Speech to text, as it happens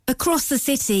Across the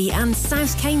city and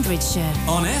South Cambridgeshire.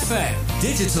 On FM,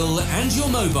 digital and your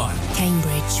mobile.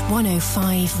 Cambridge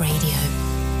 105 Radio.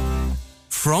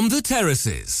 From the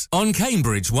terraces on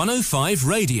Cambridge 105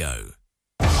 Radio.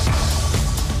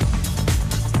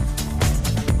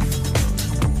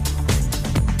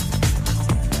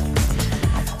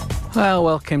 Well,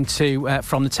 welcome to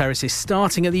From the Terraces,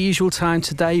 starting at the usual time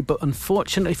today, but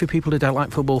unfortunately for people who don't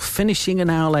like football, finishing an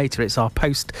hour later. It's our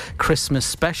post-Christmas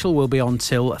special. We'll be on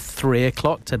till 3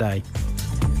 o'clock today.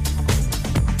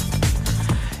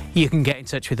 You can get in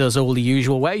touch with us all the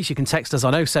usual ways. You can text us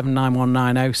on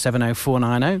 07919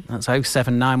 070490. That's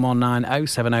 07919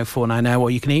 070490. Or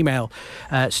you can email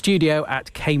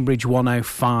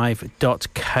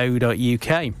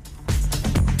studio@cambridge105.co.uk.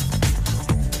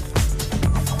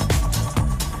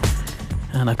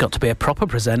 And I've got to be a proper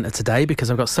presenter today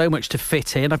because I've got so much to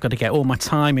fit in. I've got to get all my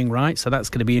timing right, so that's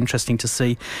going to be interesting to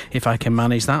see if I can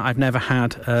manage that. I've never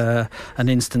had an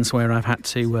instance where I've had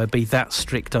to be that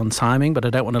strict on timing, but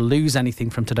I don't want to lose anything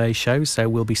from today's show, so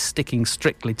we'll be sticking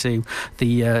strictly to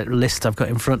the list I've got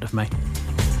in front of me.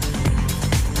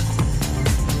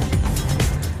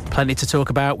 Plenty to talk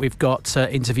about. We've got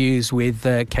interviews with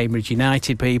Cambridge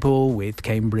United people, with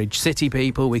Cambridge City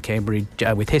people, with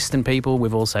Histon people.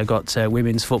 We've also got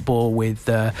women's football with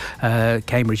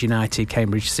Cambridge United,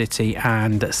 Cambridge City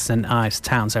and St Ives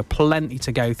Town. So plenty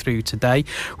to go through today.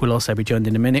 We'll also be joined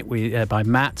in a minute by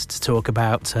Matt to talk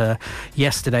about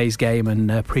yesterday's game and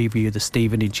preview the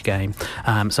Stevenage game.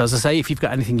 So as I say, if you've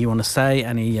got anything you want to say,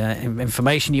 any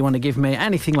information you want to give me,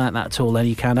 anything like that at all, then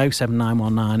you can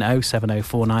 07919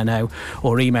 070490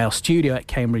 or email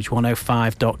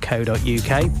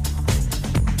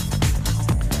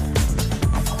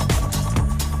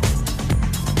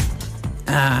studio@cambridge105.co.uk.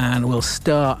 And we'll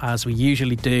start, as we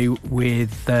usually do,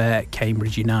 with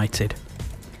Cambridge United.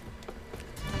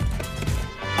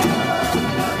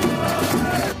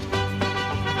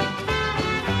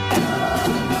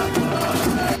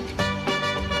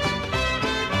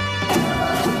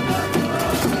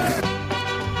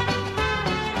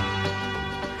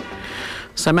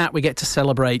 So, Matt, we get to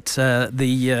celebrate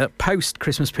the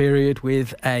post-Christmas period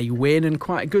with a win, and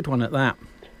quite a good one at that.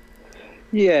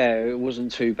 Yeah, it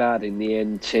wasn't too bad in the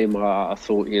end, Tim. I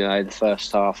thought, the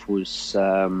first half was,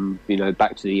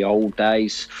 back to the old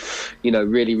days.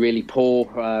 Really, really poor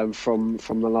from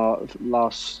the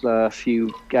last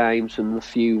few games and the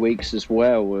few weeks as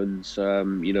well. And,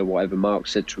 whatever Mark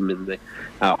said to him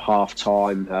at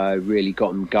half-time really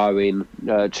got them going.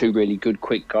 Two really good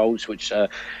quick goals, which,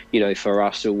 for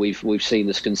us, we've seen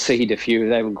us concede a few of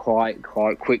them quite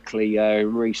quickly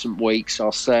in recent weeks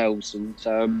ourselves.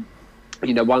 And,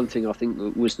 one thing I think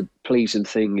that was the pleasing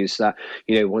thing is that,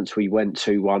 once we went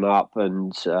 2-1 up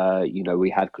and, we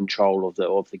had control of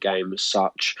the game as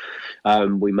such,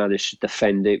 we managed to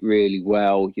defend it really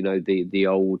well. The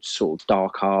old sort of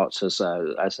dark arts, as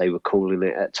they were calling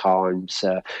it at times,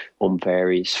 on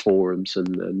various forums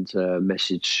and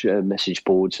message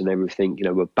boards and everything,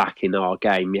 were back in our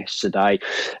game yesterday.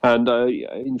 And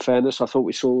in fairness, I thought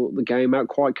we saw the game out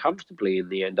quite comfortably in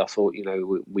the end. I thought,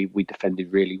 we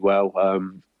defended really well.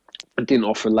 It didn't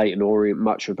offer Leyton Orient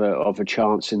much of a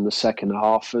chance in the second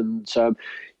half, and for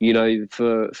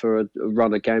a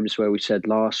run of games where we said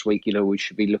last week, we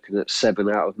should be looking at 7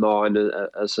 out of 9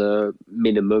 as a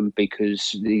minimum,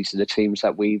 because these are the teams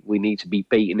that we need to be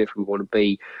beating if we want to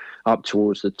be up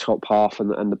towards the top half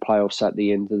and the playoffs at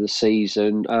the end of the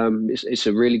season. It's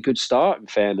a really good start, in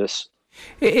fairness.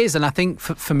 It is, and I think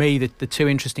for me the two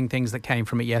interesting things that came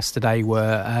from it yesterday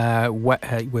was Wes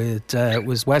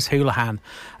Hoolahan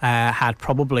had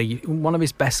probably one of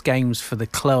his best games for the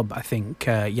club, I think,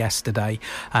 yesterday,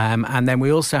 and then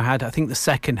we also had, I think, the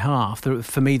second half.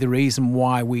 For me, the reason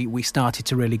why we started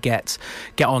to really get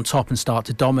on top and start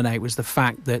to dominate was the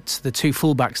fact that the two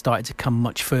fullbacks started to come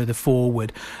much further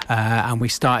forward, and we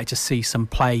started to see some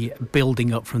play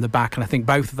building up from the back, and I think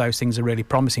both of those things are really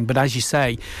promising. But as you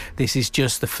say, this is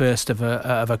just the first of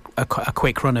a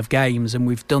quick run of games, and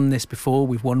we've done this before.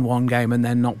 We've won one game and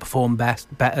then not performed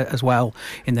better as well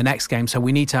in the next game, so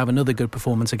we need to have another good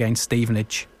performance against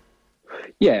Stevenage.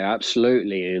 Yeah,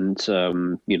 absolutely. And, I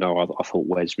thought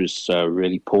Wes was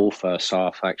really poor first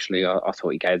half, actually. I thought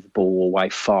he gave the ball away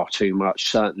far too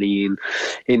much, certainly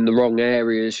in the wrong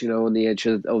areas, on the edge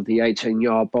of the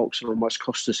 18-yard box, and almost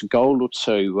cost us a goal or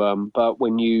two. But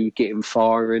when you get him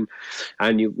firing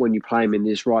and when you play him in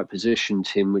his right position,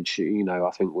 Tim, which,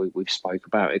 I think we've spoke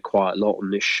about it quite a lot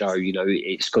on this show,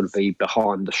 it's got to be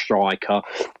behind the striker,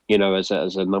 as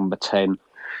a number 10.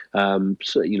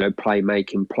 so,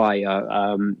 playmaking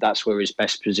player. That's where his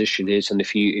best position is. And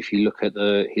if you look at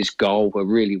his goal, a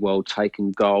really well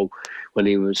taken goal when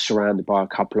he was surrounded by a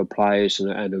couple of players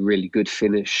and a really good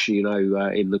finish, in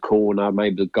the corner.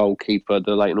 Maybe the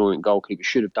Leyton Orient goalkeeper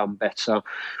should have done better,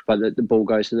 but the ball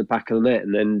goes in the back of the net,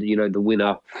 and then the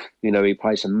winner, he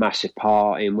plays a massive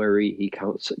part in where he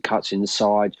cuts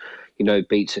inside.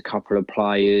 Beats a couple of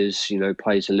players,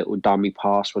 plays a little dummy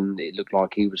pass when it looked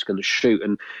like he was going to shoot.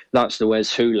 And that's the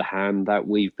Wes Hoolahan that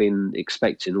we've been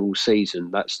expecting all season.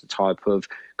 That's the type of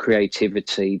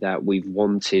creativity that we've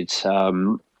wanted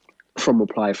from a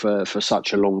player for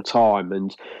such a long time.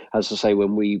 And as I say,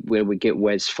 when we get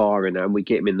Wes firing and we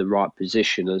get him in the right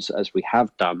position, as we have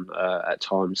done at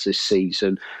times this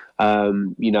season,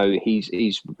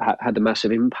 he's had a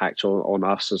massive impact on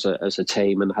us as a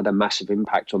team and had a massive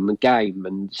impact on the game.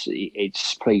 And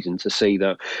it's pleasing to see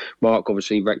that Mark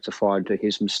obviously rectified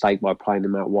his mistake by playing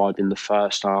him out wide in the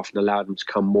first half and allowed him to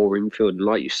come more infield. And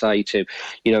like you say, Tim,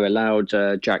 allowed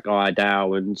Jack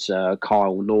Iredale and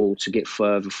Kyle Nall to get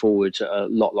further forward a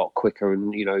lot quicker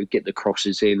and, get the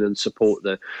crosses in and support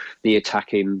the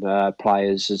attacking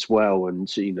players as well.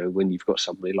 And, when you've got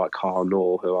somebody like Kyle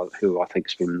Nall, who I think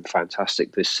has been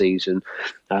fantastic this season,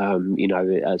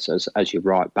 as your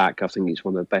right back, I think he's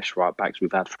one of the best right backs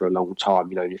we've had for a long time.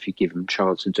 If you give him a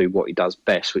chance to do what he does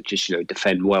best, which is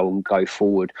defend well and go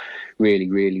forward really,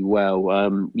 really well,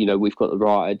 we've got the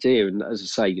right idea. And as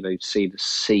I say,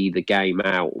 see the game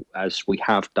out as we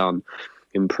have done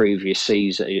in previous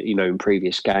season, in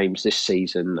previous games this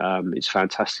season. It's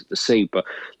fantastic to see. But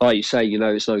like you say,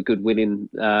 it's no good winning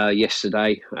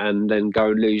yesterday and then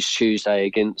go and lose Tuesday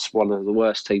against one of the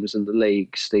worst teams in the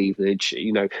league, Stevenage.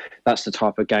 That's the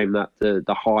type of game that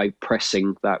the high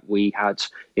pressing that we had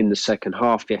in the second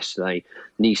half yesterday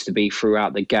needs to be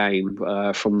throughout the game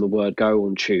from the word go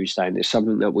on Tuesday. And it's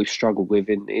something that we've struggled with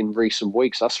in recent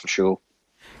weeks, that's for sure.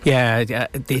 Yeah,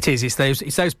 it is. It's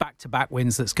those back-to-back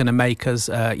wins that's going to make us,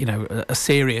 a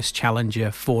serious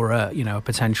challenger for, a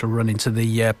potential run into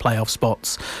the playoff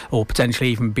spots or potentially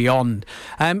even beyond.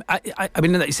 I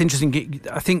mean, it's interesting.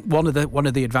 I think one of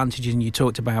the advantages, and you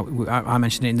talked about, I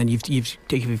mentioned it, and then you've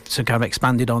sort of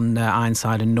expanded on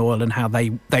Ironside and Noel and how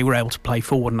they were able to play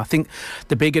forward. And I think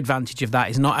the big advantage of that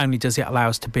is not only does it allow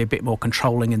us to be a bit more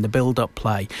controlling in the build-up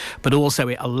play, but also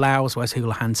it allows Wes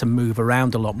Hoolahan to move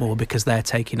around a lot more because they're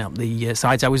taking up the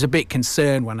sides. I was a bit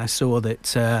concerned when I saw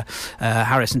that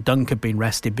Harrison Dunk had been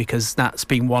rested, because that's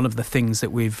been one of the things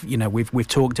that we've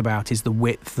talked about, is the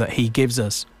width that he gives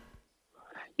us.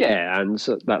 Yeah, and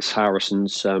that's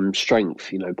Harrison's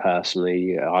strength.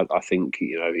 Personally, I think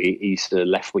he's the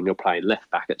left winger playing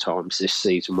left back at times this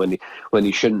season when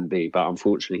he shouldn't be. But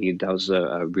unfortunately, he does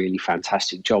a really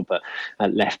fantastic job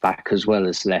at left back as well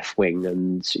as left wing.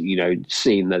 And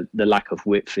seeing the lack of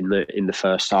width in the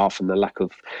first half and the lack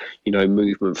of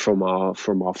movement from our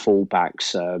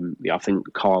fullbacks. I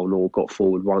think Kyle Nall got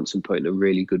forward once and put in a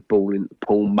really good ball in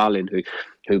Paul Mullin,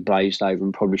 who blazed over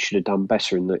and probably should have done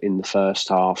better in the first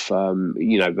half.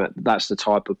 But that's the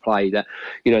type of play that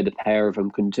the pair of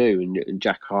them can do. And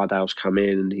Jack Iredale's come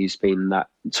in and he's been that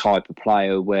type of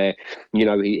player where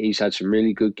he's had some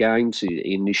really good games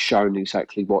and he's shown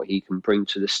exactly what he can bring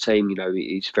to this team.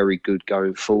 He's very good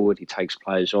going forward. He takes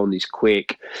players on. He's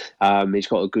quick. He's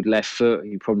got a good left foot.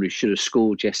 He probably should have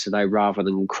scored yesterday rather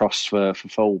than cross for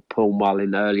Paul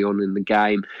Mullin early on in the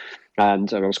game.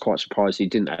 And I was quite surprised he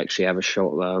didn't actually have a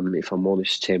shot, if I'm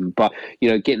honest, Tim. But,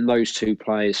 getting those two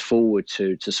players forward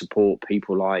to support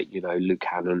people like, Luke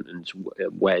Hannon and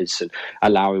Wes, and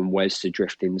allowing Wes to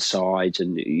drift inside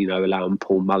and, allowing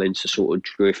Paul Mullin to sort of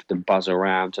drift and buzz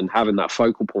around, and having that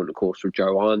focal point, of course, with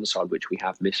Joe Ironside, which we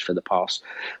have missed for the past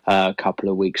couple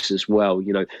of weeks as well.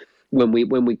 When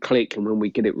we click and when we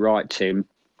get it right, Tim,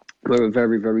 we're a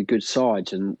very, very good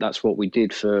side, and that's what we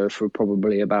did for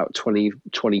probably about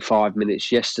 25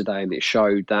 minutes yesterday. And it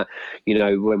showed that,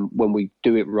 when we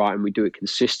do it right and we do it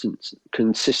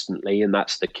consistently, and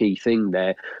that's the key thing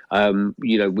there,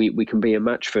 we can be a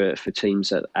match for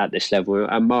teams at this level.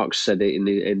 And Mark said it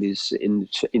in his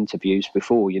interviews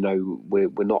before,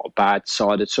 we're not a bad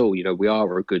side at all. We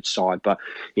are a good side, but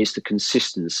it's the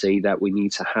consistency that we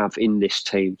need to have in this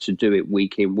team to do it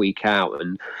week in, week out.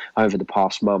 And over the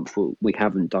past month, we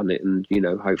haven't done it, and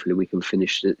hopefully we can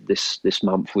finish this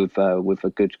month with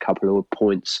a good couple of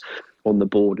points on the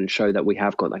board and show that we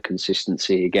have got that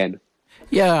consistency again.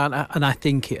 Yeah, and I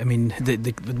think, I mean,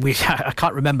 I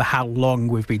can't remember how long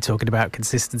we've been talking about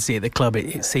consistency at the club.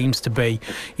 It seems to be,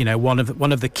 one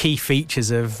of the key features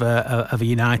of a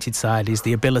United side is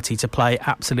the ability to play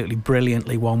absolutely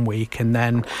brilliantly one week and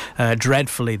then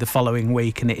dreadfully the following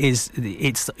week. And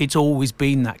it's always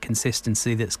been that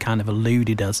consistency that's kind of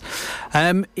eluded us.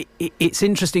 It's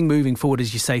interesting moving forward,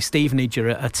 as you say. Stevenage are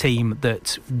a team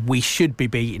that we should be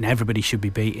beating. Everybody should be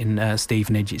beating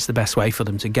Stevenage. It's the best way for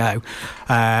them to go.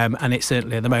 And it's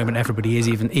certainly at the moment everybody is.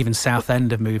 Even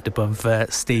Southend have moved above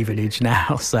Stevenage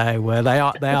now, so they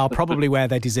are probably where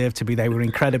they deserve to be. They were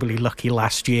incredibly lucky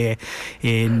last year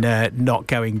in not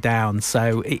going down.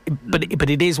 So, but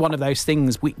it is one of those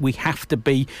things. We have to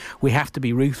be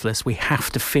ruthless. We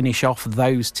have to finish off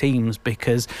those teams,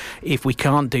 because if we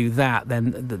can't do that,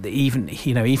 then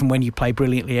even when you play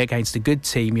brilliantly against a good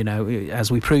team,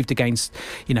 as we proved against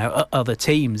other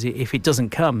teams, if it doesn't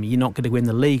come, you're not going to win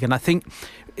the league. And I think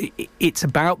it's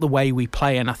about the way we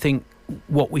play, and I think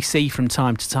what we see from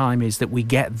time to time is that we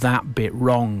get that bit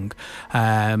wrong.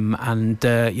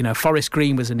 Forest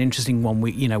Green was an interesting one.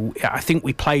 I think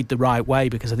we played the right way,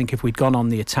 because I think if we'd gone on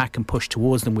the attack and pushed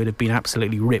towards them, we'd have been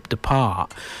absolutely ripped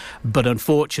apart. But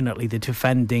unfortunately, the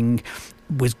defending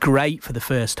was great for the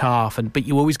first half, but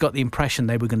you always got the impression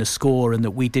they were going to score and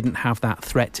that we didn't have that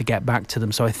threat to get back to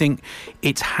them. So I think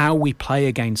it's how we play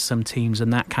against some teams,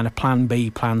 and that kind of plan B,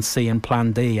 plan C and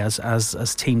plan D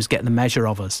as teams get the measure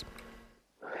of us.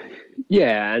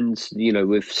 Yeah, and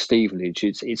with Stevenage,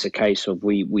 it's a case of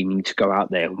we need to go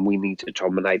out there and we need to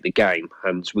dominate the game,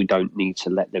 and we don't need to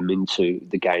let them into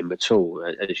the game at all.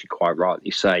 As you quite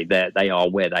rightly say, they are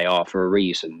where they are for a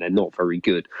reason. They're not very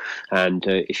good, and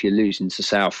if you're losing to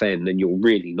Southend, then you're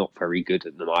really not very good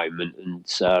at the moment.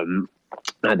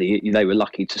 And they were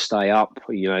lucky to stay up.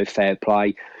 Fair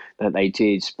play that they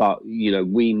did, but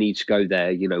we need to go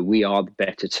there. We are the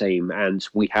better team, and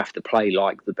we have to play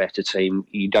like the better team.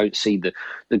 You don't see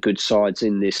the good sides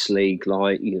in this league,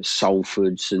 like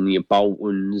Salfords and your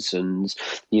Boltons and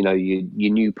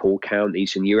your Newport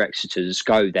counties and your Exeters,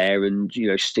 go there and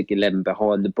stick 11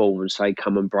 behind the ball and say,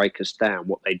 come and break us down.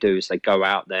 What they do is they go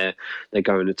out there, they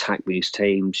go and attack these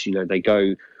teams. They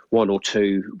go 1 or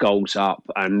 2 goals up,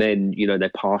 and then they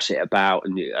pass it about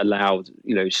and allow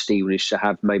Stevenage to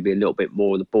have maybe a little bit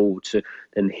more of the ball to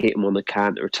then hit them on the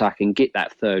counter attack and get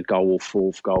that 3rd goal or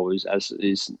 4th goal as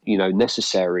is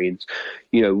necessary.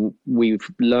 And we've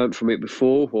learned from it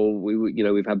before, or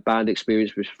we've had bad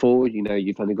experience before.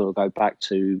 You've only got to go back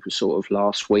to sort of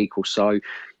last week or so.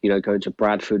 Going to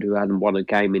Bradford, who hadn't won a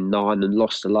game in 9 and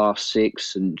lost the last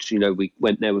 6. And, we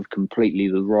went there with completely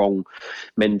the wrong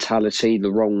mentality,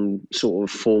 the wrong sort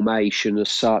of formation as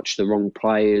such, the wrong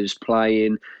players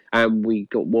playing. And we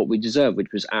got what we deserved,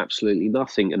 which was absolutely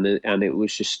nothing. And it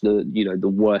was just the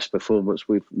worst performance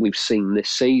we've seen this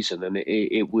season. And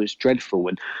it was dreadful.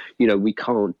 And, we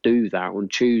can't do that on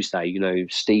Tuesday.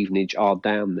 Stevenage are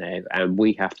down there, and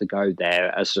we have to go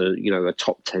there as a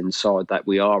top 10 side that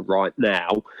we are right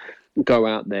now. Go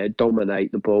out there,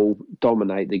 dominate the ball,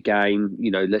 dominate the game.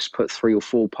 Let's put 3 or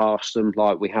 4 past them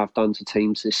like we have done to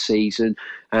teams this season,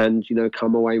 and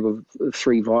come away with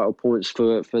 3 vital points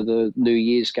for the New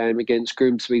Year's game against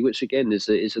Grimsby, which again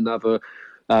is another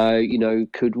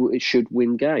should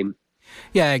win game.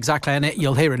 Yeah, exactly. And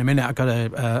you'll hear in a minute, I've got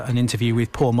an interview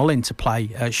with Paul Mullin to play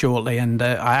shortly, and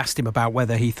I asked him about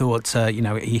whether he thought,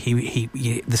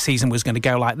 the season was going to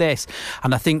go like this.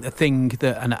 And I think the thing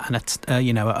that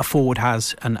a forward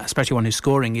has, and especially one who's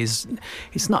scoring, is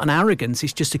it's not an arrogance,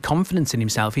 it's just a confidence in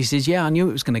himself. He says, yeah, I knew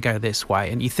it was going to go this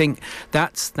way. And you think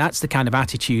that's the kind of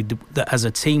attitude that as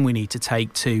a team we need to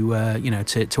take to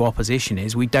opposition.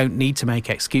 Is we don't need to make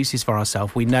excuses for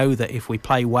ourselves. We know that if we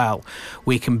play well,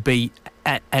 we can beat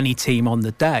any team on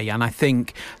the day, and I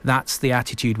think that's the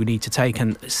attitude we need to take.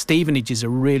 And Stevenage is a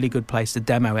really good place to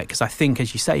demo it, because I think,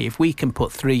 as you say, if we can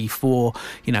put 3, 4,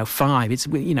 5, it's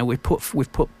we've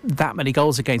put that many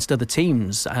goals against other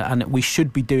teams, and we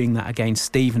should be doing that against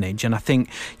Stevenage. And I think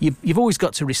you've always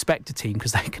got to respect a team,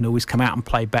 because they can always come out and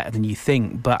play better than you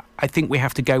think. But I think we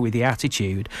have to go with the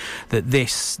attitude that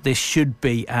this should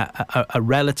be a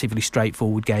relatively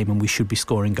straightforward game, and we should be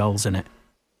scoring goals in it.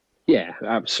 Yeah,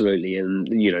 absolutely. And,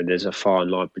 there's a fine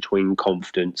line between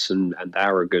confidence and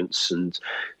arrogance. And,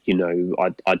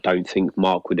 I don't think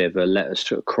Mark would ever let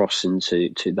us cross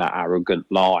into that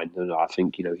arrogant line. And I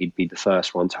think, he'd be the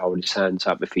first one to hold his hands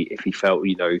up if he felt,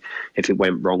 if it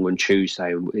went wrong on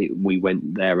Tuesday and we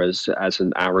went there as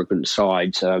an arrogant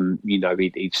side,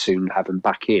 he'd soon have him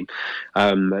back in.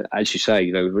 As you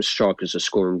say, strikers are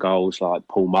scoring goals like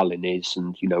Paul Mullin is,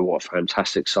 and, what a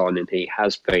fantastic signing he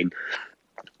has been.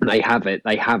 They have it.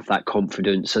 They have that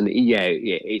confidence, and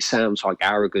it sounds like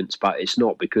arrogance, but it's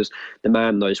not, because the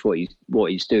man knows what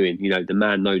he's doing. The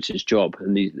man knows his job,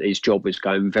 and his job is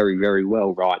going very, very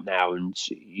well right now. And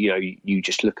you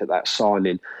just look at that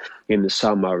signing in the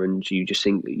summer, and you just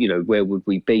think, where would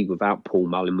we be without Paul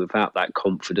Mullin, without that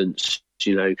confidence?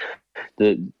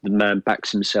 The man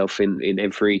backs himself in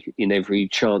every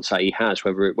chance that he has,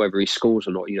 whether he scores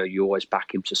or not. You always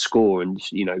back him to score, and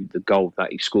the goal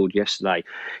that he scored yesterday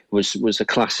was a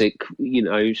classic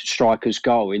striker's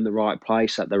goal, in the right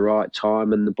place at the right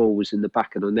time, and the ball was in the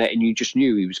back of the net, and you just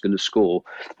knew he was going to score.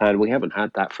 And we haven't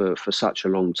had that for such a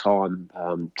long time,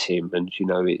 Tim. And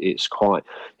it's quite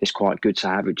good to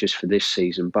have it just for this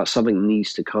season, but something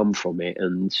needs to come from it.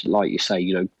 And like you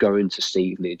say, going to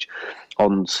Stevenage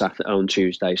on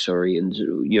Tuesday,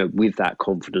 and with that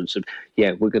confidence of,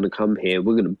 we're going to come here,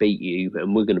 we're going to beat you,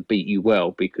 and we're going to beat you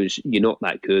well, because you're not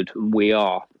that good and we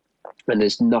are. And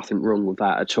there's nothing wrong with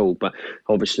that at all. But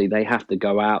obviously they have to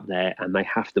go out there and they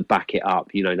have to back it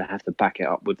up. They have to back it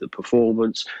up with the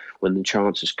performance. When the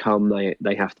chances come,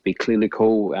 they have to be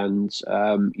clinical and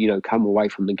come away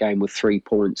from the game with 3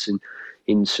 points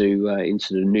into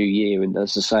the new year. And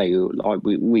as I say, like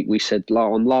we said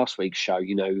on last week's show,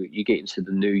 you get into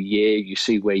the new year, you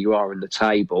see where you are in the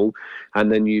table,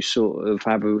 and then you sort of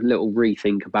have a little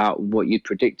rethink about what you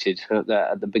predicted at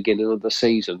the beginning of the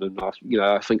season. And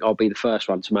I think I'll be the first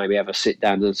one to maybe ever sit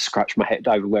down and scratch my head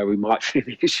over where we might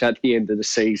finish at the end of the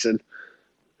season.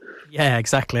 Yeah,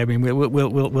 exactly. I mean,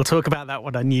 we'll talk about that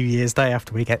one on New Year's Day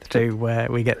after we get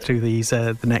through these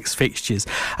the next fixtures.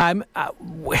 One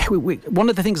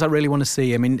of the things I really want to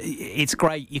see. I mean, it's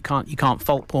great. You can't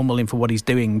fault Paul Mullin for what he's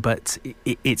doing, but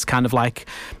it's kind of like,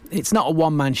 it's not a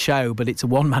one-man show, but it's a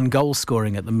one-man goal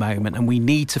scoring at the moment, and we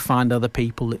need to find other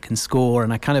people that can score.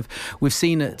 And we've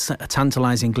seen a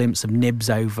tantalising glimpse of Nibs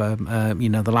over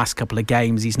the last couple of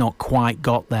games. He's not quite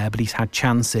got there, but he's had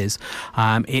chances.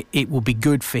 It will be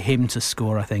good for him to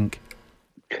score, I think.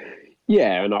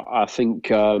 Yeah, and I think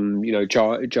Joe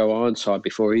Ironside,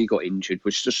 before he got injured,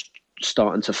 was just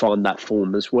starting to find that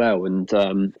form as well. And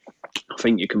I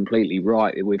think you're completely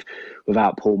right.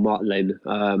 Without Paul Mullin,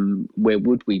 where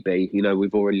would we be?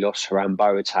 We've already lost Hiram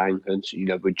Boateng,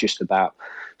 and we're just about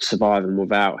surviving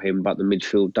without him. But the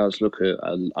midfield does look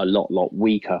a lot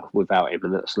weaker without him,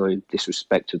 and that's no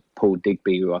disrespect to Paul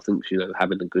Digby, who I think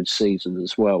having a good season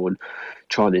as well and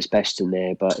trying his best in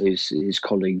there. But his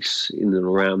colleagues in and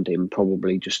around him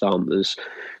probably just aren't as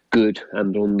good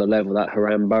and on the level that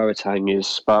Hiram Boateng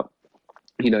is. But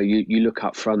you look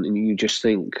up front and you just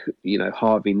think,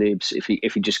 Harvey Nibs, if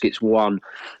he just gets one,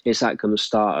 is that going to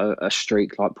start a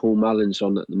streak like Paul Mullin's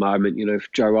on at the moment?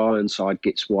 If Joe Ironside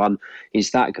gets one, is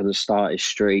that going to start his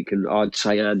streak? And I'd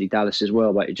say Andy Dallas as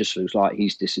well, but it just looks like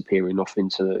he's disappearing off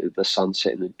into the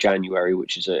sunset in January,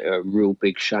 which is a real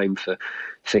big shame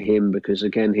for him, because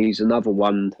again, he's another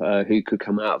one who could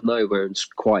come out of nowhere and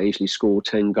quite easily score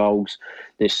 10 goals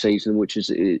this season, which is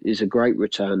a great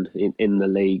return in the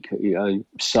league.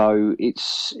 So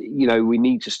it's we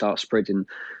need to start spreading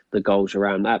the goals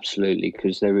around, absolutely,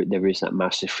 because there is that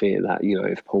massive fear that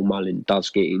if Paul Mullin does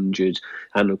get injured,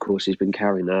 and of course he's been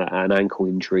carrying an ankle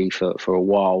injury for a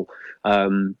while,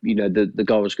 the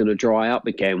goal is going to dry up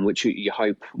again, which you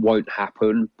hope won't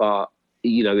happen, but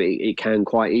it can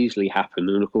quite easily happen.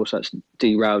 And of course that's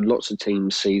derailed lots of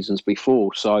teams' seasons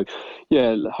before. So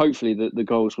hopefully the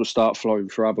goals will start flowing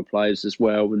for other players as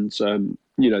well. And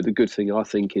the good thing I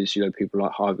think is people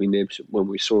like Harvey Nibs, when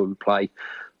we saw him play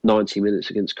 90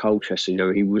 minutes against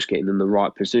Colchester, he was getting in the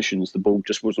right positions. The ball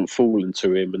just wasn't falling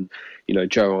to him. And,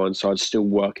 Joe Ironside's still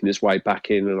working his way back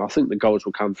in. And I think the goals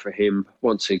will come for him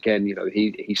once again.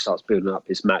 He starts building up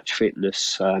his match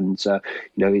fitness, and,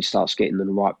 he starts getting in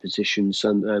the right positions,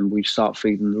 and we start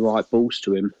feeding the right balls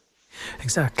to him.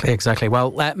 Exactly.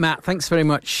 Well, Matt, thanks very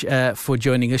much for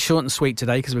joining us. Short and sweet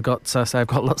today, because I've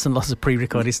got lots and lots of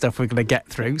pre-recorded stuff we're going to get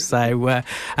through. So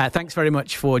thanks very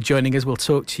much for joining us. We'll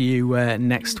talk to you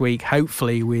next week,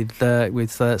 hopefully with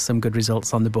some good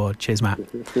results on the board. Cheers, Matt.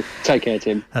 Take care,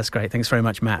 Tim. That's great. Thanks very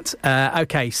much, Matt.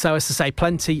 Okay, so as I say,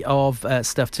 plenty of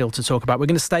stuff still to talk about. We're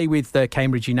going to stay with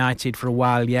Cambridge United for a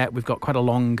while yet. We've got quite a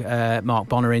long Mark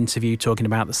Bonner interview talking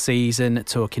about the season,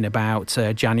 talking about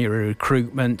January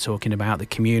recruitment, talking talking about the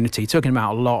community, talking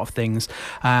about a lot of things.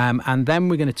 And then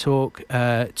we're going to talk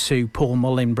to Paul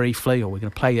Mullin briefly, or we're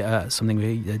going to play something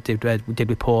we did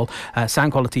with Paul.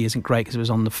 Sound quality isn't great because it was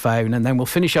on the phone. And then we'll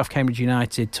finish off Cambridge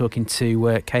United talking to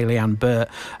Kayleigh-Anne Burt,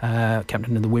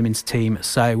 captain of the women's team.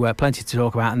 So plenty to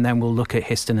talk about. And then we'll look at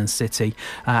Histon and City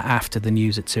after the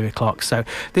news at 2:00. So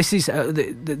this is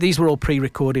these were all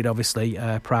pre-recorded, obviously,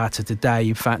 prior to today.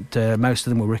 In fact, most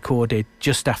of them were recorded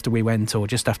just after we went, or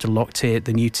just after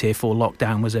the new Tier 4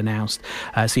 lockdown was announced.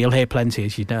 So you'll hear plenty,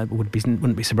 as you know,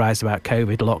 wouldn't be surprised about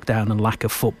COVID, lockdown and lack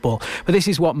of football. But this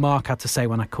is what Mark had to say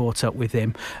when I caught up with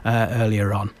him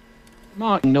earlier on.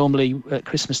 Mark, normally at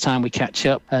Christmas time we catch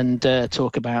up and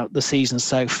talk about the season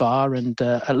so far, and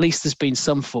at least there's been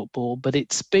some football, but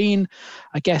it's been,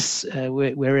 I guess,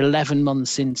 we're 11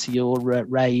 months into your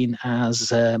reign as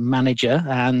manager,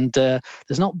 and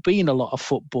there's not been a lot of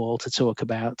football to talk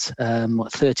about.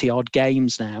 30 odd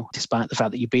games now, despite the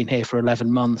fact that you've been here for 11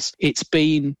 months. It's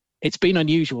been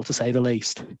unusual, to say the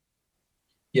least.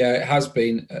 Yeah, it has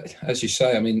been, as you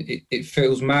say. I mean, it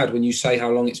feels mad when you say how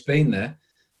long it's been there.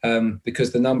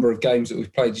 Because the number of games that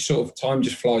we've played, time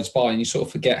just flies by and you sort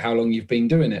of forget how long you've been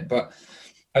doing it. But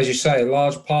as you say, a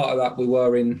large part of that, we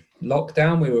were in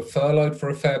lockdown. We were furloughed for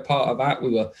a fair part of that.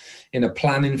 We were in a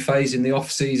planning phase in the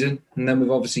off season, and then we've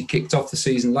obviously kicked off the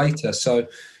season later. So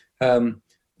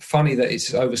funny that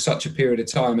it's over such a period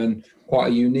of time, and quite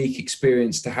a unique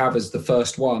experience to have as the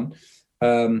first one.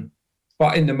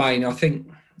 But in the main, I think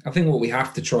what we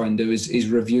have to try and do is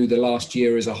review the last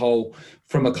year as a whole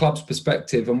from a club's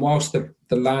perspective. And whilst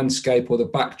the landscape or the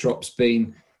backdrop's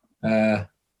been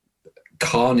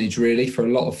carnage, really, for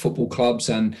a lot of football clubs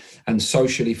and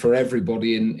socially for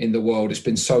everybody in the world, it's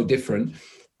been so different.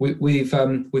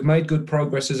 We've made good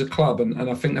progress as a club, and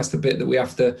I think that's the bit that we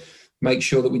have to make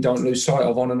sure that we don't lose sight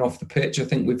of on and off the pitch. I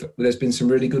think there's been some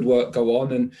really good work go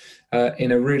on, and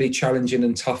in a really challenging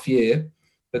and tough year,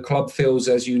 the club feels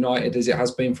as united as it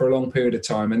has been for a long period of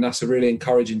time, and that's a really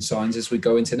encouraging signs as we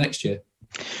go into next year.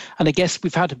 And I guess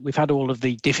we've had all of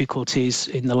the difficulties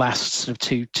in the last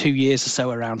sort of two years or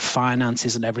so around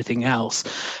finances and everything else,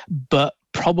 but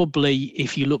probably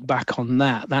if you look back on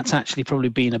that, that's actually probably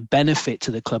been a benefit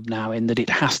to the club now, in that it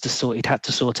had to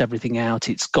sort everything out.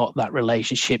 It's got that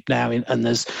relationship now, and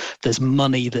there's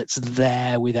money that's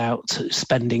there without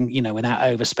spending, without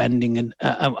overspending,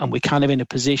 and we're kind of in a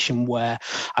position where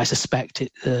I suspect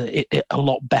it a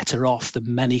lot better off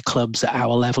than many clubs at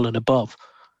our level and above.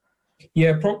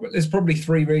 Yeah, there's probably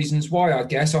three reasons why, I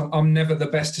guess. I'm never the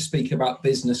best to speak about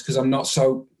business because I'm not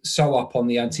so up on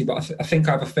the ante, but I think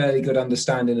I have a fairly good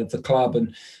understanding of the club.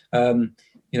 And,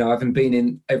 having been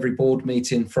in every board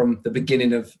meeting from the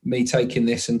beginning of me taking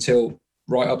this until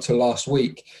right up to last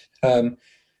week, I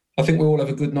think we all have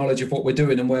a good knowledge of what we're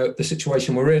doing and where the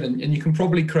situation we're in. And you can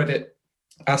probably credit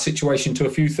our situation to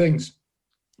a few things.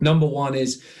 Number one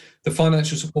is the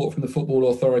financial support from the football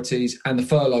authorities, and the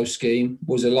furlough scheme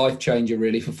was a life changer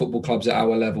really for football clubs at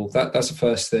our level. That's the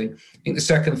first thing. I think the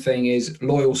second thing is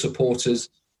loyal supporters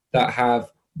that have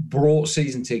brought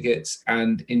season tickets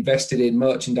and invested in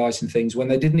merchandise and things when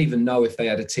they didn't even know if they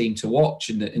had a team to watch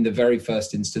in the very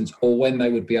first instance, or when they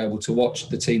would be able to watch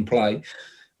the team play.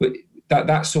 But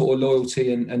that sort of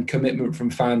loyalty and commitment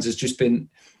from fans has just been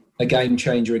a game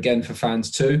changer again for fans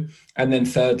too. And then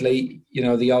thirdly,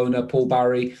 the owner, Paul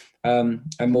Barry, and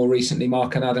more recently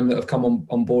Mark and Adam, that have come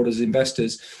on board as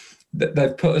investors,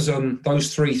 they've put us on,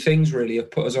 those three things really have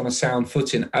put us on a sound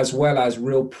footing, as well as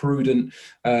real prudent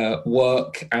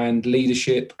work and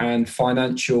leadership and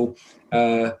financial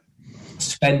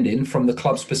spending from the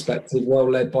club's perspective, well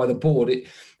led by the board.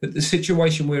 The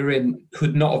situation we're in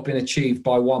could not have been achieved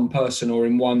by one person or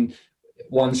in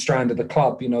one strand of the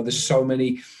club. There's so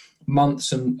many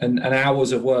months and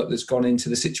hours of work that's gone into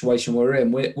the situation we're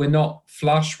in. We're not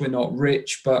flush, we're not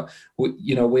rich, but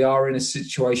we are in a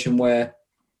situation where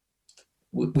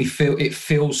we feel it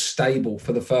feels stable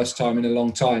for the first time in a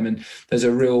long time, and there's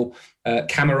a real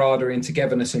camaraderie and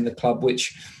togetherness in the club,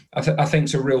 which I think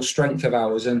is a real strength of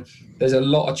ours. And there's a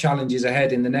lot of challenges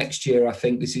ahead in the next year. I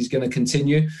think this is going to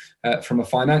continue from a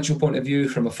financial point of view,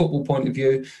 from a football point of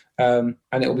view, and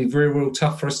it'll be very, real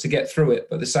tough for us to get through it.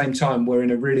 But at the same time, we're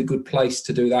in a really good place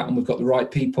to do that, and we've got the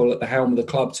right people at the helm of the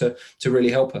club to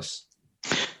really help us.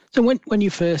 So when you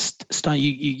first started,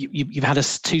 you've had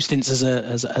two stints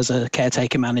as a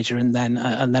caretaker manager, and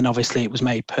then obviously it was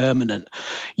made permanent.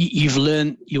 You've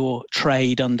learned your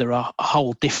trade under a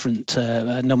whole different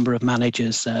number of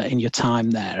managers in your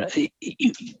time there.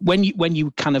 When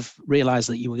you kind of realised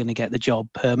that you were going to get the job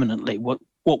permanently,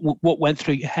 what went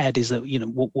through your head? Is that,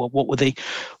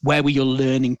 where were your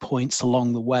learning points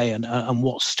along the way, and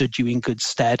what stood you in good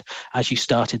stead as you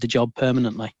started the job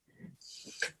permanently?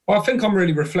 Well, I think I'm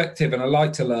really reflective and I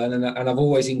like to learn, and I've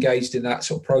always engaged in that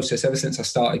sort of process ever since I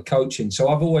started coaching. So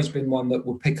I've always been one that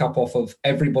would pick up off of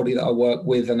everybody that I work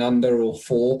with and under or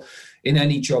for in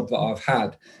any job that I've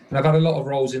had. And I've had a lot of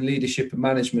roles in leadership and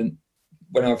management.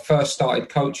 When I first started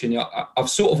coaching, I've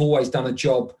sort of always done a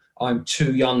job I'm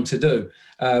too young to do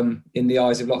in the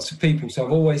eyes of lots of people. So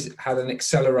I've always had an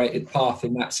accelerated path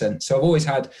in that sense. So I've always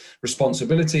had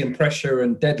responsibility and pressure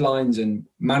and deadlines and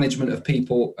management of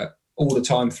people all the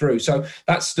time through. So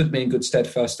that stood me in good stead,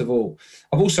 first of all.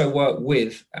 I've also worked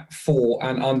with, for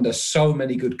and under so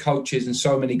many good coaches and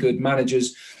so many good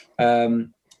managers at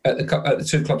the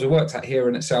two clubs I worked at here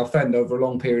and at Southend over a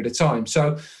long period of time.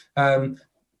 So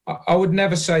I would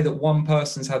never say that one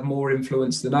person's had more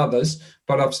influence than others,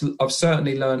 but I've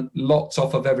certainly learned lots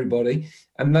off of everybody.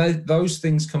 And those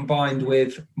things combined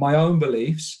with my own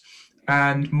beliefs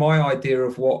and my idea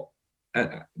of what...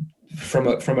 From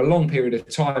a long period of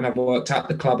time, I've worked at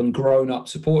the club and grown up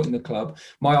supporting the club.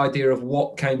 My idea of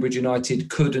what Cambridge United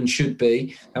could and should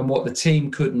be and what the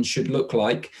team could and should look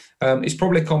like is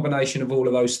probably a combination of all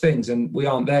of those things. And we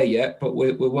aren't there yet, but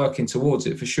we're working towards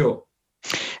it for sure.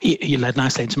 You led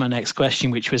nicely into my next question,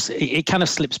 which was, it kind of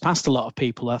slips past a lot of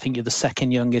people. I think you're the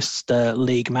second youngest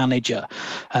league manager.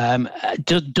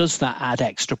 Does that add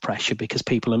extra pressure because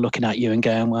people are looking at you and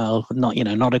going, well,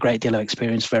 not a great deal of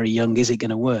experience, very young, is it going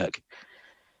to work?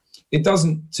 It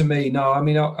doesn't to me, no. I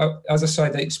mean, as I say,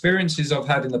 the experiences I've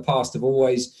had in the past have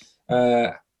always,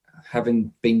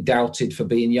 having been doubted for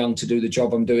being young to do the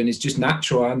job I'm doing, is just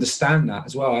natural. I understand that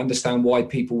as well. I understand why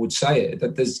people would say it.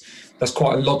 That's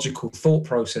quite a logical thought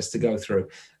process to go through.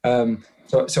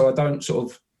 So I don't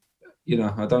sort of,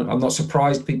 I'm not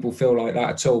surprised people feel like that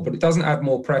at all, but it doesn't add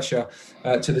more pressure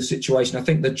to the situation. I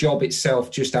think the job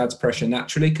itself just adds pressure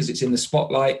naturally because it's in the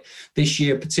spotlight. This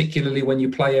year, particularly when you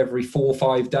play every 4 or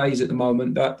 5 days at the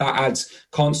moment, that adds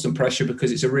constant pressure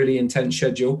because it's a really intense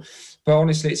schedule. But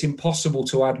honestly, it's impossible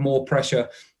to add more pressure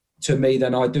to me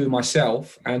than I do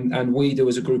myself and we do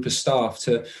as a group of staff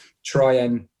to try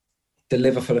and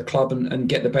deliver for the club and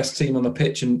get the best team on the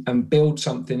pitch and build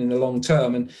something in the long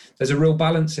term. And there's a real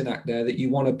balancing act there that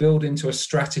you want to build into a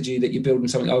strategy that you're building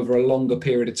something over a longer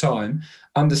period of time,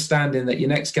 understanding that your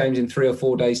next game's in 3 or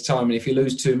 4 days' time. And if you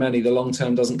lose too many, the long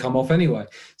term doesn't come off anyway.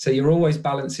 So you're always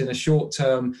balancing a short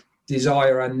term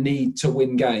desire and need to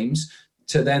win games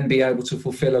to then be able to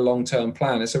fulfill a long-term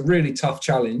plan. It's a really tough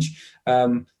challenge,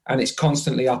 and it's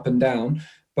constantly up and down.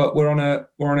 But we're on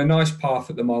a nice path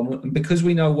at the moment, and because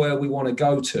we know where we want to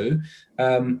go to,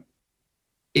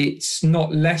 it's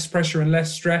not less pressure and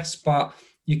less stress, but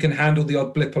you can handle the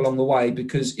odd blip along the way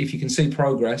because if you can see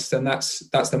progress, then that's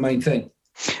the main thing.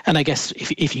 And I guess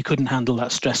if you couldn't handle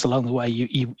that stress along the way,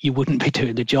 you wouldn't be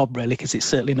doing the job really, because it's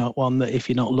certainly not one that if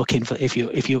you're not looking for, if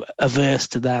you're averse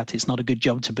to that, it's not a good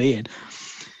job to be in.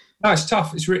 No, it's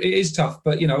tough. It is tough,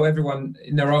 but everyone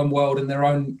in their own world and their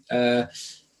own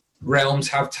realms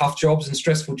have tough jobs and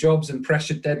stressful jobs and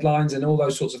pressured deadlines and all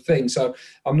those sorts of things. So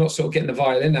I'm not sort of getting the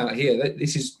violin out here.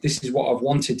 This is what I've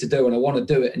wanted to do and I want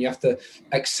to do it, and you have to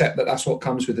accept that that's what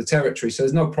comes with the territory. So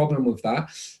there's no problem with that.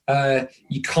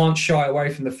 You can't shy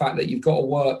away from the fact that you've got to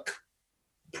work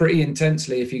pretty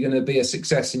intensely if you're going to be a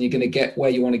success and you're going to get where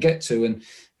you want to get to. And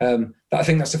I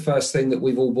think that's the first thing that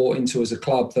we've all bought into as a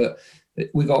club, that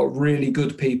we got really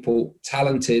good people,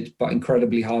 talented but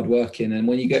incredibly hardworking, and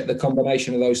when you get the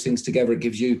combination of those things together, it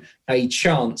gives you a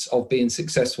chance of being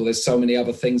successful. There's so many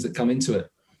other things that come into it.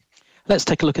 Let's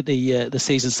take a look at the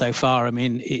season so far. I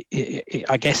mean,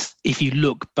 I guess if you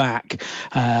look back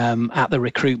at the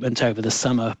recruitment over the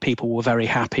summer, people were very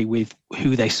happy with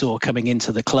who they saw coming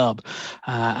into the club.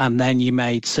 And then you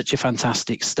made such a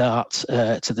fantastic start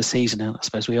to the season. And I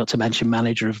suppose we ought to mention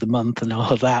Manager of the Month and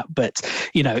all of that. But,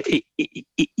 you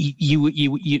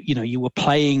were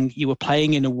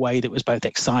playing in a way that was both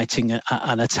exciting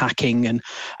and attacking,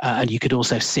 and you could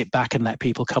also sit back and let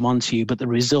people come onto you. But the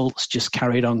results just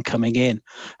carried on coming in.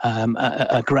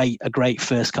 A great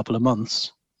first couple of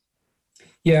months.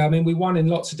 Yeah, I mean, we won in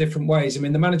lots of different ways. I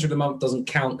mean, the Manager of the Month doesn't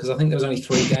count because I think there was only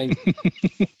 3 games.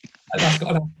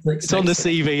 It's on the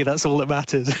CV, that's all that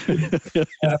matters.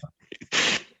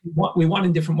 We won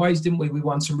in different ways, didn't we? We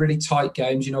won some really tight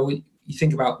games. You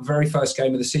think about the very first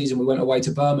game of the season, we went away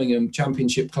to Birmingham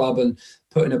Championship Club and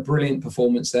put in a brilliant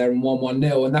performance there and won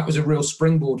 1-0. And that was a real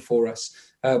springboard for us.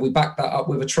 We backed that up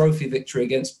with a trophy victory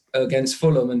against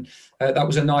Fulham, and that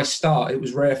was a nice start. It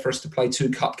was rare for us to play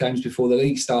 2 cup games before the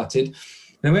league started.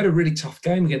 Now, we had a really tough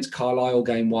game against Carlisle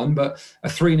game 1, but a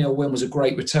 3-0 win was a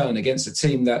great return against a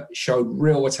team that showed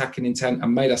real attacking intent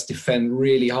and made us defend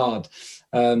really hard.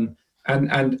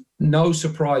 And no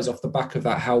surprise off the back of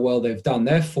that how well they've done.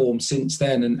 Their form since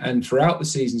then and throughout the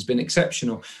season has been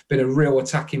exceptional, been a real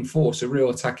attacking force, a real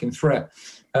attacking threat.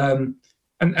 And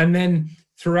then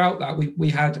throughout that, we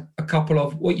had a couple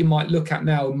of what you might look at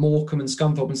now, Morecambe and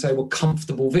Scunthorpe, and say, well,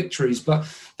 comfortable victories, but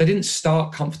they didn't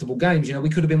start comfortable games. You know, we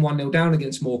could have been 1-0 down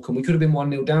against Morecambe. We could have been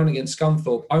 1-0 down against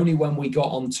Scunthorpe. Only when we got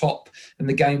on top and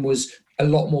the game was a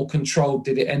lot more controlled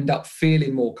did it end up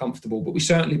feeling more comfortable. But we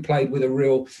certainly played with a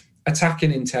real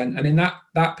attacking intent. And in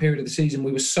that period of the season,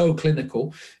 we were so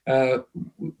clinical.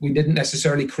 We didn't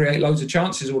necessarily create loads of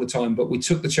chances all the time, but we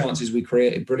took the chances we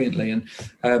created brilliantly.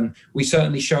 And we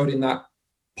certainly showed in that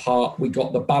part we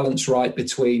got the balance right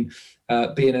between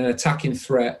being an attacking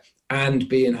threat and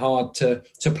being hard to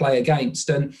play against.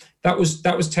 And that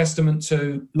was testament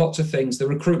to lots of things. The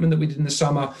recruitment that we did in the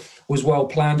summer was well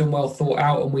planned and well thought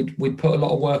out, and we'd put a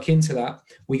lot of work into that.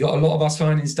 We got a lot of our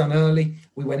signings done early.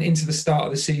 We went into the start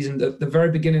of the season. The very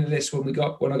beginning of this, when I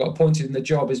got appointed in the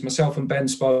job, is myself and Ben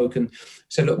spoke and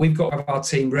said, look, we've got to have our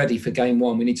team ready for game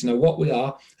 1. We need to know what we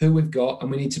are, who we've got,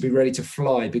 and we need to be ready to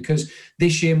fly, because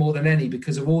this year more than any,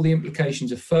 because of all the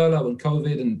implications of furlough and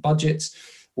COVID and budgets,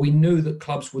 we knew that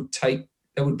clubs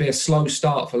there would be a slow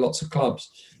start for lots of clubs.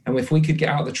 And if we could get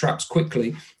out of the traps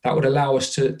quickly, that would allow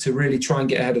us to really try and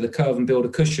get ahead of the curve and build a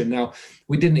cushion. Now,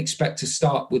 we didn't expect to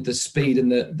start with the speed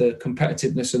and the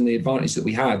competitiveness and the advantage that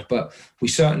we had, but we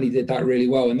certainly did that really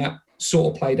well. And that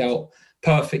sort of played out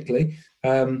perfectly.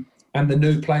 And the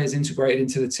new players integrated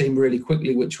into the team really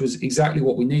quickly, which was exactly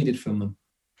what we needed from them.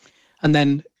 And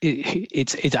then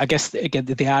it's I guess, again,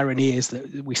 the irony is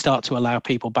that we start to allow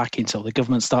people back into, or the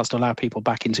government starts to allow people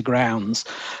back into grounds.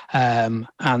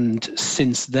 And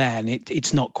since then,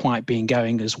 it's not quite been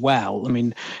going as well. I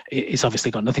mean, it's obviously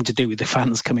got nothing to do with the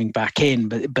fans coming back in,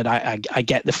 but I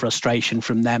get the frustration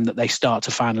from them that they start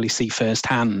to finally see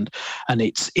firsthand. And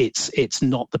it's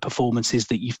not the performances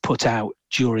that you've put out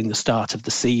during the start of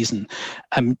the season.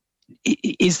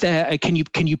 Is there? Can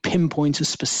you pinpoint a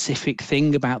specific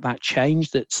thing about that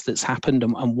change that's happened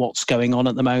and what's going on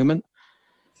at the moment?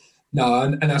 No,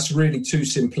 and that's really too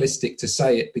simplistic to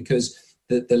say it, because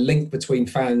the link between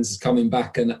fans coming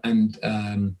back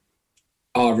and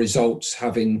our results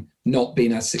having not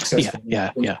been as successful.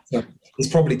 Yeah. So it's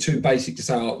probably too basic to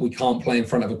say, oh, we can't play in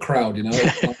front of a crowd. You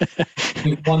know,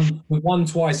 we've won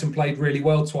twice and played really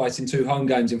well twice in 2 home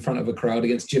games in front of a crowd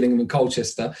against Gillingham and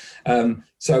Colchester.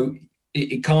 So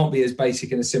it can't be as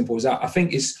basic and as simple as that. I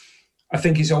think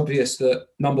it's obvious that,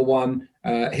 number one,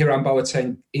 Hiram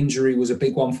Boateng injury was a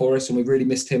big one for us, and we really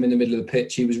missed him in the middle of the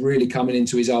pitch. He was really coming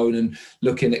into his own and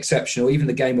looking exceptional. Even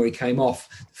the game where he came off,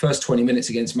 the first 20 minutes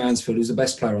against Mansfield, he was the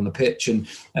best player on the pitch, and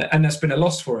that's been a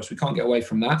loss for us. We can't get away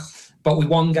from that. But we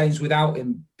won games without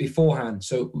him beforehand,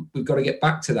 so we've got to get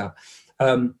back to that.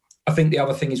 I think the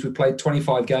other thing is we played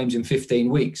 25 games in 15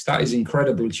 weeks. That is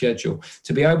incredible schedule.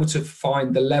 To be able to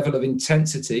find the level of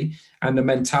intensity and the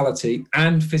mentality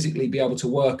and physically be able to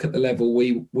work at the level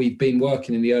we've been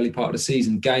working in the early part of the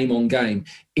season, game on game,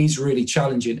 is really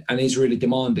challenging and is really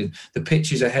demanding. The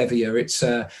pitches are heavier. It's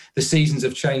the seasons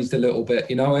have changed a little bit.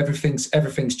 You know,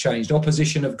 everything's changed.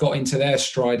 Opposition have got into their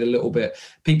stride a little bit.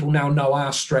 People now know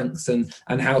our strengths and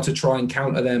how to try and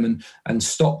counter them and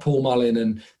stop Paul Mullin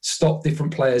and stop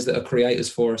different players that are creators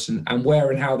for us and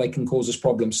where and how they can cause us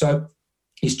problems. So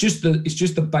it's just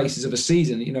the basis of a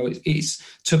season. You know, it's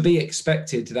to be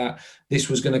expected that this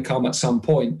was going to come at some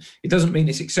point. It doesn't mean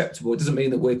it's acceptable. It doesn't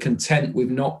mean that we're content with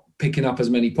not picking up as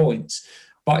many points,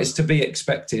 but it's to be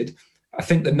expected. I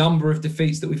think the number of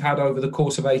defeats that we've had over the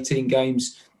course of 18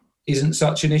 games isn't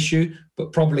such an issue,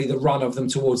 but probably the run of them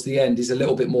towards the end is a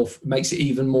little bit more, makes it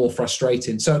even more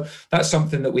frustrating. So that's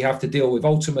something that we have to deal with.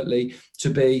 Ultimately, to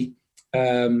be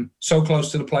so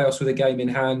close to the playoffs with a game in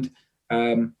hand,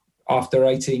 after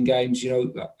 18 games, you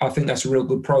know, I think that's a real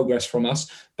good progress from us.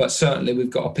 But certainly we've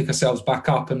got to pick ourselves back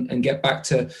up and get back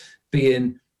to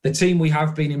being the team we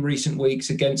have been in recent weeks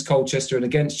against Colchester and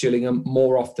against Gillingham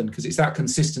more often, because it's that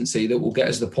consistency that will get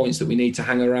us the points that we need to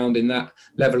hang around in that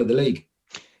level of the league.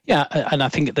 Yeah, and I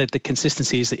think that the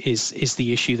consistency is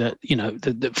the issue that, you know,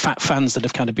 the fans that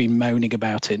have kind of been moaning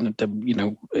about it, and you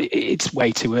know, it's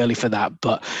way too early for that.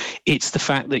 But it's the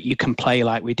fact that you can play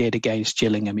like we did against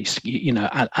Gillingham, you know,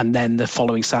 and then the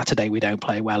following Saturday we don't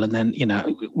play well, and then, you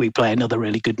know, we play another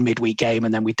really good midweek game,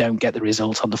 and then we don't get the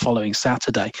result on the following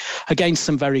Saturday against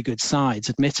some very good sides,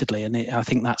 admittedly. And I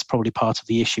think that's probably part of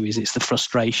the issue. Is it's the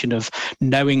frustration of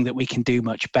knowing that we can do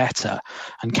much better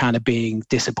and kind of being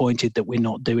disappointed that we're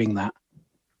not doing that.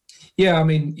 Yeah, I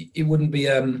mean, it wouldn't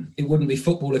be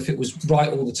football if it was right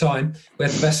all the time. We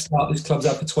had the best start this club's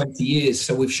had for 20 years,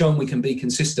 so we've shown we can be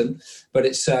consistent. But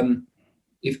it's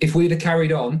if we'd have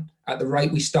carried on at the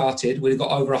rate we started, we'd have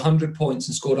got over 100 points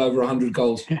and scored over 100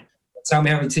 goals. Yeah. Tell me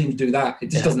how many teams do that.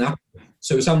 It just doesn't happen.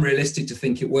 So it's unrealistic to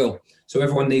think it will. So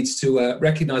everyone needs to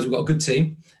recognise we've got a good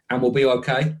team and we'll be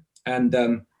okay, and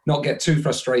not get too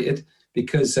frustrated,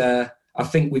 because I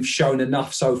think we've shown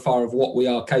enough so far of what we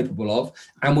are capable of,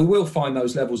 and we will find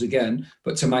those levels again.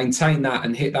 But to maintain that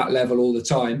and hit that level all the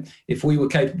time, if we were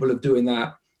capable of doing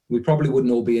that, we probably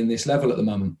wouldn't all be in this level at the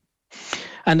moment.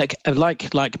 And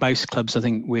like most clubs, I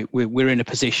think we're in a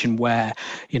position where,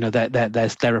 you know,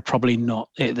 there are probably not,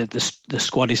 the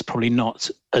squad is probably not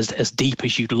as deep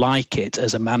as you'd like it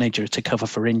as a manager to cover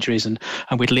for injuries, and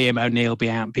with Liam O'Neill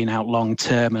being out long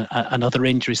term and other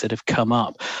injuries that have come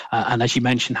up, and as you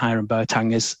mentioned, Hiram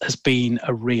Boateng has been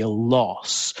a real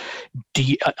loss.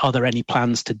 Are there any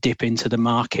plans to dip into the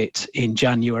market in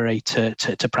January to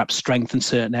perhaps strengthen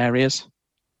certain areas?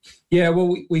 Yeah,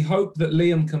 well, we hope that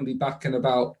Liam can be back and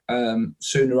about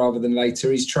sooner rather than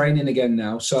later. He's training again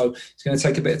now, so it's going to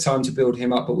take a bit of time to build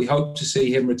him up, but we hope to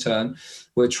see him return.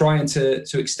 We're trying to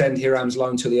extend Hiram's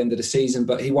loan till the end of the season,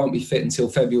 but he won't be fit until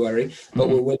February. But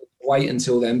we're willing to wait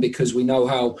until then because we know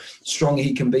how strong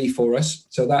he can be for us.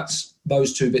 So that's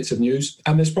those two bits of news.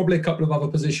 And there's probably a couple of other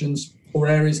positions or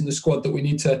areas in the squad that we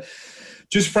need to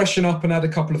just freshen up and add a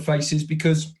couple of faces,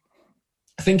 because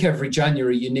I think every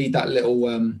January you need that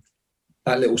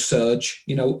little surge.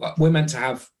 You know, we're meant to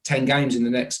have 10 games in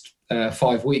the next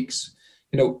 5 weeks.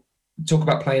 You know, talk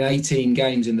about playing 18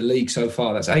 games in the league so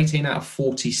far. That's 18 out of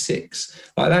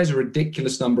 46. Like, that is a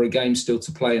ridiculous number of games still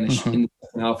to play in the second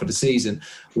half of the season,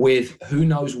 with who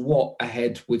knows what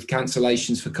ahead, with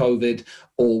cancellations for COVID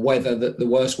or weather, that the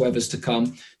worst weather's to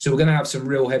come. So we're going to have some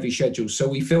real heavy schedules. So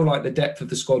we feel like the depth of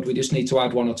the squad, we just need to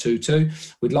add one or two too.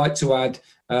 We'd like to add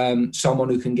someone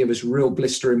who can give us real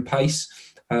blistering pace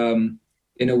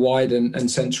in a wide and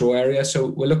central area. So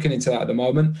we're looking into that at the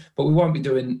moment, but we won't be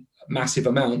doing massive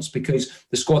amounts, because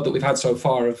the squad that we've had so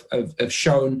far have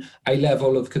shown a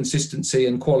level of consistency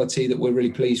and quality that we're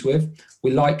really pleased with.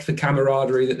 We like the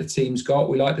camaraderie that the team's got.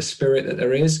 We like the spirit that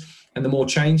there is. And the more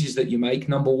changes that you make,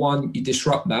 number one, you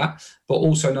disrupt that. But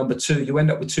also, number two, you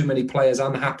end up with too many players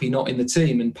unhappy not in the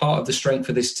team. And part of the strength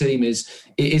of this team is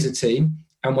it is a team.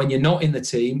 And when you're not in the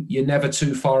team, you're never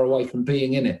too far away from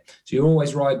being in it. So you're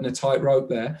always riding a tightrope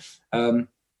there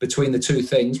between the two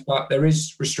things. But there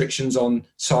is restrictions on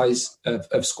size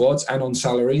of squads and on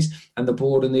salaries. And the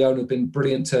board and the owner have been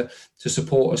brilliant to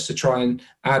support us to try and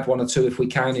add one or two if we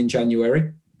can in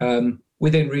January,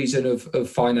 within reason of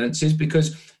finances,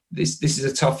 because this is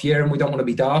a tough year and we don't want to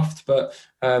be daft. But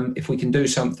if we can do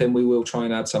something, we will try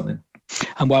and add something.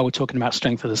 And while we're talking about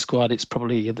strength of the squad, it's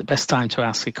probably the best time to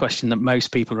ask a question that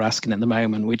most people are asking at the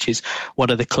moment, which is, what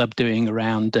are the club doing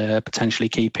around potentially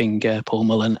keeping Paul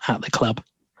Mullen at the club?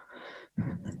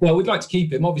 Well, we'd like to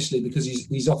keep him, obviously, because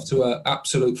he's off to an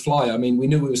absolute flyer. I mean, we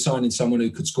knew we were signing someone who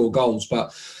could score goals,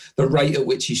 but the rate at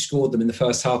which he scored them in the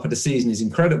first half of the season is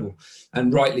incredible,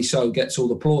 and rightly so, gets all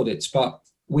the plaudits. But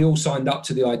we all signed up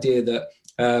to the idea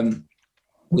that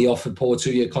we offered Paul a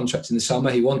 2-year contract in the summer.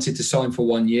 He wanted to sign for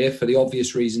 1 year for the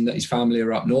obvious reason that his family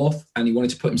are up north, and he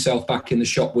wanted to put himself back in the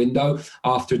shop window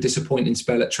after a disappointing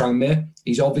spell at Tranmere.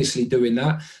 He's obviously doing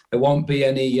that. There won't be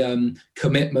any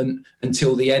commitment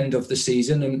until the end of the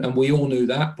season, and we all knew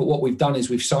that. But what we've done is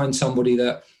we've signed somebody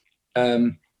that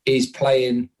is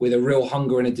playing with a real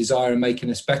hunger and a desire and making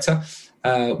us better.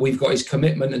 We've got his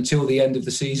commitment until the end of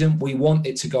the season. We want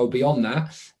it to go beyond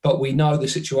that, but we know the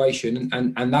situation,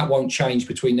 and that won't change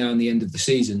between now and the end of the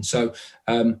season. So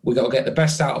we've got to get the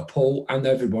best out of Paul and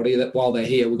everybody that while they're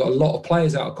here. We've got a lot of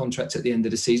players out of contract at the end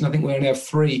of the season. I think we only have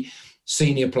 3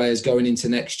 senior players going into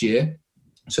next year.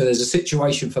 So there's a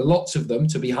situation for lots of them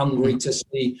to be hungry to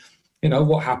see, you know,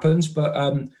 what happens. But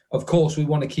of course, we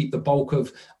want to keep the bulk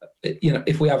of, you know,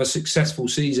 if we have a successful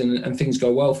season and things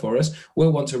go well for us,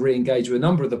 we'll want to re-engage with a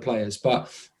number of the players.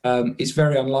 But it's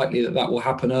very unlikely that will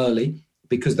happen early,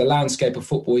 because the landscape of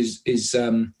football is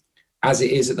as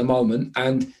it is at the moment.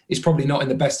 And it's probably not in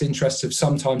the best interests of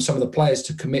sometimes some of the players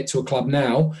to commit to a club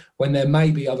now when there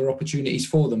may be other opportunities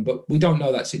for them. But we don't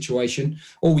know that situation.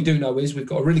 All we do know is we've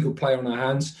got a really good player on our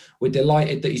hands. We're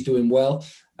delighted that he's doing well.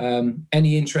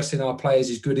 Any interest in our players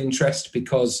is good interest,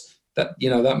 because that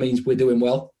means we're doing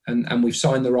well and we've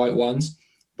signed the right ones.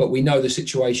 But we know the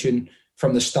situation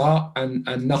from the start,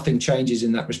 and nothing changes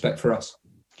in that respect for us.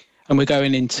 And we're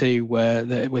going into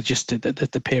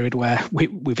the period where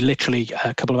we've literally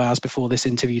a couple of hours before this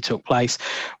interview took place,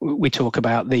 we talk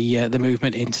about the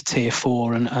movement into Tier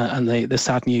 4 and the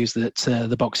sad news that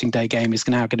the Boxing Day game is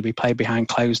now going to be played behind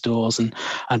closed doors, and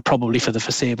probably for the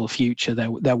foreseeable future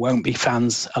there won't be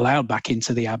fans allowed back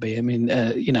into the Abbey. I mean,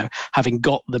 having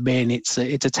got them in, it's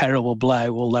a terrible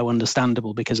blow, although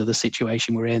understandable because of the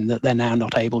situation we're in, that they're now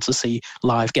not able to see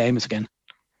live games again.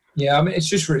 Yeah, I mean, it's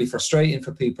just really frustrating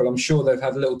for people. I'm sure they've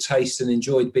had a little taste and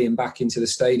enjoyed being back into the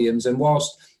stadiums. And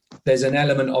whilst there's an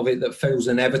element of it that feels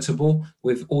inevitable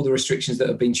with all the restrictions that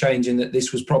have been changing, that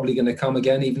this was probably going to come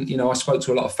again. Even, I spoke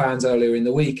to a lot of fans earlier in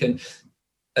the week, and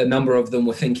a number of them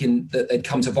were thinking that they'd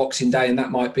come to Boxing Day and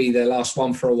that might be their last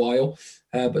one for a while.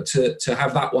 But to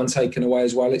have that one taken away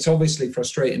as well, it's obviously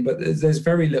frustrating, but there's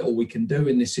very little we can do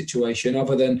in this situation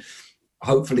other than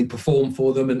hopefully perform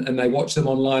for them and they watch them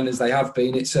online as they have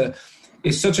been. It's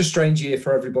such a strange year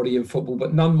for everybody in football,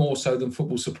 but none more so than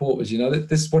football supporters.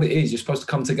 This is what it is. You're supposed to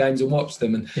come to games and watch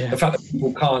them, and the fact that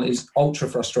people can't is ultra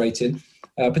frustrating,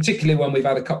 particularly when we've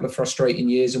had a couple of frustrating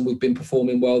years and we've been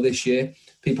performing well this year.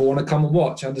 People want to come and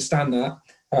watch. I understand that.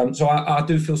 So I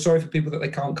do feel sorry for people that they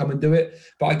can't come and do it,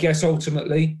 but I guess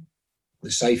ultimately the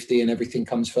safety and everything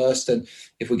comes first, and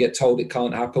if we get told it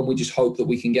can't happen, we just hope that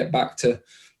we can get back to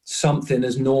something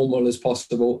as normal as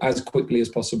possible, as quickly as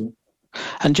possible.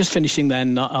 And just finishing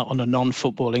then on a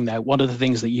non-footballing note, one of the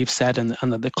things that you've said and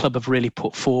that the club have really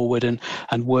put forward and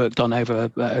worked on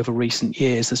over recent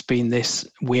years has been this: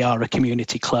 we are a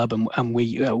community club and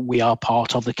we are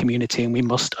part of the community, and we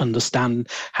must understand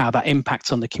how that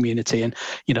impacts on the community. And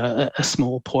a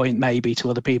small point maybe to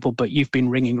other people, but you've been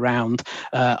ringing round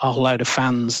a whole load of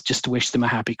fans just to wish them a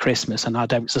happy Christmas, and I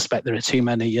don't suspect there are too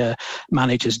many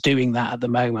managers doing that at the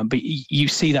moment. But you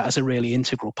see that as a really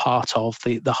integral part of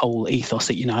the whole ethos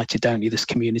at United, don't you? This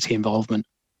community involvement.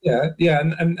 Yeah,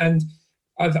 and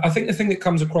I think the thing that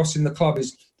comes across in the club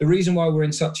is the reason why we're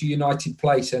in such a united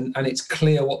place and it's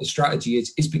clear what the strategy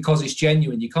is because it's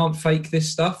genuine. You can't fake this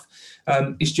stuff.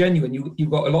 It's genuine.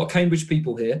 You've got a lot of Cambridge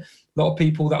people here, a lot of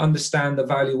people that understand the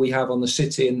value we have on the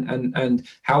city and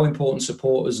how important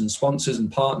supporters and sponsors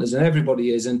and partners and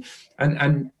everybody is,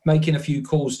 and making a few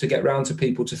calls to get round to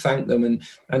people to thank them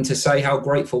and to say how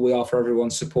grateful we are for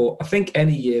everyone's support. I think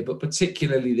any year, but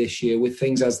particularly this year with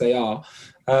things as they are,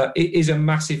 it is a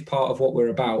massive part of what we're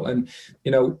about. And,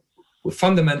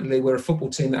 fundamentally, we're a football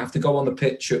team that have to go on the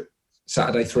pitch at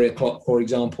Saturday, 3:00, for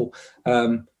example,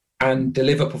 and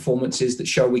deliver performances that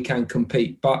show we can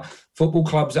compete. But football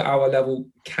clubs at our level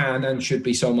can and should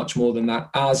be so much more than that.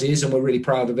 Ours is, and we're really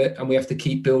proud of it, and we have to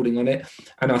keep building on it.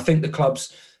 And I think the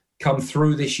club's come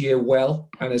through this year well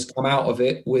and has come out of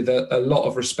it with a lot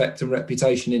of respect and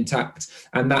reputation intact.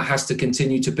 And that has to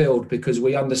continue to build because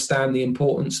we understand the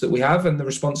importance that we have and the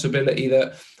responsibility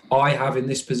that I have in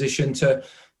this position to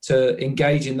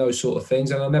engage in those sort of things.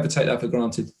 And I'll never take that for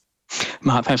granted.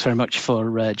 Mark, thanks very much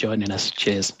for joining us.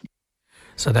 Cheers.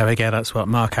 So there we go, that's what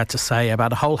Mark had to say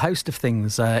about a whole host of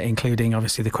things, including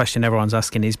obviously the question everyone's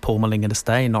asking, is Paul Mullin going to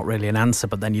stay? Not really an answer,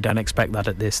 but then you don't expect that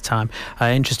at this time.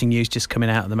 Interesting news just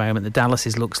coming out at the moment that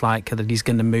Dallas looks like that he's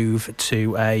going to move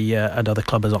to another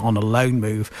club on a loan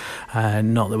move.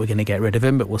 Not that we're going to get rid of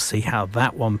him, but we'll see how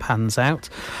that one pans out.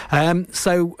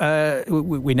 So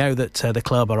we know that the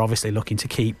club are obviously looking to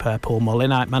keep Paul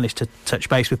Mullin. I managed to touch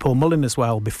base with Paul Mullin as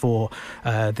well before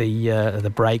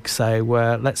the break, so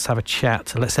let's have a chat.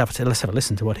 Let's have a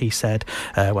listen to what he said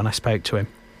when I spoke to him.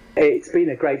 It's been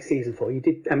a great season for you.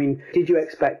 Did you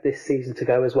expect this season to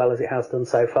go as well as it has done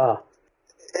so far?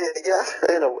 Yeah,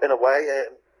 in a way. I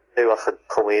knew I could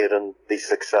come here and be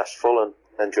successful and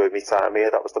enjoy my time here.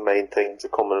 That was the main thing, to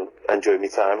come and enjoy my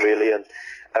time, really, and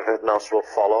everything else will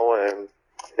follow.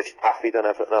 If you're happy, then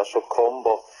everything else will come.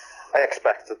 But I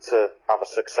expected to have a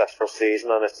successful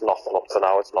season, and it's nothing up to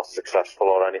now. It's not successful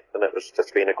or anything.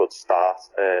 It's been a good start.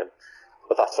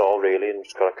 But that's all really, and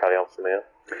just got to carry on from here.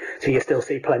 So you still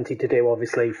see plenty to do,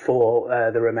 obviously, for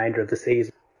the remainder of the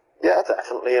season? Yeah,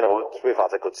 definitely. We've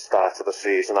had a good start to the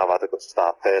season. I've had a good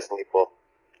start personally, but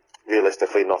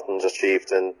realistically, nothing's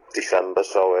achieved in December,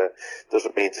 so it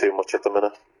doesn't mean too much at the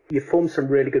minute. You've formed some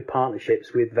really good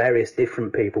partnerships with various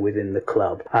different people within the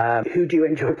club. Who do you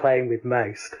enjoy playing with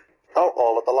most? Oh,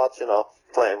 all of the lads,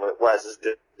 Playing with Wes as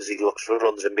he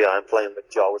runs in behind. Playing with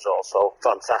Joe is also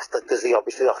fantastic because he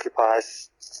obviously occupies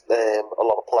a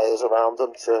lot of players around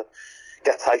him to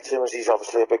get tight to him, as he's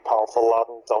obviously a big, powerful lad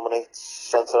and dominates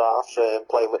centre-halves.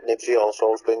 Playing with Nibsy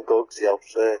also has been good because he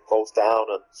helps close down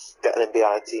and getting in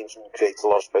behind teams and creates a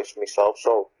lot of space for myself.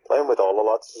 So playing with all the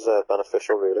lads is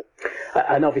beneficial, really.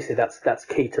 And obviously that's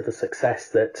key to the success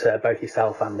that both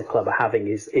yourself and the club are having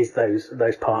is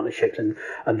those partnerships, and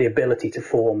the ability to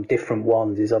form different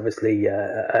ones is obviously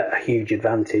a huge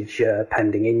advantage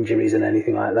pending injuries and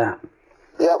anything like that.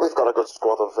 Yeah, we've got a good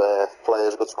squad of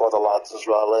players, a good squad of lads as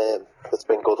well. It's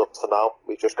been good up to now.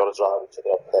 We've just got to drive each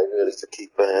other up there, really, to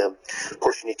keep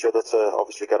pushing each other to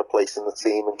obviously get a place in the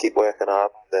team and keep working hard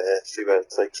and see where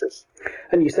it takes us.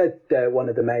 And you said one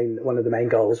of the main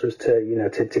goals was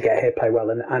to get here, play well,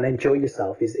 and enjoy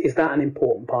yourself. Is that an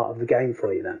important part of the game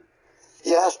for you then?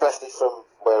 Yeah, especially from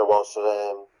where I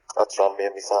was at Tranmere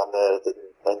in my time there. I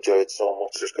didn't enjoy it so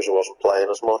much just because I wasn't playing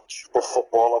as much. But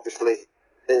football obviously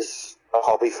is a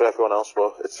hobby for everyone else,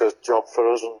 but it's a job for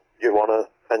us, and you want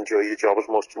to enjoy your job as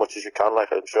much as you can, like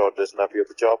I'm sure it is in every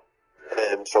other job.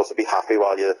 So to be happy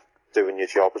while you're doing your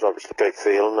job is obviously a great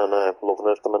feeling, and loving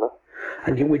it at the minute.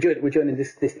 And we're joining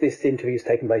this interview is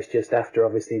taking place just after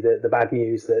obviously the bad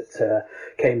news that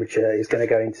Cambridgeshire is going to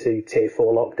go into Tier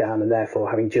 4 lockdown, and therefore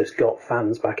having just got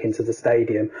fans back into the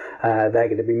stadium, they're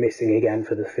going to be missing again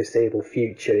for the foreseeable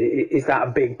future. Is that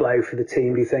a big blow for the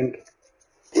team, do you think?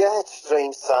 Yeah, it's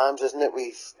strange times, isn't it?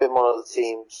 We've been one of the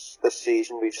teams this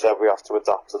season. We've said we have to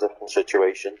adapt to different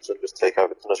situations and just take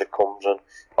everything as it comes. And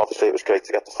obviously it was great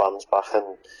to get the fans back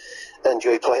and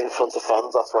enjoy playing in front of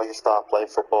fans. That's why you start playing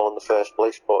football in the first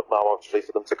place. But now obviously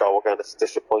for them to go again, it's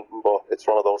disappointing. But it's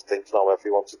one of those things now,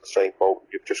 everyone's in the same boat.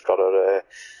 You've just got to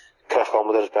crack on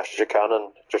with it as best as you can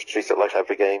and just treat it like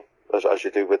every game as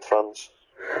you do with fans.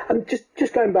 And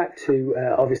just going back to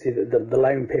obviously the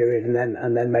loan period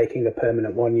and then making a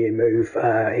permanent 1-year move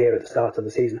here at the start of the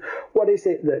season, what is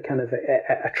it that kind of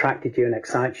attracted you and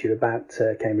excites you about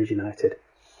Cambridge United?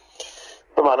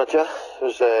 The manager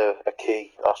was a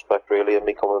key aspect really in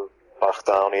me coming back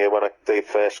down here. When I did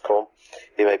first come,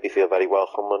 he made me feel very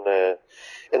welcome, and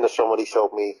in the summer he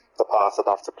showed me the part I'd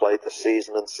have to play this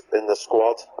season in the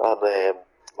squad, and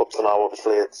up to now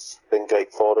obviously it's been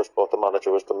great for us, but the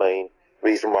manager was the main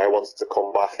reason why I wanted to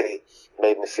come back. He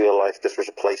made me feel like this was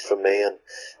a place for me and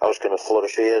I was going to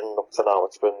flourish here, and up to now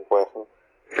it's been working.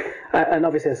 And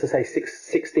obviously, as I say,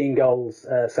 16 goals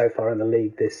so far in the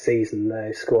league this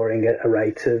season, scoring at a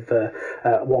rate of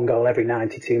 1 goal every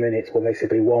 92 minutes, well,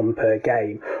 basically 1 per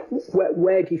game.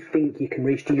 Where do you think you can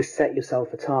reach? Do you set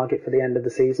yourself a target for the end of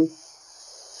the season?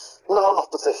 No,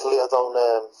 not particularly. I don't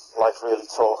like really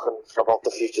talking about the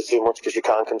future too much because you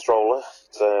can't control it.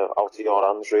 It's out of your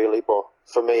hands, really. But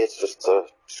for me, it's just to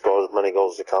score as many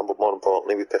goals as you can. But more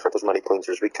importantly, we pick up as many points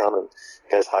as we can and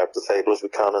get as high up the table as we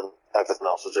can. And everything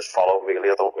else will just follow, really.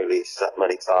 I don't really set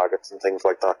many targets and things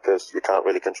like that because you can't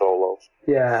really control those.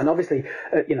 Yeah, and obviously,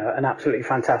 an absolutely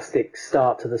fantastic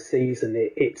start to the season.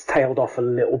 It's tailed off a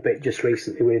little bit just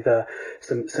recently with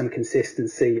some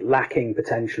consistency lacking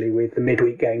potentially, with the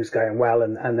midweek games going well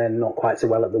and then not quite so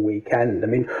well at the weekend. I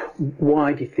mean,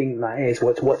 why do you think that is?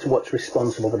 What's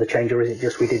responsible for the change, or is it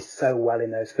just we did so well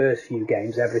in those first few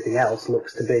games, everything else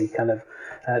looks to be kind of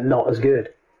not as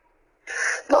good?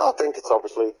 No, I think it's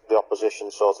obviously the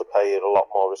opposition sort of pay it a lot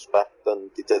more respect than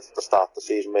they did at the start of the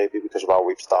season, maybe because of how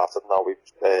we've started and how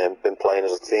we've been playing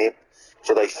as a team.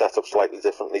 So they set up slightly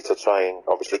differently to try and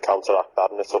obviously counteract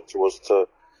that, and it's up to us to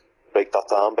break that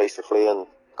down basically and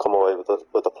come away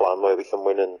with a plan where we can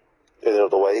win in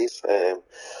other ways.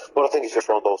 But I think it's just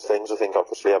one of those things. I think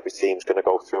obviously every team's going to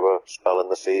go through a spell in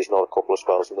the season or a couple of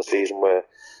spells in the season where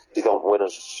they don't win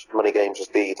as many games as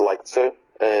they'd like to.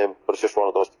 But it's just one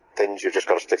of those things you've just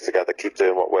got to stick together, keep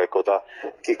doing what we're good at,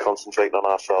 keep concentrating on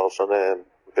ourselves, and I'm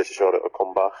pretty sure it'll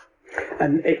come back.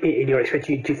 And in your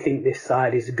experience, do you think this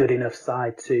side is a good enough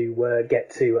side to get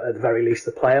to, at the very least,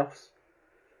 the playoffs?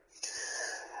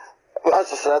 Well,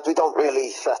 as I said, we don't really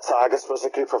set targets, but as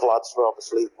a group of lads who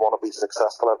obviously want to be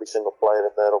successful, every single player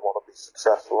in there will want to be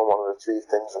successful and want to achieve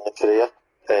things in their career.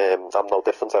 I'm no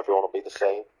different, everyone will be the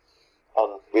same.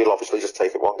 And we'll obviously just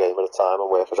take it one game at a time and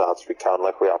work as hard as we can,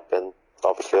 like we have been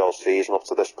obviously all season up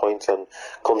to this point, and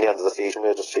come the end of the season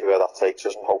we'll just see where that takes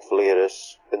us, and hopefully it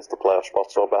is into the playoff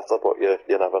spots or better, but you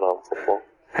never know in football.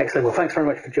 Excellent. Well, thanks very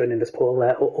much for joining us, Paul.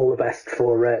 All the best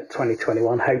for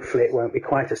 2021. Hopefully it won't be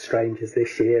quite as strange as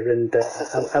this year, and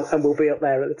we'll be up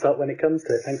there at the top when it comes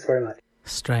to it. Thanks very much.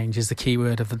 Strange is the key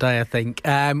word of the day, I think.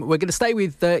 We're going to stay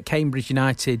with Cambridge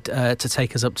United to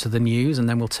take us up to the news, and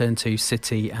then we'll turn to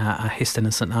City, Histon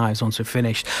and St Ives once we've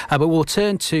finished. But we'll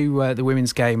turn to the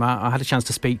women's game. I had a chance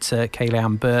to speak to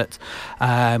Kayleigh-Anne Burt,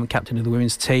 captain of the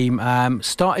women's team.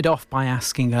 Started off by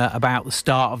asking her about the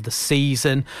start of the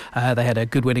season. They had a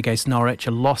good win against Norwich,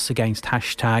 a loss against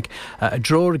Hashtag, a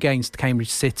draw against Cambridge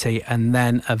City, and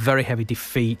then a very heavy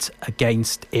defeat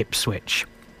against Ipswich.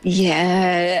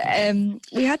 Yeah,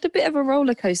 we had a bit of a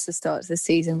roller coaster start to the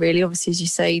season, really. Obviously, as you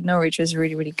say, Norwich was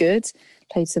really, really good.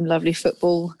 Played some lovely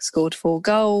football, scored 4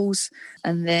 goals,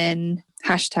 and then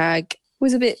hashtag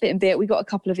was a bit and bit. We got a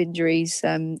couple of injuries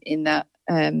in that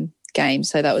game,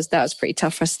 so that was pretty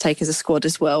tough for us to take as a squad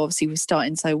as well. Obviously, we're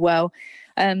starting so well.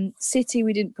 City,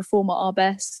 we didn't perform at our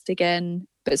best again,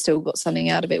 but still got something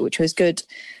out of it, which was good.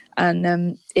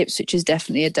 And Ipswich is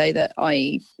definitely a day that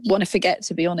I want to forget,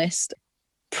 to be honest.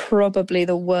 Probably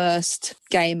the worst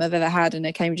game I've ever had in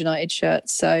a Cambridge United shirt.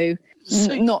 So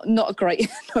not a great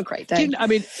day. I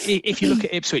mean, if you look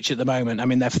at Ipswich at the moment, I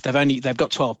mean they've got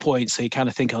 12 points, so you kind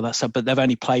of think, oh, that's up, but they've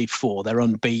only played 4. They're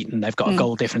unbeaten. They've got a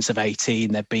goal difference of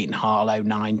 18. They've beaten Harlow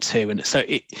 9-2, and so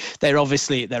they're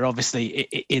obviously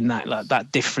in that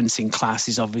difference in class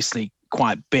is obviously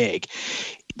quite big.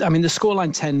 I mean, the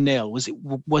scoreline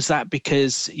 10-0 was that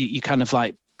because you kind of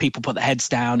like people put their heads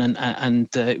down and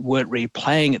weren't really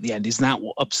playing at the end? Is that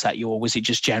what upset you, or was it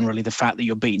just generally the fact that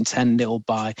you're beaten 10-0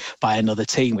 by another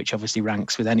team, which obviously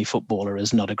ranks with any footballer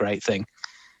as not a great thing?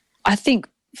 I think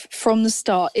from the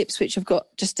start, Ipswich have got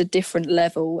just a different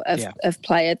level of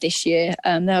player this year.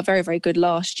 They were very, very good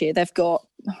last year. They've got,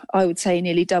 I would say,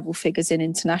 nearly double figures in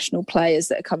international players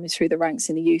that are coming through the ranks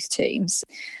in the youth teams.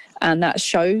 And that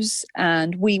shows.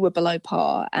 And we were below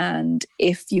par. And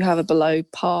if you have a below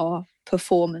par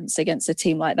performance against a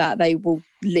team like that, they will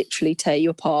literally tear you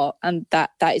apart, and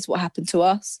that is what happened to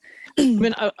us. I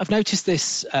mean, I've noticed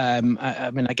this. I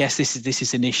mean, I guess this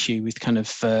is an issue with kind of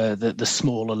the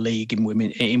smaller league in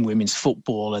women's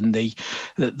football, and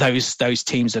those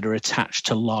teams that are attached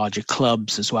to larger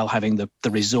clubs as well, having the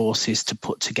resources to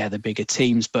put together bigger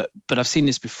teams. But I've seen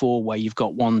this before, where you've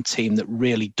got one team that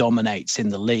really dominates in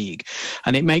the league,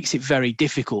 and it makes it very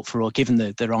difficult for all. Given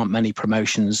that there aren't many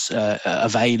promotions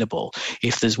available,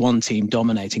 if there's one team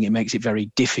dominating, it makes it very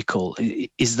difficult.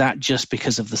 Is that just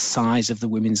because of the size of the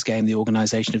women's game, the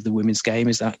organisation of the women's game?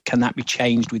 Can that be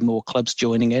changed with more clubs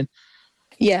joining in?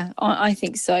 Yeah, I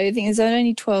think so. I think there's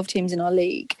only 12 teams in our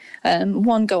league.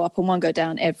 1 go up and 1 go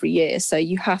down every year. So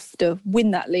you have to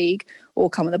win that league or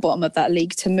come at the bottom of that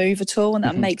league to move at all. And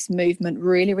that makes movement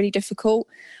really, really difficult.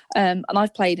 And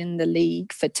I've played in the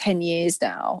league for 10 years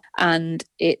now. And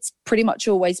it's pretty much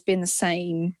always been the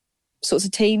same sorts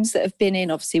of teams that have been in,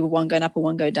 obviously with 1 going up and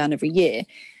 1 going down every year.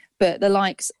 But the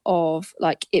likes of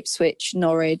like Ipswich,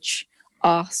 Norwich,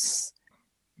 us,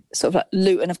 sort of like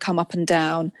Luton have come up and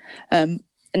down. And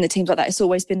the teams like that, it's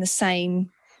always been the same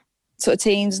sort of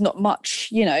teams, not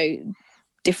much,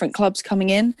 different clubs coming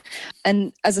in.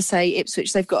 And as I say,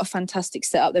 Ipswich, they've got a fantastic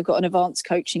setup. They've got an advanced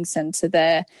coaching centre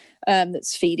there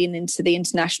that's feeding into the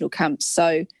international camps.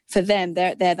 So for them,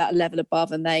 they're that level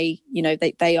above, and they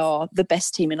are the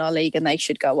best team in our league, and they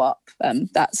should go up.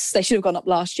 They should have gone up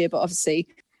last year, but obviously,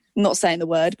 I'm not saying the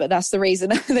word, but that's the reason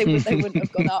they wouldn't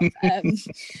have gone up.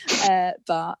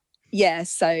 But yeah,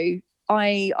 so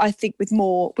I think with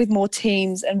more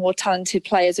teams and more talented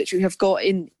players, which we have got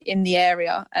in the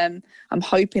area, I'm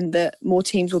hoping that more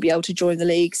teams will be able to join the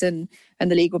leagues, and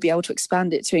the league will be able to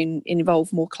expand it to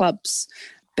involve more clubs.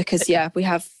 Because we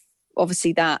have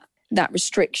obviously that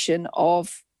restriction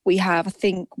of, we have, I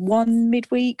think, 1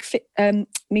 midweek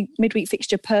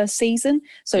fixture per season.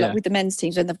 So like with the men's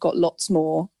teams, when they've got lots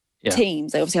more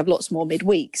teams, they obviously have lots more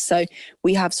midweeks. So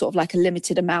we have sort of like a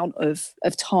limited amount of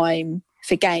time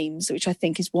for games, which I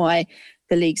think is why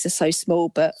the leagues are so small.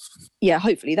 But yeah,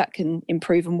 hopefully that can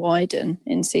improve and widen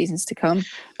in seasons to come.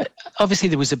 Obviously,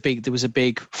 there was a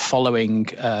big following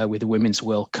with the Women's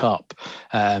World Cup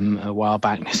a while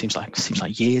back. It seems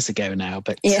like years ago now.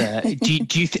 But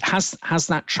do you has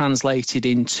that translated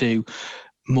into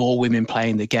more women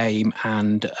playing the game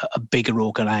and a bigger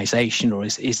organisation, or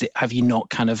is it have you not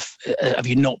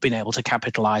been able to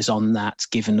capitalise on that,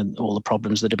 given all the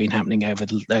problems that have been happening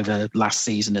over last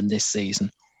season and this season?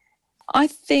 I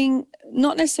think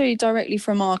not necessarily directly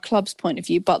from our club's point of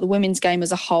view, but the women's game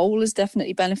as a whole has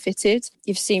definitely benefited.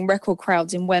 You've seen record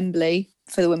crowds in Wembley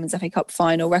for the Women's FA Cup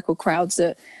final, record crowds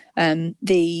at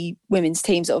the women's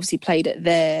teams that obviously played at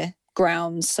their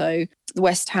grounds. So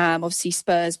West Ham, obviously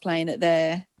Spurs playing at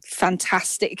their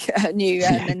fantastic new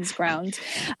men's ground,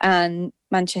 and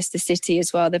Manchester City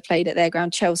as well. They played at their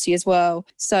ground, Chelsea as well.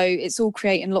 So it's all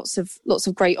creating lots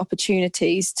of great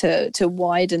opportunities to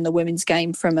widen the women's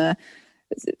game from a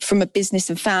business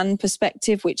and fan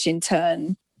perspective, which in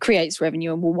turn creates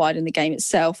revenue and will widen the game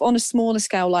itself. On a smaller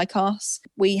scale like us,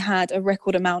 we had a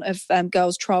record amount of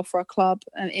girls trial for our club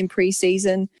in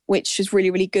pre-season, which was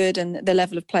really, really good. And the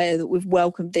level of player that we've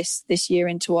welcomed this year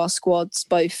into our squads,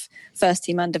 both first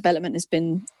team and development,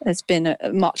 has been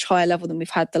a much higher level than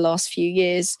we've had the last few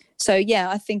years. So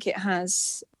yeah, I think it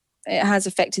has it has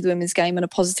affected the women's game on a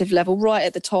positive level, right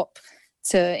at the top,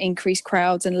 to increase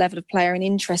crowds and level of player and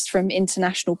interest from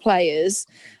international players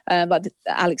like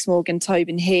Alex Morgan,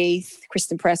 Tobin Heath,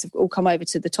 Kristen Press have all come over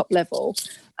to the top level.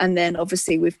 And then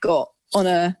obviously we've got on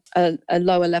a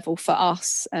lower level for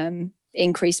us,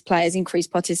 increased players,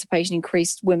 increased participation,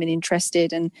 increased women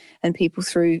interested and people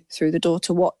through the door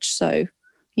to watch. So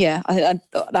yeah, I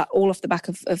thought that all off the back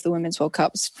of the Women's World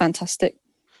Cup was fantastic.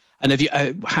 And have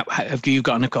you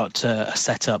got a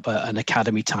setup, an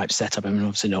academy type setup? I mean,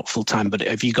 obviously not full time, but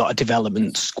have you got a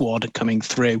development squad coming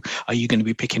through? Are you going to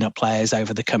be picking up players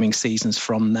over the coming seasons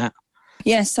from that?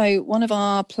 Yeah, so one of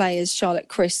our players, Charlotte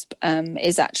Crisp,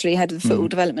 is actually head of the football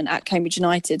development at Cambridge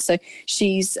United. So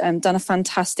she's done a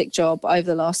fantastic job over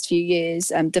the last few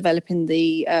years developing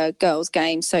the girls'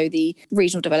 game. So the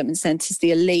regional development centres,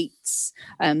 the elites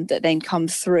that then come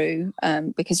through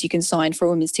because you can sign for a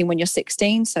women's team when you're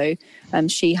 16. So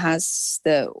she has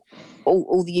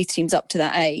all the youth teams up to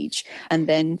that age, and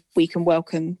then we can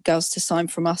welcome girls to sign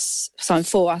for us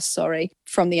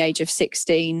from the age of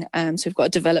 16. So we've got a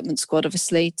development squad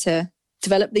obviously to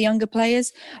develop the younger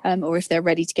players, or if they're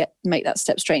ready to make that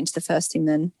step straight into the first team,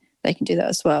 then they can do that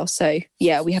as well. So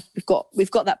yeah, we've got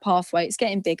that pathway. It's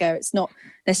getting bigger. It's not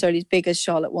necessarily as big as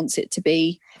Charlotte wants it to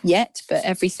be yet, but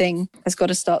everything has got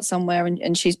to start somewhere,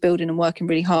 and she's building and working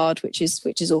really hard, which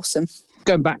is awesome.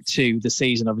 Going back to the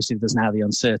season, obviously there's now the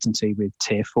uncertainty with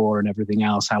Tier 4 and everything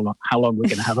else, how long we're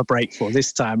going to have a break for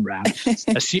this time round.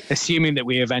 Assuming that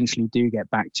we eventually do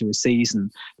get back to a season,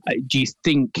 do you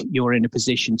think you're in a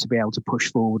position to be able to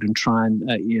push forward and try and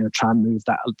move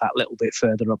that little bit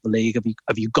further up the league?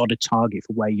 Have you got a target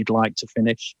for where you'd like to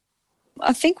finish?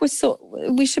 I think we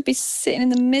should be sitting in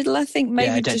the middle. I think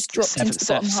maybe just dropped into the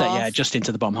bottom half. Yeah, just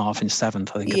into the bottom half in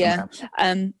 7th, I think. Yeah.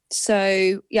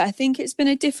 So yeah, I think it's been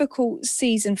a difficult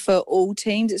season for all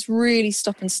teams. It's really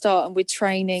stop and start, and with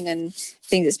training and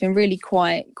things, it's been really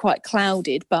quite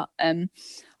clouded. But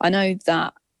I know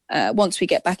that once we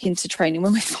get back into training,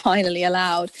 when we're finally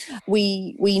allowed,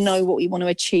 we know what we want to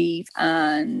achieve,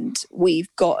 and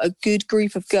we've got a good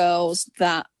group of girls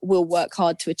that will work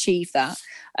hard to achieve that.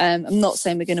 I'm not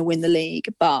saying we're going to win the league,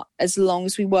 but as long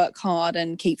as we work hard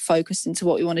and keep focused into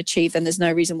what we want to achieve, then there's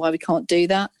no reason why we can't do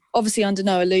that. Obviously, under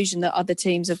no illusion that other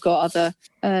teams have got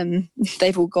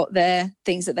they've all got their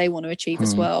things that they want to achieve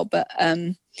as well. But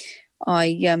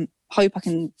I hope I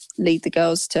can lead the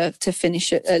girls to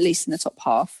finish at least in the top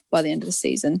half by the end of the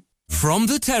season. From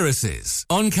the Terraces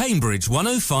on Cambridge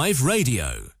 105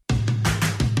 Radio.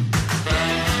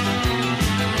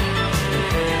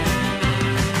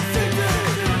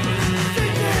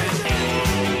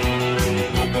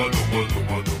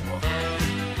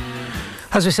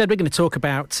 As we said, we're going to talk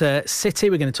about City,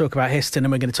 we're going to talk about Histon,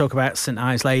 and we're going to talk about St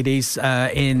Ives Ladies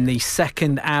in the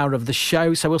second hour of the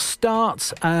show. So we'll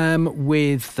start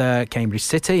with Cambridge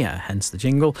City, hence the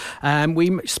jingle.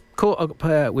 We caught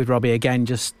up with Robbie again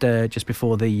just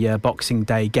before the Boxing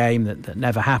Day game that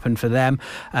never happened for them.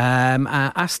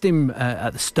 Asked him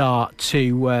at the start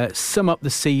to sum up the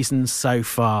season so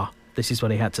far. This is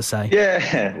what he had to say.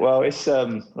 Yeah, well, it's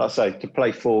like I say, to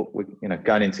play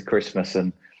going into Christmas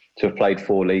and to have played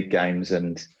 4 league games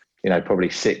and, probably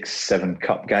 6-7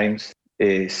 cup games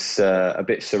is a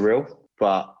bit surreal.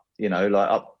 But, like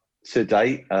up to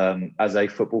date, as a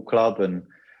football club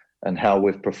and how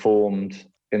we've performed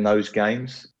in those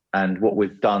games and what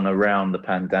we've done around the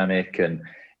pandemic and,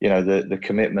 the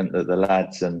commitment that the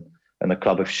lads and the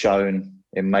club have shown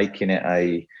in making it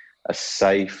a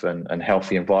safe and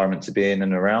healthy environment to be in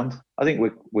and around, I think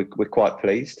we're quite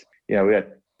pleased. We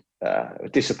had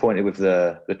disappointed with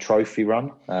the trophy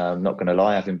run. Not going to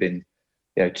lie, having been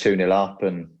 2-0 up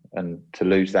and to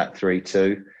lose that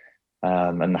 3-2,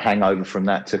 and the hangover from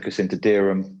that took us into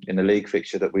Dereham in the league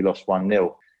fixture that we lost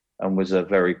 1-0 and was a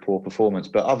very poor performance.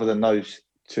 But other than those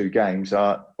 2 games,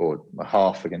 or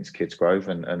half against Kidsgrove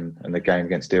and the game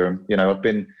against Dereham, I've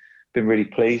been really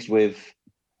pleased with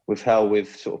how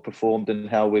we've sort of performed and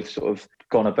how we've sort of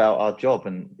gone about our job.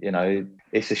 And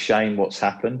it's a shame what's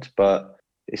happened, but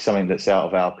it's something that's out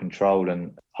of our control,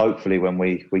 and hopefully when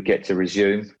we get to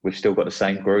resume, we've still got the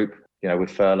same group. We've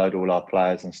furloughed all our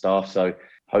players and staff, so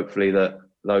hopefully that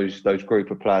those group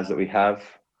of players that we have,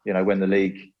 when the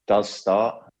league does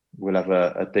start, we'll have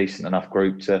a decent enough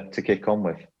group to kick on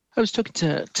with. I was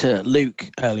talking to Luke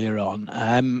earlier on,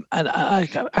 and I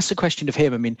asked a question of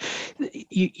him. I mean,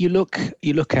 you look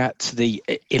at the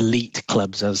elite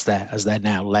clubs as they're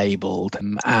now labelled,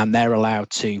 and they're allowed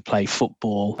to play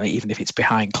football even if it's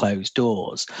behind closed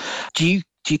doors. Do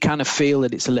you kind of feel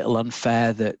that it's a little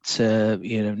unfair that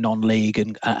non-league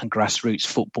and grassroots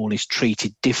football is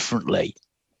treated differently?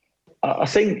 I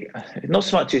think not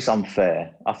so much it's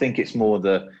unfair. I think it's more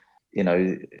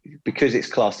because it's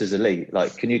classed as elite.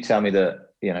 Like, can you tell me that,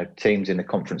 teams in the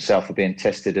Conference South are being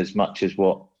tested as much as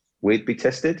what we'd be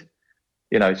tested?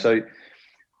 So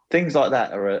things like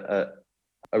that are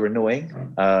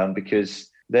annoying because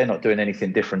they're not doing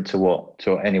anything different to what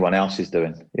anyone else is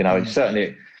doing.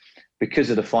 Certainly because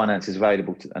of the finances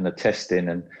available and the testing,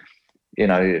 and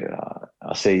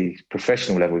I see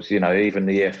professional levels. Even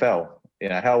the EFL.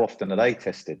 How often are they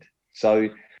tested? So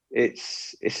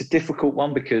it's a difficult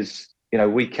one because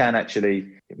we can actually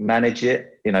manage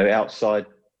it. Outside.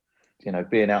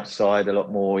 Being outside a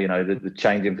lot more. The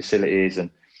changing facilities and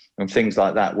things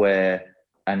like that. Where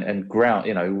and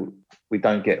ground. We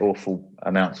don't get awful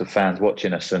amounts of fans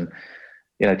watching us, and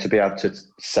to be able to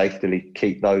safely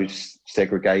keep those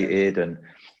segregated, and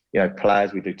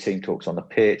players, we do team talks on the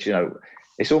pitch.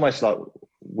 It's almost like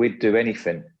we'd do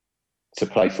anything to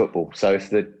play football. So if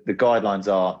the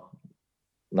guidelines are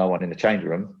no one in the changing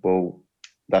room, well,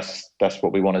 that's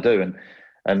what we want to do.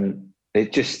 And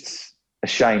it's just a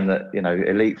shame that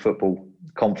elite football,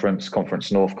 Conference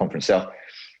North, Conference South,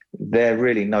 they're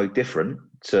really no different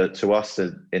to us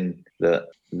in that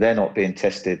they're not being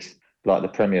tested like the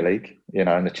Premier League,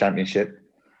 and the Championship,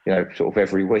 sort of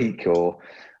every week or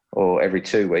every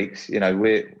 2 weeks.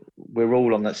 We're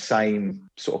all on that same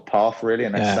sort of path, really,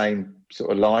 and that same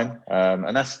sort of line.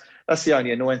 And that's the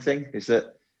only annoying thing is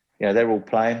that they're all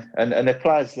playing, and they're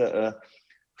players that are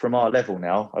from our level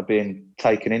now are being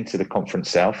taken into the Conference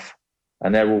South,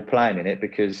 and they're all playing in it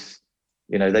because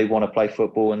they want to play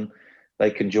football and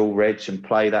they can dual reg and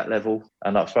play that level.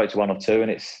 And I've spoke to one or two, and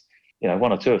it's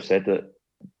one or two have said that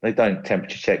they don't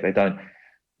temperature check. They don't.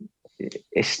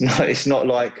 It's not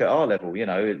like at our level, the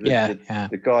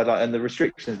guideline and the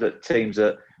restrictions that teams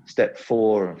at step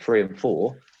 4 and 3 and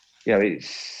 4.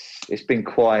 It's been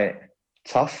quite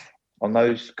tough on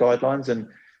those guidelines. And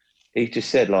he just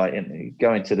said,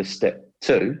 go into the step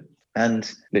 2,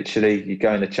 and literally you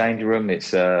go in the changing room.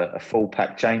 It's a full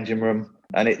pack changing room,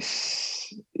 and it's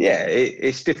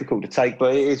difficult to take,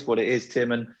 but it is what it is,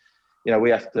 Tim. And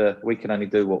we can only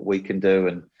do what we can do,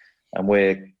 and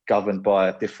we're governed by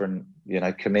a different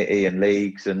committee and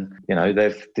leagues, and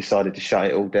they've decided to shut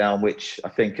it all down, which I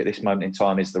think at this moment in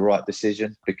time is the right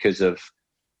decision because of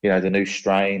the new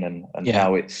strain and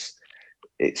how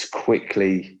it's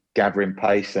quickly gathering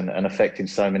pace and affecting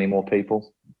so many more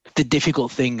people. The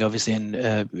difficult thing, obviously, and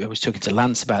I was talking to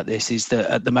Lance about this, is that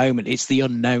at the moment it's the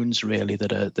unknowns really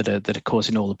that are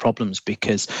causing all the problems,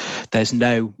 because there's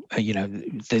no,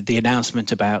 the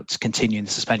announcement about continuing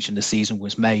the suspension of the season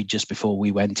was made just before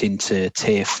we went into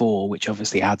Tier 4, which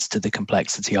obviously adds to the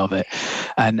complexity of it.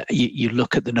 And you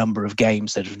look at the number of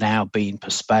games that have now been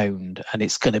postponed, and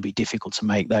it's going to be difficult to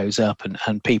make those up.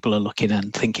 And people are looking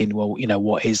and thinking, well,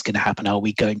 what is going to happen? Are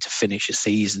we going to finish a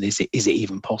season? Is it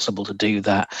even possible to do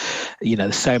that?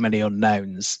 There's so many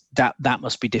unknowns that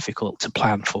must be difficult to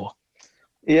plan for.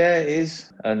 Yeah, it is.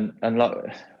 And like,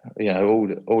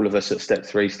 all of us at step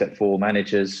 3, step 4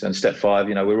 managers and step 5,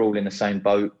 we're all in the same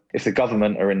boat. If the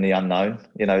government are in the unknown,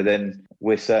 then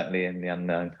we're certainly in the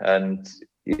unknown. And,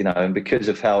 and because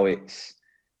of how it's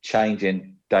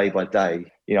changing day by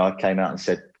day, I came out and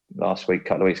said last week, a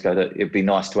couple of weeks ago, that it'd be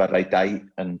nice to have a date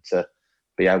and to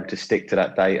be able to stick to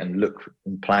that date and look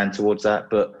and plan towards that.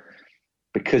 But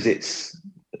because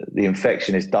the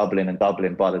infection is doubling and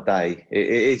doubling by the day, it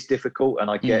is difficult, and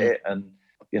I get it. And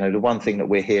the one thing that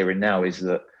we're hearing now is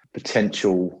that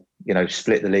potential,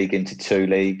 split the league into 2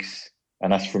 leagues,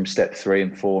 and that's from step 3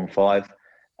 and 4 and 5,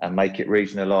 and make it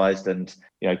regionalised, and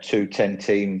 2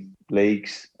 10-team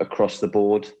leagues across the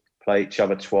board play each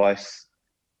other twice.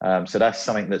 So that's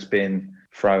something that's been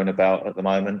thrown about at the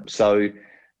moment. So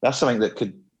that's something that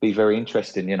could be very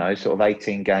interesting, sort of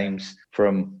 18 games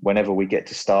from whenever we get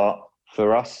to start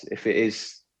for us. If it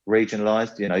is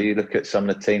regionalised, you look at some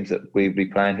of the teams that we'll be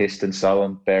playing, Histon,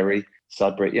 Soham, Bury,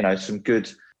 Sudbury, some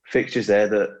good fixtures there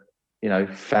that,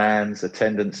 fans,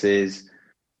 attendances,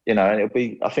 and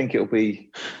I think it'll be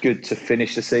good to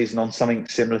finish the season on something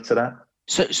similar to that.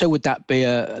 So would that be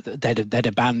they'd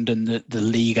abandon the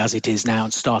league as it is now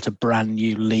and start a brand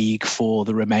new league for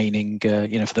the remaining, for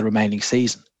the remaining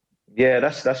season? Yeah,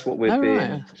 that's what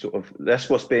that's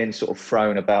what's being sort of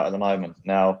thrown about at the moment.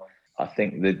 Now, I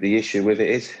think the issue with it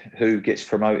is who gets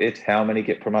promoted, how many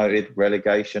get promoted,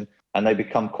 relegation, and they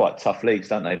become quite tough leagues,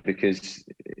 don't they? Because,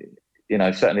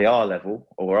 certainly our level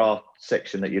or our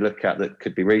section that you look at that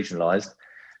could be regionalised,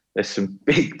 there's some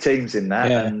big teams in that.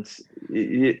 Yeah. And,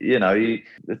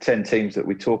 the 10 teams that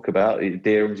we talk about, your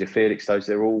Derhams, your Felixstows,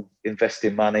 they're all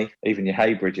investing money, even your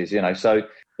Heybridges, so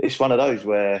it's one of those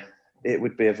where, it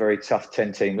would be a very tough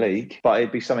 10-team league, but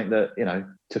it'd be something that, you know,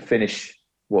 to finish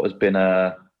what has been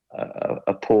a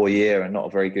poor year and not a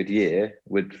very good year,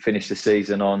 would finish the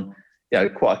season on, you know,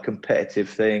 quite a competitive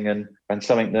thing and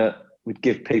something that would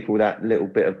give people that little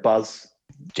bit of buzz.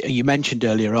 You mentioned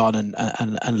earlier on,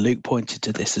 and Luke pointed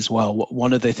to this as well.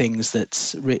 One of the things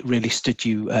that's really stood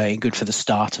you in good for the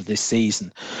start of this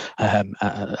season,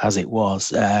 as it was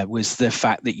the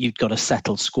fact that you'd got a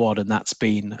settled squad, and that's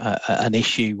been an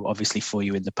issue, obviously, for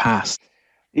you in the past.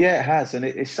 Yeah, it has, and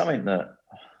it's something that,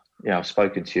 you know, I've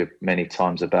spoken to you many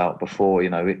times about before. You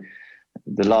know,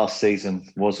 the last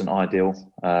season wasn't ideal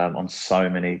on so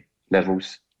many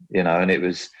levels. You know, and it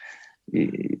was.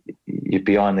 You're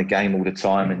behind the game all the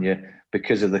time, and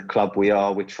because of the club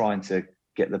we're trying to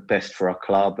get the best for our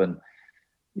club, and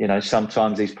you know,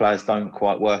 sometimes these players don't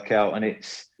quite work out, and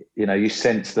it's, you know, you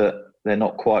sense that they're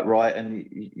not quite right, and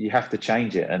you have to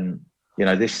change it. And you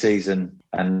know, this season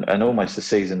and almost the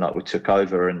season that we took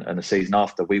over and the season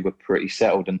after, we were pretty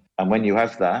settled, and when you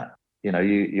have that, you know,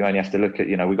 you only have to look at,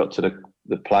 you know, we got to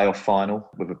the playoff final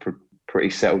with a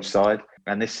pretty settled side,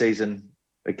 and this season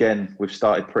again we've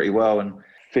started pretty well and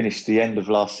finished the end of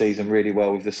last season really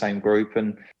well with the same group.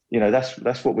 And you know,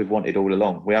 that's what we've wanted all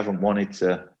along. We haven't wanted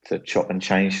to chop and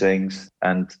change things,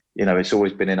 and you know, it's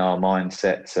always been in our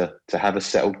mindset to have a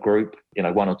settled group. You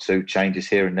know, one or two changes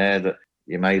here and there that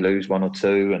you may lose one or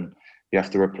two and you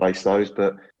have to replace those,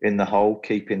 but in the whole,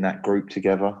 keeping that group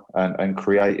together and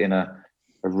creating a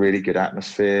really good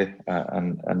atmosphere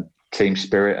and team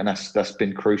spirit, and that's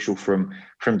been crucial from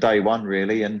day one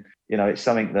really. And you know, it's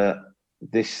something that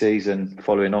this season,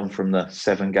 following on from the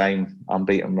 7-game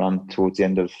unbeaten run towards the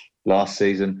end of last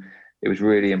season, it was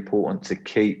really important to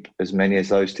keep as many as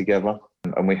those together,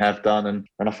 and we have done. And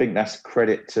I think that's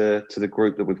credit to the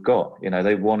group that we've got. You know,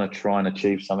 they want to try and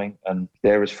achieve something, and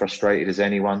they're as frustrated as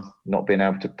anyone not being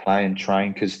able to play and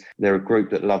train, because they're a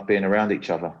group that love being around each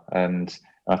other. And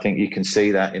I think you can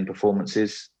see that in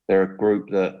performances. They're a group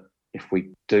that if we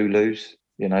do lose,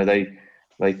 you know,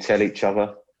 they tell each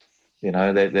other. You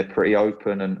know, they're pretty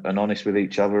open and honest with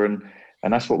each other, and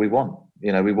that's what we want.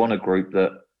 You know, we want a group that,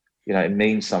 you know, it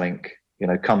means something. You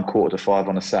know, come 4:45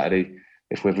 on a Saturday,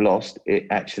 if we've lost, it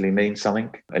actually means something.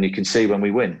 And you can see when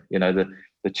we win, you know,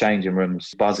 the changing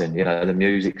room's buzzing. You know, the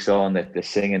music's on, they're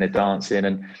singing, they're dancing,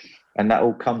 and that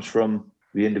all comes from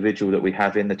the individual that we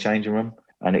have in the changing room,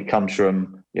 and it comes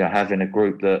from, you know, having a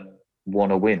group that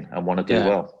want to win and want to do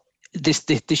well.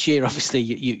 This year,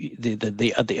 obviously,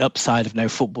 the upside of no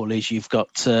football is you've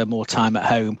got more time at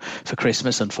home for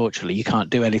Christmas. Unfortunately, you can't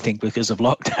do anything because of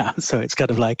lockdown, so it's kind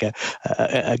of like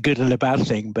a good and a bad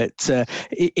thing. But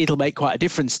it'll make quite a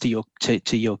difference to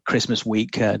your Christmas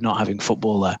week not having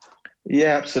football there.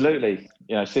 Yeah, absolutely.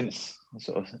 You know, since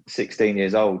sort of 16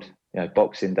 years old, you know,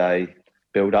 Boxing Day,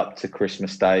 build up to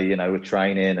Christmas Day. You know, we're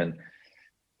training, and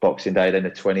Boxing Day, then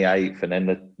the 28th, and then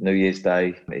the New Year's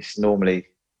Day. It's normally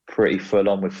pretty full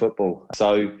on with football.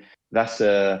 So that's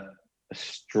a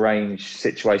strange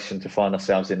situation to find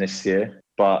ourselves in this year.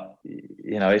 But,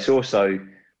 you know, it's also, you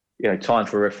know, time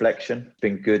for reflection. It's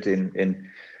been good in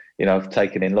you know, I've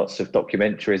taken in lots of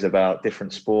documentaries about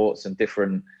different sports and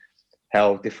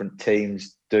how different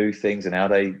teams do things and how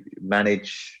they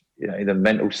manage, you know, the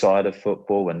mental side of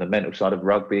football and the mental side of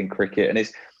rugby and cricket. And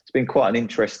it's been quite an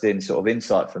interesting sort of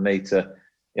insight for me to,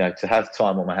 you know, to have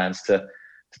time on my hands to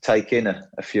take in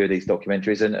a few of these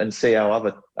documentaries and see how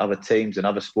other teams and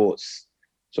other sports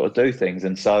sort of do things.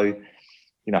 And so,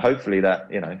 you know, hopefully that,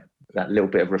 you know, that little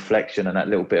bit of reflection and that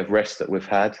little bit of rest that we've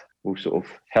had will sort of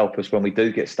help us when we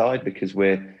do get started, because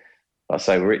we're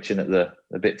itching at the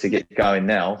bit to get going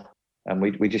now, and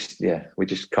we just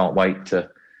can't wait to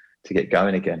get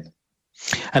going again.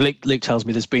 And Luke tells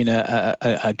me there's been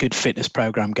a good fitness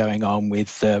program going on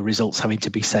with results having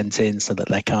to be sent in so that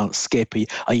they can't skip.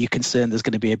 Are you concerned there's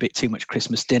going to be a bit too much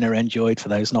Christmas dinner enjoyed for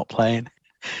those not playing?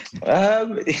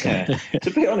 Yeah.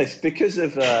 To be honest, because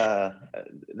of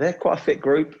they're quite a fit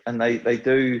group, and they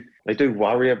do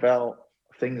worry about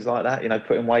things like that, you know,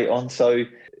 putting weight on. So,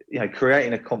 you know,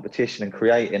 creating a competition and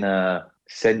creating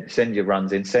send your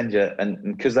runs in,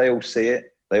 and because they all see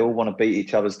it, they all want to beat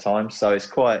each other's time. So it's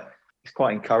quite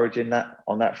encouraging that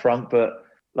on that front. But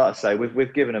like I say,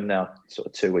 we've given them now sort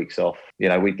of 2 weeks off. You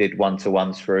know, we did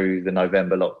 1-to-1s through the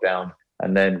November lockdown,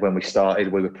 and then when we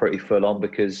started, we were pretty full on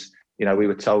because, you know, we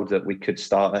were told that we could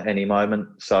start at any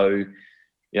moment. So,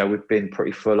 you know, we've been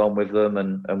pretty full on with them,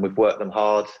 and we've worked them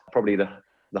hard, probably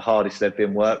the hardest they've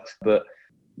been worked. But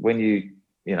when you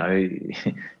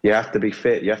have to be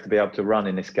fit, you have to be able to run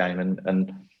in this game,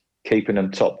 and keeping them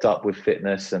topped up with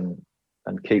fitness and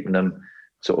keeping them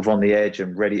sort of on the edge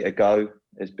and ready to go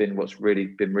has been what's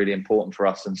been really important for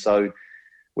us. And so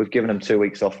we've given them 2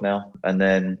 weeks off now, and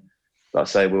then, like I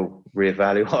say, we'll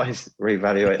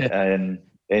reevaluate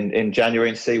in January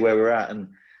and see where we're at. And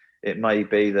it may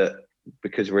be that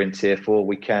because we're in Tier 4,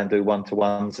 we can do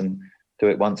one-to-ones and do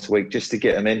it once a week just to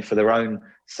get them in for their own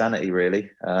sanity,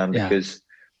 really. Because,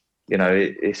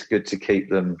 it's good to keep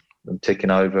them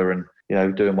ticking over and,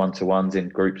 doing one-to-ones in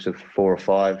groups of 4 or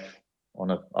 5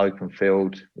 on an open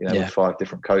field, with 5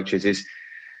 different coaches.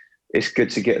 It's good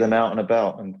to get them out and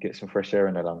about and get some fresh air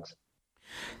in their lungs.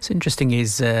 It's interesting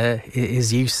his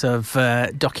use of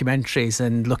documentaries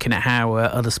and looking at how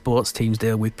other sports teams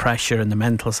deal with pressure and the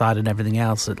mental side and everything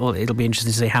else. It'll be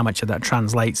interesting to see how much of that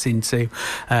translates into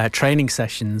training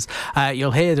sessions.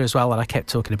 You'll hear there as well that I kept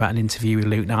talking about an interview with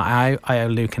Luke. Now, I owe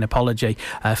Luke an apology,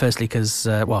 firstly because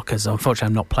unfortunately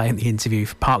I'm not playing the interview,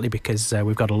 partly because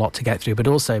we've got a lot to get through, but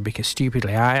also because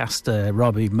stupidly I asked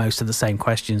Robbie most of the same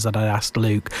questions that I asked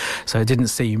Luke, so it didn't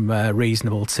seem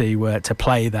reasonable to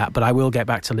play that, but I will get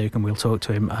back to Luke and we'll talk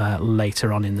to him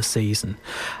later on in the season.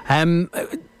 We'll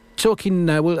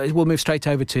move straight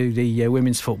over to the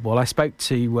women's football. I spoke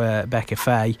to Becca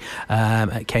Fay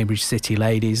at Cambridge City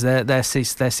Ladies. Their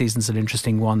season's an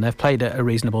interesting one. They've played a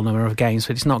reasonable number of games,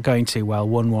 but it's not going too well.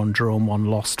 1-1 drawn, 1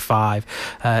 lost, 5.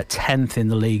 10th in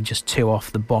the league, just 2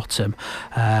 off the bottom.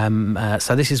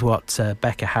 So this is what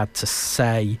Becca had to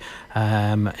say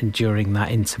during that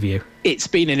interview. It's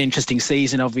been an interesting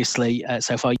season, obviously,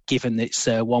 so far, given it's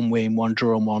 1 win, 1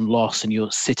 draw and 1 loss, and you're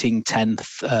sitting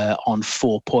 10th on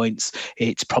 4 points.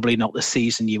 It's probably not the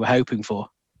season you were hoping for.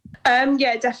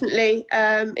 Yeah, definitely.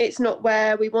 It's not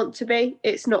where we want to be.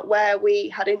 It's not where we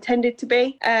had intended to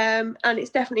be. And it's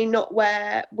definitely not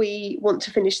where we want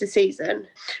to finish the season.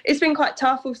 It's been quite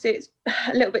tough. Obviously, it's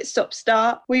a little bit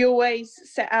stop-start. We always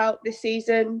set out this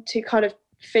season to kind of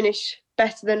finish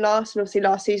better than last. And obviously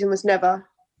last season was never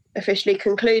officially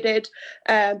concluded,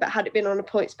 but had it been on a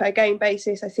points per game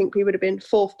basis, I think we would have been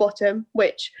 4th bottom,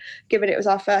 which, given it was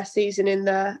our first season in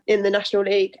the National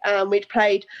League and we'd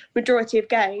played majority of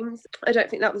games, I don't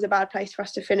think that was a bad place for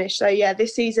us to finish. So yeah,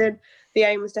 this season the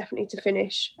aim was definitely to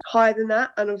finish higher than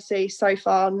that, and obviously so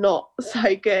far not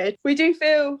so good. We do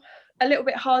feel a little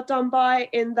bit hard done by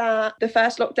in that the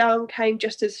first lockdown came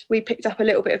just as we picked up a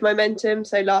little bit of momentum.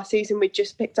 So last season we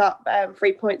just picked up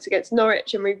 3 points against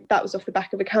Norwich, and that was off the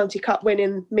back of a County Cup win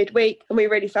in midweek, and we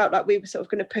really felt like we were sort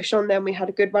of going to push on them. We had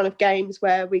a good run of games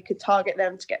where we could target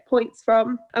them to get points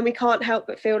from, and we can't help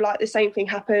but feel like the same thing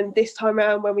happened this time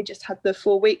around when we just had the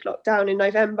 4-week lockdown in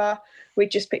November. We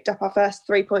just picked up our first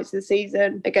 3 points of the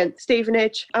season against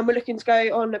Stevenage, and we're looking to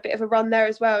go on a bit of a run there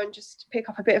as well and just pick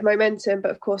up a bit of momentum.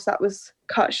 But of course that was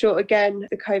cut short again,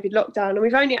 the COVID lockdown, and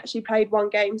we've only actually played 1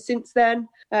 game since then,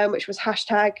 which was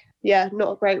hashtag. Yeah,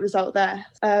 not a great result there.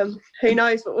 Who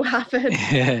knows what will happen?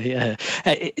 Yeah.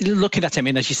 Looking at it, I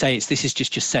mean, as you say, this is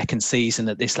just your second season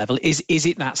at this level. Is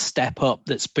it that step up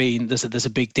that's been? There's a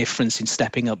big difference in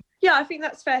stepping up. Yeah, I think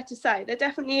that's fair to say. There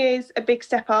definitely is a big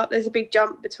step up. There's a big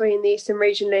jump between the Eastern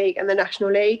Region League and the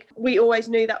National League. We always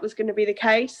knew that was going to be the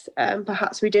case.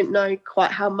 Perhaps we didn't know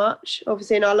quite how much.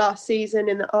 Obviously, in our last season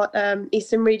in the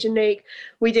Eastern Region League,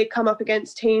 we did come up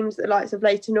against teams the likes of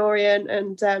Leyton Orient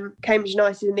and Cambridge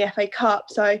United in the FA Cup.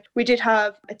 So we did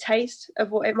have a taste of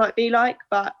what it might be like,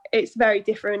 but it's very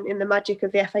different in the magic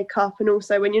of the FA Cup. And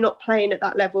also when you're not playing at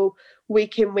that level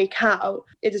week in, week out,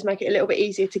 it does make it a little bit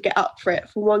easier to get up for it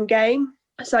for 1 game.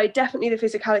 So definitely the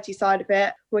physicality side of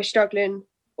it, we're struggling,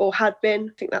 or had been.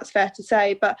 I think that's fair to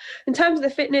say. But in terms of the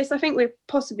fitness, I think we're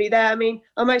possibly there. I mean,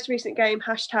 our most recent game,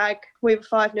 hashtag, we were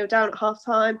 5-0 down at half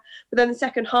time. But then the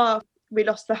second half, we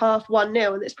lost the half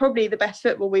 1-0. And it's probably the best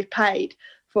football we've played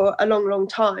for a long, long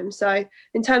time. So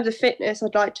in terms of fitness,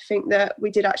 I'd like to think that we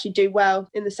did actually do well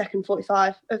in the second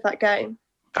 45 of that game.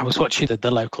 I was watching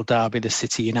the local derby, the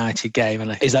City United game,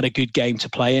 and is that a good game to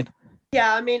play in?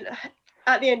 Yeah, I mean,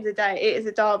 at the end of the day, it is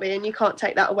a derby and you can't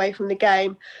take that away from the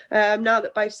game. Now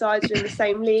that both sides are in the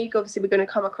same league, obviously we're going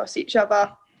to come across each other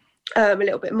a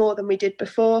little bit more than we did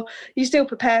before. You still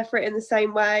prepare for it in the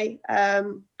same way.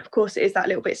 Of course, it is that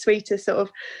little bit sweeter sort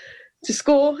of to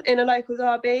score in a local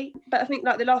derby. But I think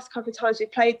like the last couple of times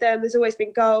we've played them, there's always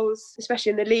been goals, especially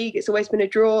in the league. It's always been a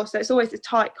draw. So it's always a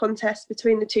tight contest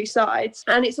between the two sides.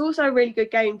 And it's also a really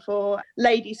good game for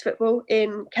ladies football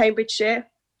in Cambridgeshire.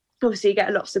 Obviously, you get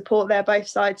a lot of support there, both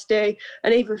sides do.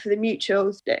 And even for the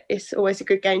mutuals, it's always a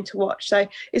good game to watch. So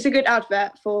it's a good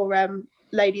advert for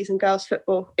ladies and girls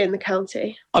football in the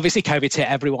county. Obviously, COVID's hit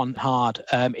everyone hard.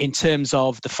 In terms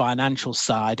of the financial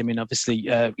side, I mean, obviously,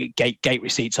 gate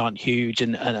receipts aren't huge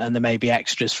and there may be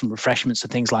extras from refreshments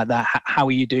and things like that. How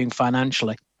are you doing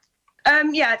financially?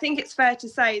 I think it's fair to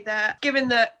say that given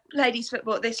that ladies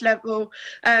football at this level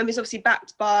is obviously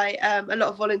backed by a lot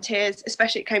of volunteers,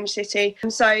 especially at Cambridge City.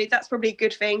 And so that's probably a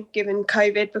good thing given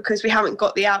COVID, because we haven't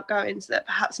got the outgoings that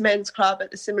perhaps men's club at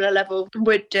the similar level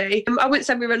would do. I wouldn't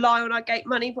say we rely on our gate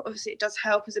money, but obviously it does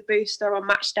help as a booster on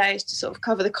match days to sort of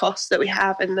cover the costs that we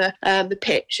have in the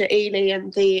pitch at Ely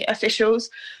and the officials.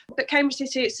 But Cambridge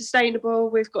City, it's sustainable.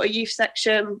 We've got a youth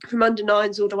section from under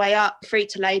 9s all the way up, free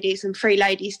to ladies and free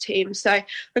ladies teams. So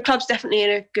the club's definitely in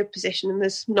a good position, and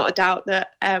there's not a doubt that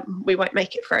we won't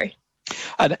make it through.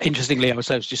 And interestingly, I was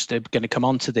just going to come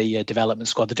on to the development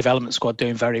squad. The development squad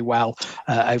doing very well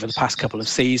over the past couple of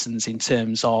seasons in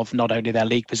terms of not only their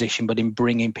league position, but in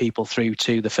bringing people through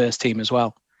to the first team as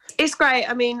well. It's great.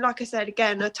 I mean, like I said,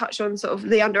 again, I touched on sort of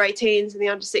the under-18s and the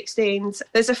under-16s.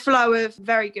 There's a flow of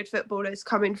very good footballers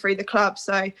coming through the club.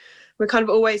 So we're kind of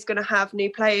always going to have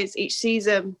new players each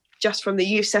season just from the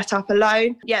youth setup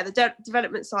alone. Yeah, the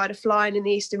development side are flying in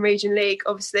the Eastern Region League.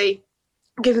 Obviously,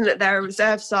 given that they're a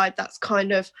reserve side, that's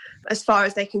kind of as far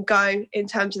as they can go in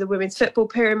terms of the women's football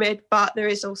pyramid. But there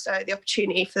is also the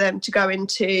opportunity for them to go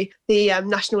into the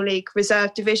National League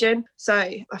reserve division. So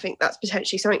I think that's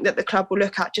potentially something that the club will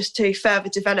look at, just to further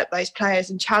develop those players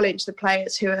and challenge the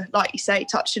players who are, like you say,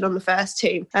 touching on the first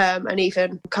team and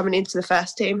even coming into the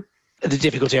first team. The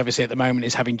difficulty, obviously, at the moment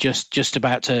is having just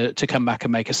about to come back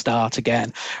and make a start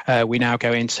again. We now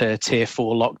go into Tier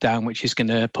 4 lockdown, which is going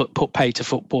to put pay to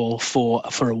football for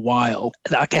a while.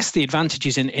 I guess the advantage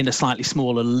is in a slightly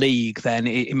smaller league, then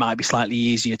it might be slightly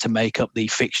easier to make up the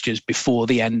fixtures before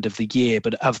the end of the year.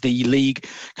 But have the league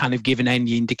kind of given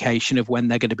any indication of when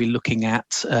they're going to be looking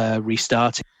at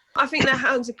restarting? I think their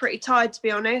hands are pretty tied, to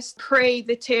be honest. Pre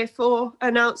the Tier 4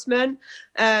 announcement,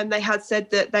 they had said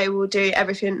that they will do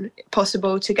everything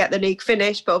possible to get the league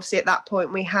finished. But obviously at that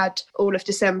point we had all of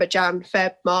December, Jan,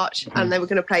 Feb, March, and they were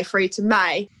going to play through to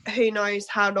May. Who knows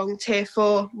how long Tier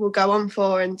 4 will go on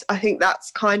for? And I think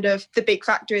that's kind of the big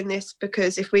factor in this,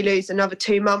 because if we lose another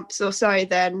 2 months or so,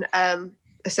 then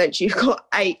essentially you've got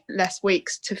 8 less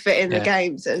weeks to fit in the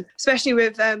games, and especially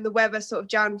with the weather sort of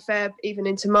Jan, Feb, even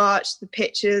into March, the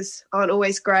pitches aren't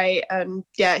always great, and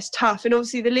it's tough. And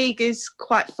obviously the league is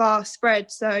quite far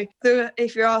spread, so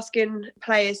if you're asking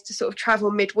players to sort of travel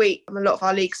midweek, a lot of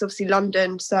our leagues obviously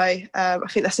London, so I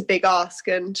think that's a big ask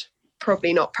and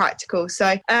probably not practical.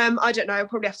 So I don't know, I'll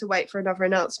probably have to wait for another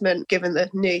announcement given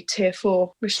the new Tier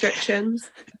 4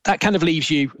 restrictions. That kind of leaves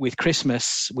you with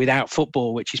Christmas without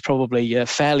football, which is probably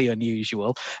fairly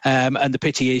unusual. And the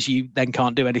pity is you then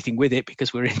can't do anything with it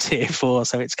because we're in Tier 4,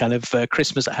 so it's kind of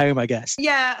Christmas at home, I guess.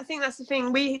 Yeah, I think that's the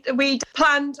thing. We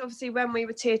planned, obviously, when we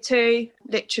were Tier 2,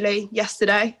 literally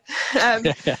yesterday,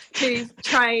 to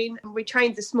train. We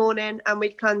trained this morning, and we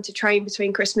planned to train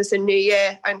between Christmas and New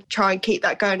Year and try and keep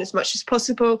that going as much as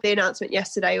possible. The announcement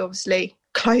yesterday obviously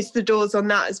closed the doors on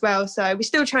that as well, so we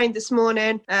still trained this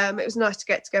morning. It was nice to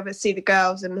get together, see the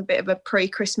girls, and a bit of a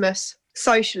pre-Christmas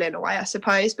social in a way, I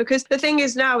suppose, because the thing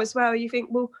is now as well, you think,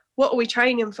 well, what are we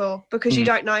training for? Because you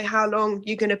don't know how long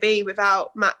you're going to be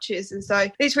without matches. And so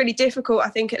it's really difficult. I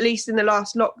think at least in the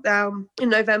last lockdown in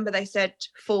November, they said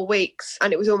 4 weeks,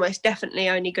 and it was almost definitely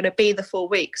only going to be the 4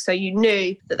 weeks. So you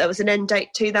knew that there was an end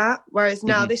date to that. Whereas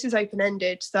now this is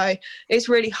open-ended. So it's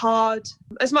really hard.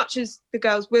 As much as the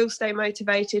girls will stay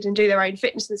motivated and do their own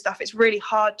fitness and stuff, it's really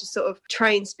hard to sort of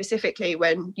train specifically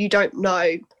when you don't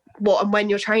know what and when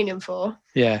you're training for.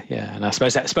 Yeah, and I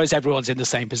suppose everyone's in the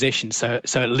same position. So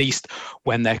at least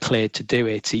when they're cleared to do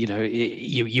it,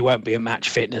 you won't be at match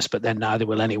fitness, but then neither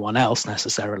will anyone else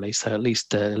necessarily. So at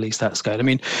least that's good. I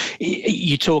mean,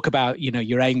 you talk about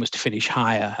your aim was to finish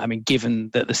higher. I mean, given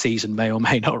that the season may or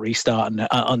may not restart and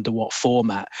under what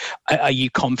format, are you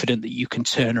confident that you can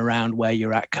turn around where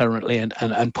you're at currently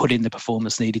and put in the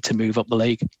performance needed to move up the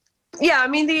league? Yeah, I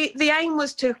mean, the aim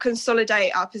was to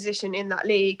consolidate our position in that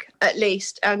league at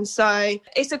least. And so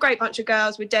it's a great bunch of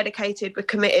girls. We're dedicated, we're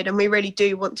committed, and we really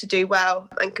do want to do well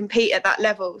and compete at that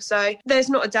level. So there's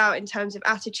not a doubt in terms of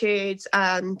attitudes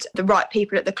and the right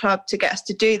people at the club to get us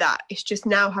to do that. It's just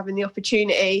now having the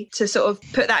opportunity to sort of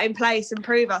put that in place and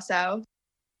prove ourselves.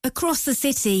 Across the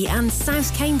city and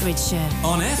South Cambridgeshire.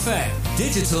 On FM,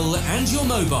 digital and your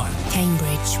mobile.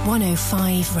 Cambridge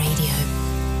 105 Radio.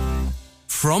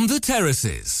 From the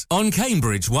Terraces on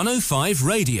Cambridge 105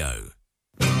 Radio.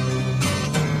 So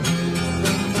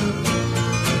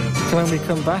when we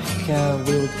come back,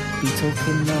 we'll be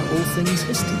talking all things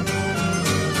history.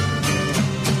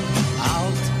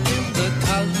 Out in the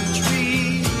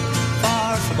country,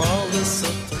 far from all the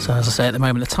sun. So as I I say at the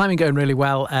moment, the timing going really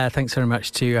well. Thanks very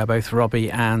much to both Robbie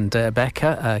and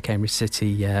Becca, Cambridge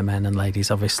City men and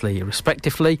ladies, obviously,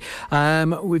 respectively.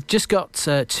 We've just got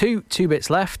two bits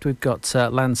left. We've got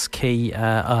Lance Key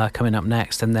coming up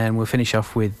next, and then we'll finish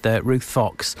off with Ruth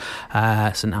Fox,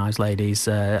 St Ives ladies,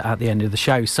 at the end of the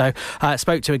show. So I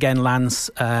spoke to, again, Lance.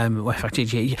 I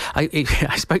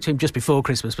spoke to him just before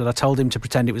Christmas, but I told him to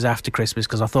pretend it was after Christmas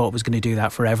because I thought I was going to do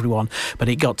that for everyone, but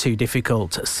it got too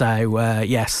difficult. So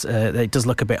yes, it does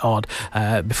look a bit odd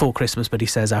before Christmas, but he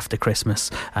says after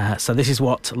Christmas. So this is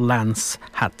what Lance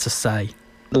had to say.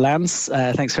 Lance,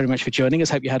 thanks very much for joining us.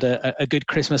 Hope you had a good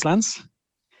Christmas, Lance.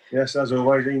 Yes, as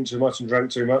always, eating too much and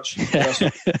drank too much.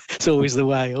 It's always the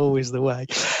way,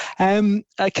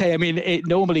 Okay, I mean,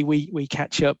 normally we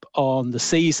catch up on the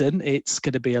season. It's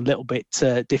going to be a little bit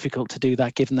difficult to do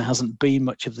that, given there hasn't been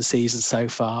much of the season so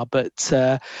far. But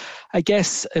I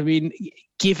guess, I mean,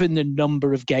 given the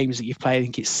number of games that you've played, I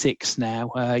think it's 6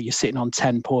 now, you're sitting on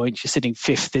 10 points, you're sitting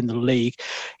 5th in the league.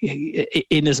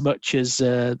 In as much as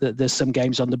there's some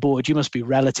games on the board, you must be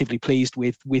relatively pleased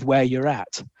with where you're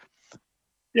at.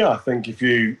 Yeah, I think if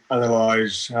you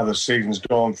analyse how the season's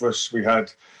gone for us, we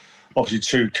had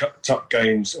obviously 2 tough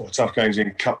games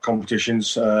in cup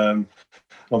competitions.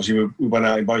 Obviously, we went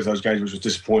out in both those games, which was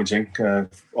disappointing,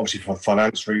 obviously for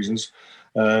finance reasons.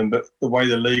 But the way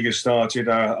the league has started,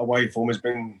 our away form has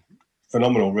been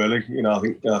phenomenal, really. You know,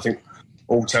 I think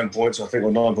all 10 points, or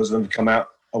 9 points of them have come out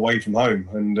away from home.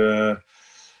 And,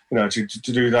 you know, to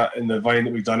do that in the vein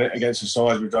that we've done it, against the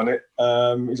size we've done it,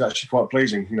 is actually quite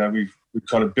pleasing. You know, we've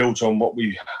kind of built on what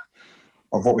we had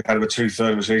over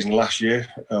 2/3 of the season last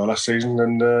season,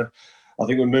 and I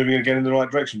think we're moving again in the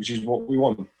right direction, which is what we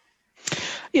want.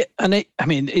 Yeah,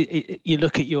 and you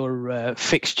look at your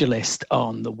fixture list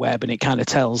on the web, and it kind of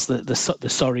tells the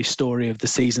sorry story of the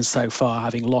season so far,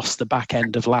 having lost the back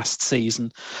end of last season.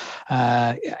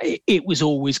 It was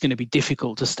always going to be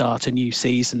difficult to start a new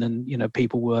season, and you know,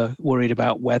 people were worried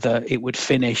about whether it would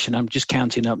finish. And I'm just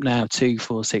counting up now: 2,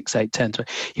 4, 6, 8, 10.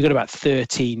 You've got about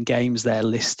 13 games there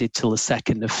listed till the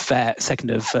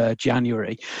 2nd of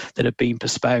January that have been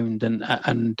postponed,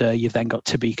 and you've then got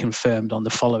to be confirmed on the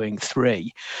following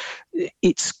 3.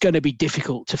 It's going to be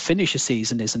difficult to finish a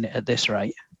season, isn't it, at this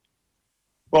rate?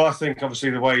 Well, I think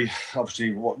obviously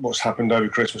what's happened over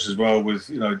Christmas as well, with,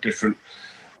 you know, different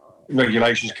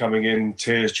regulations coming in,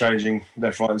 tiers changing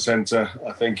left, right and centre.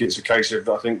 I think it's a case of,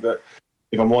 I think that,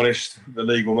 if I'm honest, the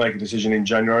league will make a decision in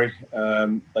January.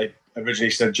 They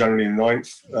originally said January the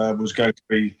 9th was going to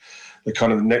be the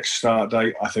kind of next start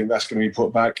date. I think that's going to be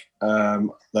put back.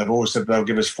 They've always said they'll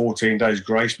give us 14 days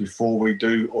grace before we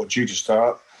do or due to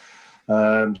start.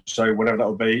 So whatever that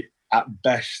will be, at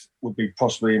best would be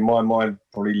possibly, in my mind,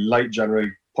 probably late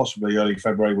January, possibly early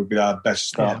February would be our best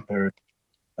start period.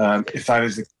 If that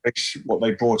is the case, what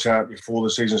they brought out before the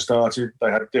season started,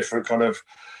 they had different kind of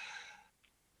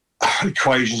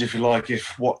equations, if you like,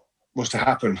 if what was to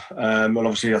happen. And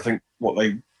obviously I think what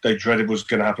they dreaded was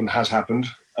going to happen has happened.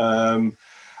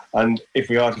 And if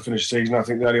we are to finish the season, I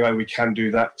think the only way we can do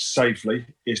that safely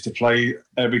is to play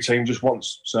every team just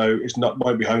once. So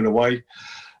won't be home and away.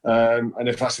 And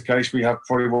if that's the case, we have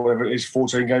probably whatever it is,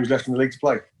 14 games left in the league to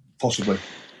play, possibly.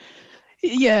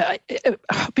 Yeah,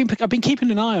 I've been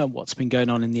keeping an eye on what's been going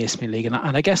on in the Isthmian League, and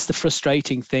I guess the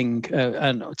frustrating thing,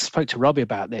 and I spoke to Robbie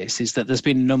about this, is that there's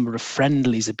been a number of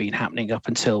friendlies have been happening up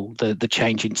until the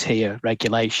change in tier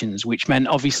regulations, which meant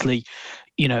obviously,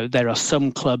 you know, there are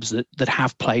some clubs that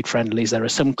have played friendlies. There are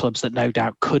some clubs that no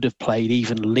doubt could have played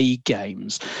even league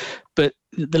games. But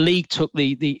the league took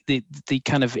the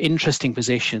kind of interesting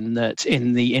position that,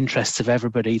 in the interests of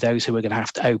everybody, those who are going to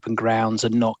have to open grounds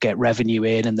and not get revenue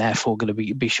in, and therefore going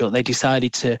to be short, they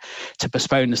decided to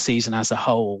postpone the season as a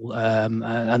whole.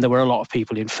 And there were a lot of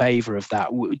people in favour of that.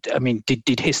 I mean, did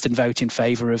Histon vote in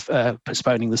favour of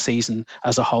postponing the season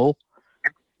as a whole?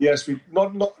 Yes,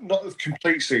 not the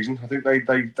complete season. I think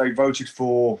they voted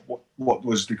for what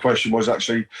was the question was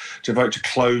actually to vote to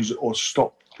close or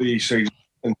stop the season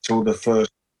until the first.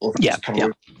 And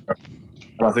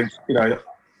I think, you know,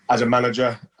 as a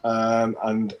manager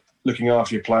and looking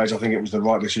after your players, I think it was the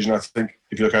right decision. I think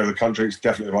if you look over the country, it's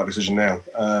definitely the right decision now.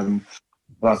 And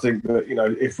I think that, you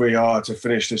know, if we are to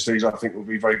finish this season, I think we'll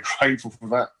be very grateful for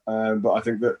that. But I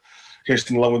think that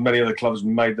Histon, along with many other clubs,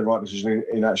 made the right decision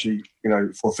in actually, you know,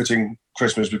 forfeiting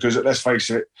Christmas, because let's face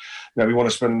it, you know, we want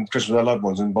to spend Christmas with our loved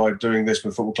ones, and by doing this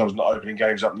with football clubs not opening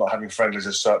games up, not having friendlies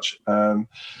as such. And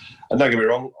don't get me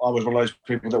wrong, I was one of those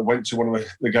people that went to one of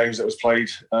the games that was played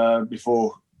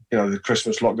before, you know, the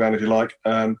Christmas lockdown, if you like.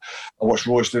 I watched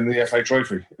Royston in the FA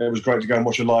Trophy. It was great to go and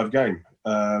watch a live game.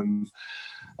 And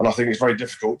I think it's very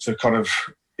difficult to kind of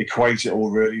equate it all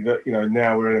really. That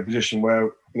now we're in a position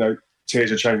where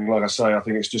tiers are changing. Like I say, I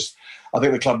think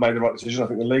the club made the right decision. I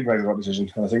think the league made the right decision.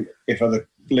 And I think if other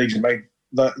leagues had made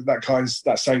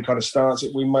that same kind of stance,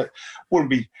 we wouldn't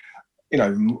be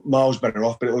miles better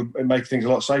off, but it would make things a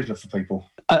lot safer for people.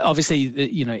 Obviously,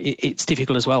 it's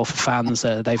difficult as well for fans.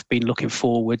 They've been looking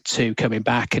forward to coming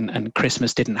back, and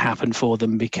Christmas didn't happen for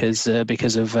them because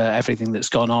of everything that's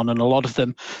gone on. And a lot of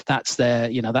them, that's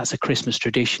a Christmas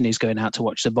tradition, is going out to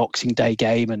watch the Boxing Day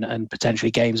game and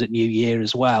potentially games at New Year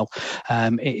as well.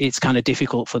 It's kind of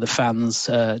difficult for the fans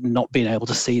not being able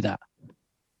to see that.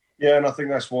 Yeah, and I think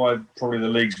that's why probably the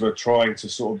leagues were trying to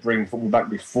sort of bring football back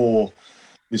before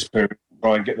this period,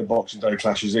 try and get the Boxing Day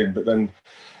clashes in, but then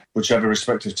whichever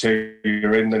respective tier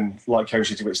you're in, then like Cambridge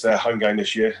City, it's their home game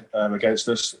this year against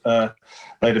us,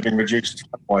 they'd have been reduced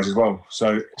wise as well.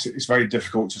 So it's very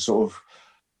difficult to sort of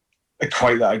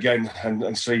equate that again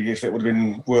and see if it would have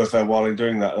been worth their while in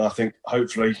doing that. And I think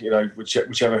hopefully,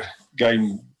 whichever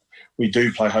game we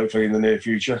do play, hopefully in the near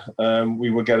future,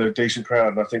 we will get a decent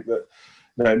crowd. And I think that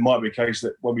it might be a case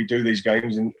that when we do these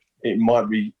games, and it might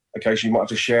be a case you might have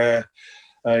to share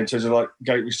in terms of like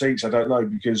gate receipts. I don't know,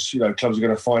 because clubs are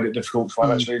going to find it difficult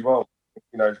financially as well.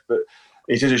 But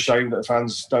it is a shame that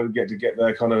fans don't get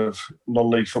their kind of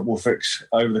non-league football fix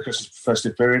over the Christmas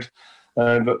festive period.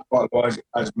 But likewise,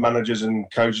 as managers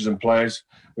and coaches and players,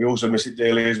 we also miss it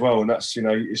dearly as well. And that's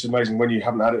it's amazing when you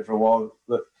haven't had it for a while.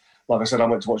 That, like I said, I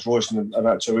went to watch Royston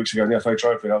about 2 weeks ago in the FA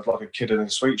Trophy. I was like a kid in a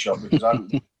sweet shop because I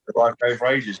hadn't the live game for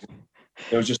ages.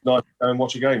 It was just nice to go and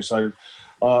watch a game. So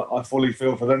I fully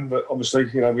feel for them, but obviously,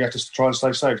 we have to try and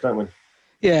stay safe, don't we?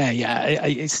 Yeah,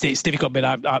 it's difficult, but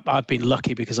I've been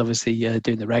lucky because obviously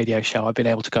doing the radio show, I've been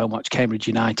able to go and watch Cambridge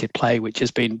United play, which has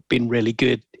been really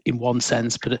good in one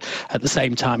sense, but at the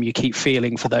same time, you keep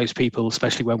feeling for those people,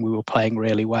 especially when we were playing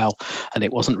really well and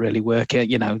it wasn't really working.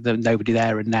 Nobody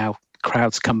there, and now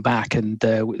crowds come back, and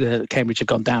Cambridge have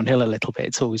gone downhill a little bit.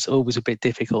 It's always a bit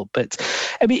difficult, but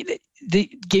I mean,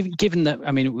 given that,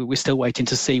 I mean, we're still waiting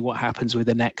to see what happens with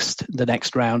the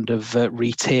next round of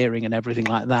re-tiering and everything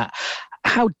like that.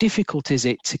 How difficult is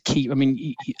it to keep? I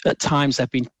mean, at times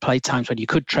there've been times when you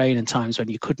could train and times when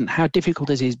you couldn't. How difficult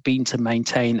has it been to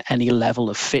maintain any level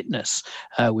of fitness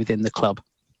within the club?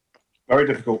 Very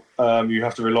difficult. You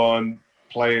have to rely on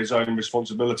players' own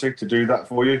responsibility to do that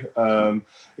for you.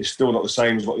 It's still not the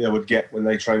same as what they would get when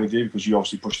they train with you, because you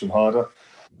obviously push them harder.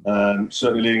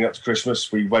 Certainly leading up to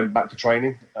Christmas, we went back to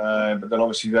training, but then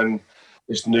obviously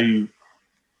this new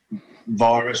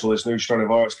virus or this new strain of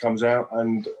virus comes out,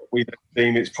 and we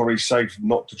deem it's probably safe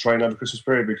not to train over Christmas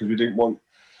period because we didn't want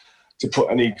to put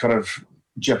any kind of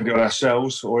jeopardy on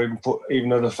ourselves or even put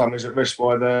other families at risk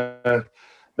by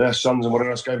their sons and whatever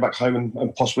else going back home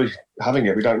and possibly having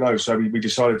it. We don't know. So we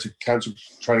decided to cancel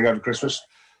training over Christmas.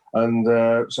 And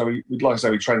so like I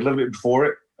say, we trained a little bit before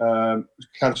it,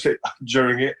 cancelled it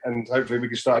during it, and hopefully we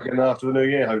can start again after the new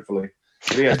year, hopefully.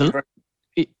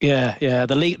 Yeah.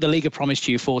 The league have promised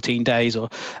you 14 days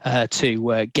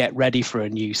to get ready for a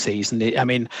new season. I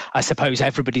mean, I suppose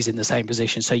everybody's in the same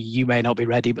position, so you may not be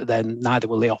ready, but then neither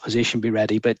will the opposition be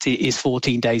ready. But is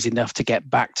 14 days enough to get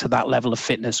back to that level of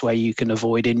fitness where you can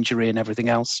avoid injury and everything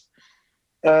else?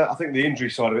 I think the injury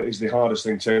side of it is the hardest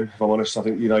thing, Tim, if I'm honest. I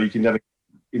think, you can never,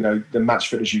 the match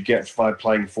fitness you get by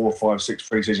playing 4, 5, 6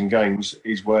 pre-season games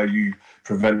is where you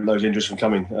prevent those injuries from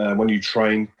coming. When you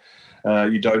train,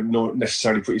 you don't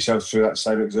necessarily put yourself through that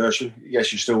same exertion.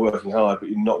 Yes, you're still working hard, but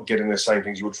you're not getting the same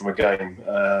things you would from a game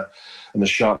and the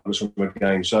sharpness from a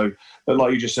game. So, but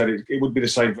like you just said, it would be the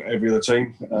same for every other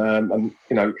team. And,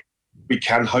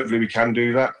 hopefully we can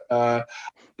do that.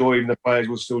 Or even the players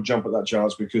will still jump at that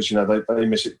chance because, they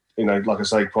miss it, like I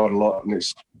say, quite a lot. And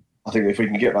I think if we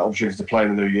can get that opportunity to play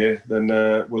in the new year, then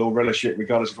we'll all relish it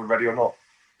regardless if we're ready or not.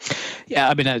 Yeah,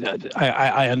 I mean,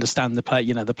 I understand the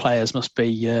players must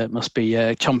be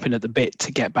chomping at the bit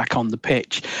to get back on the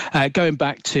pitch. Going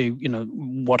back to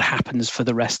what happens for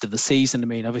the rest of the season. I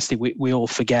mean, obviously we all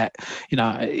forget,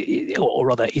 or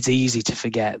rather, it's easy to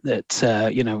forget that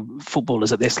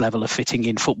footballers at this level are fitting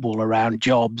in football around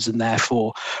jobs, and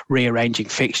therefore rearranging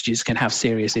fixtures can have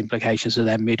serious implications for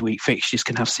them. Midweek fixtures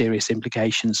can have serious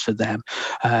implications for them.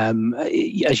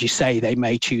 As you say, they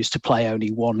may choose to play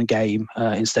only one game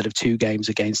instead of 2 games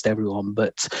against everyone,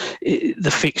 but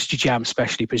the fixture jam,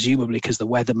 especially presumably because the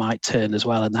weather might turn as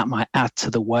well, and that might add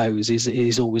to the woes,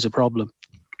 is always a problem.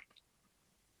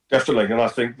 Definitely, and I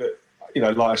think that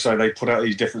like I say, they put out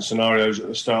these different scenarios at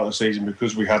the start of the season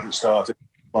because we hadn't started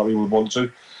like we would want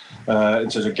to in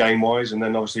terms of game wise, and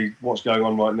then obviously what's going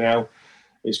on right now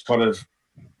is kind of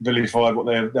vilified what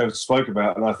they spoke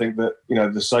about, and I think that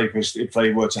the safest, if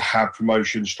they were to have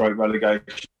promotion, stroke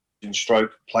relegation,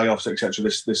 stroke playoffs, etc.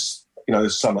 This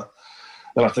summer,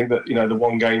 then I think that the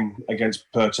one game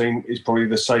against per team is probably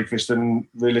the safest and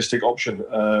realistic option.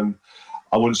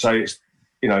 I wouldn't say it's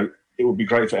it would be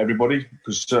great for everybody,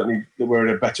 because certainly we're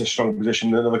in a better, stronger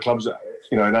position than other clubs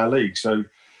in our league. So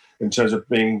in terms of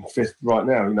being fifth right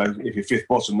now, if you're fifth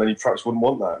bottom, then you perhaps wouldn't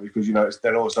want that, because it's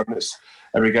then all of a sudden it's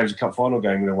every game's a cup final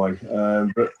game in a way.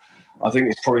 But I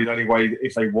think it's probably the only way,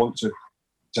 if they want to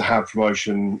have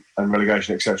promotion and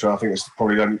relegation, etc. I think it's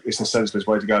probably it's the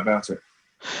sensible way to go about it.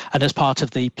 And as part of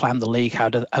the Plan the League,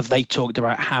 have they talked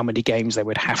about how many games they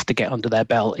would have to get under their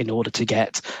belt in order to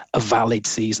get a valid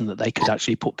season that they could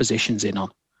actually put positions in on?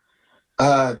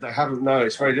 They haven't. No,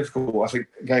 it's very difficult. I think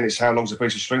again, it's how long's a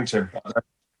piece of string, Tim.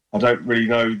 I don't really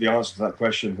know the answer to that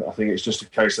question. I think it's just a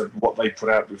case of what they put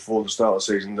out before the start of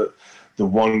the season, that the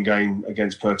one game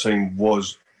against per team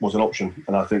was an option,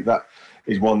 and I think that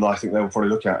is one that I think they will probably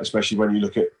look at, especially when you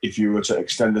look at if you were to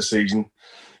extend the season.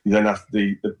 You then have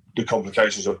the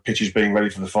complications of pitches being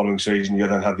ready for the following season. You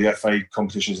then have the FA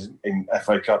competitions in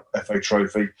FA Cup, FA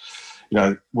Trophy.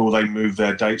 Will they move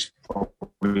their dates?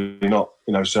 Probably not.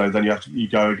 So then you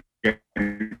go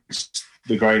against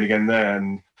the grain again there,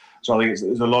 and so I think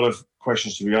there's a lot of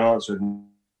questions to be answered. And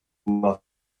I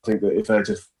think that if they're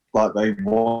just like they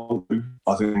want to,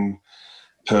 I think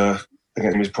per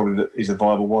again is probably is a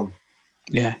viable one.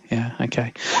 Yeah,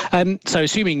 okay. So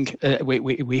assuming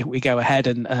we go ahead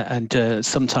and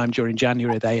sometime during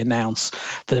January they announce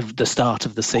the start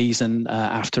of the season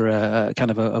after a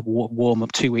kind of a warm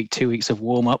up 2 weeks of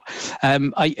warm up.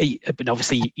 But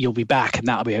obviously you'll be back, and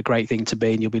that'll be a great thing to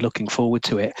be, and you'll be looking forward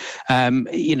to it.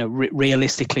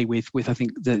 Realistically, with I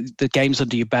think the games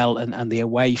under your belt and the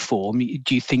away form,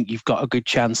 do you think you've got a good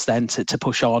chance then to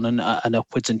push on and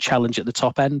upwards and challenge at the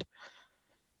top end?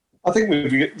 I think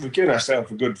we've given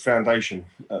ourselves a good foundation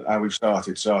at how we've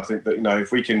started. So I think that,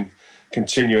 if we can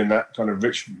continue in that kind of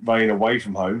rich vein away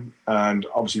from home, and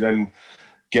obviously then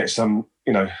get some,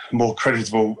 more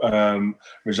creditable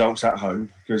results at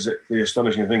home, because the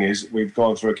astonishing thing is we've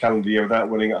gone through a calendar year without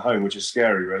winning at home, which is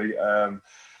scary, really.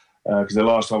 Because the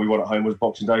last time we won at home was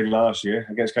Boxing Day last year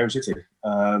against Cambridge City,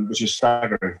 which is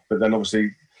staggering. But then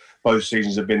obviously both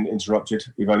seasons have been interrupted.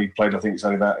 We've only played, I think it's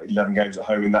only about 11 games at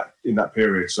home in that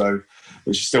period. So,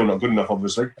 which is still not good enough,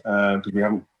 obviously, because we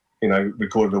haven't,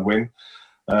 recorded a win.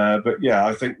 But yeah,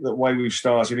 I think the way we've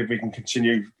started, if we can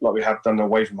continue like we have done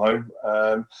away from home,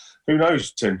 who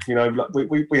knows, Tim?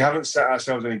 We haven't set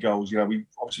ourselves any goals. We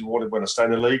obviously want to stay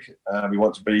in the league. We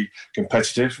want to be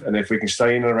competitive, and if we can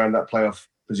stay in and around that playoff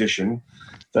position,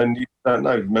 then you don't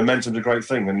know. Momentum's a great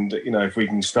thing, and if we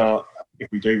can start.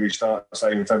 If we do restart,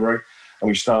 say in February, and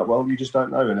we start well, you just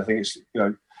don't know. And I think it's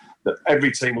that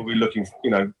every team will be looking,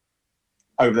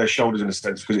 over their shoulders in a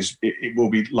sense, because it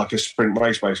will be like a sprint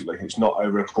race basically. It's not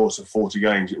over a course of 40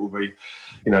 games. It will be,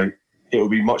 it will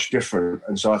be much different.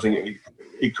 And so I think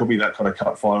it could be that kind of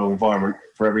cup final environment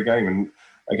for every game. And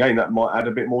again, that might add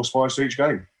a bit more spice to each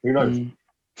game. Who knows?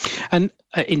 And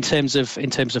in terms of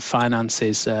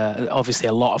finances, obviously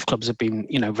a lot of clubs have been,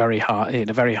 very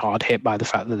hard hit by the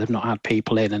fact that they've not had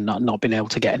people in and not been able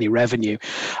to get any revenue.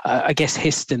 I guess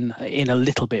Histon in a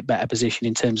little bit better position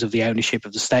in terms of the ownership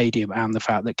of the stadium and the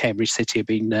fact that Cambridge City have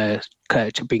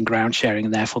been ground sharing,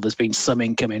 and therefore there's been some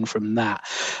income in from that.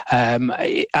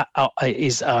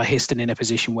 Is Histon in a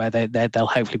position where they'll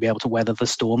hopefully be able to weather the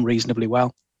storm reasonably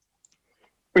well?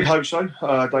 We hope so.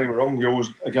 Don't get me wrong. You're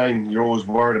always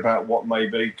worried about what may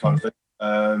be, kind of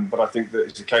thing. But I think that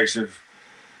it's a case of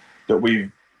that we've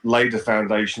laid the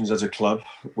foundations as a club.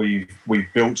 We've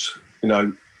built,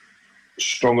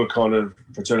 stronger kind of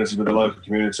fraternity with the local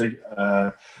community.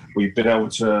 We've been able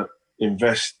to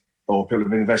invest, or people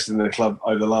have invested in the club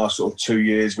over the last sort of 2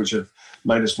 years, which have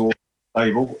made us more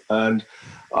stable. And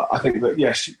I think that,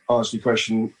 yes, answer your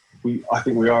question. I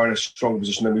think we are in a stronger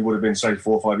position than we would have been, say,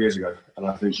 4 or 5 years ago. And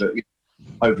I think that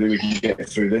hopefully we can get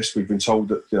through this. We've been told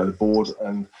that the board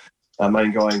and our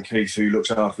main guy in Keith, who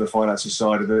looks after the finances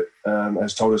side of it,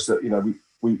 has told us that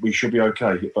we should be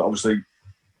okay. But obviously,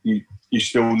 you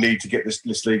still need to get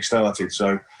this league started.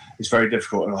 So it's very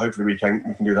difficult, and hopefully we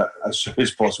can do that as soon as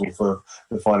possible for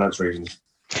the finance reasons.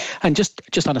 And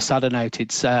just on a sadder note,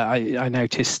 it's I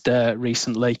noticed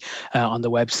recently on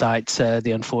the website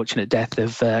the unfortunate death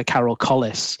of Carol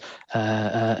Collis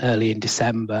early in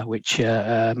December, which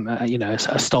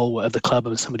a stalwart of the club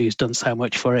and somebody who's done so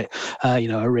much for it.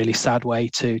 A really sad way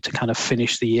to kind of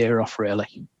finish the year off, really.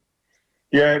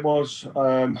 Yeah, it was.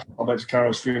 I went to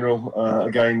Carol's funeral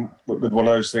again with one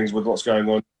of those things with what's going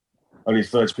on. Only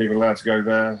 30 people allowed to go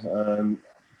there.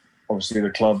 obviously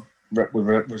the club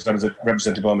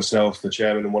represented by myself, the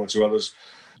chairman, and one or two others.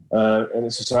 And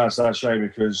it's a sad shame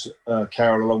because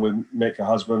Carol, along with Mick, her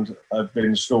husband, have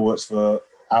been stalwarts for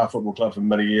our football club for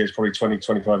many years, probably 20,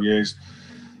 25 years.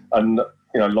 And,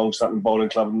 long-standing bowling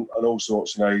club and all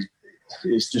sorts,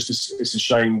 it's a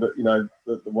shame that,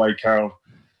 the way Carol,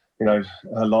 her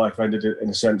life ended in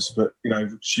a sense. But,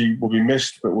 she will be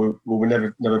missed, but will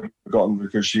never forgotten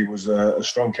because she was a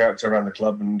strong character around the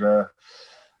club, and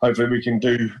hopefully we can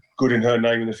do good in her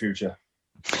name in the future.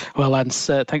 Well, Lance,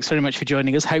 thanks very much for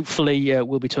joining us. Hopefully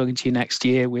we'll be talking to you next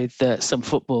year with some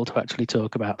football to actually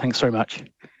talk about. Thanks very much.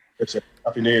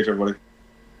 Happy New Year to everybody.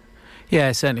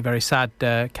 Yeah, certainly very sad,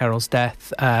 Carol's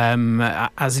death,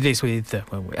 as it is with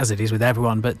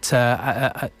everyone, but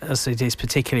as it is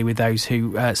particularly with those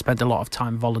who spend a lot of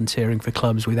time volunteering for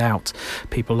clubs without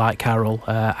people like Carol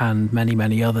and many,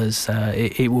 many others.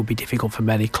 It will be difficult for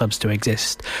many clubs to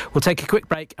exist. We'll take a quick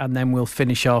break and then we'll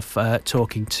finish off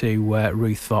talking to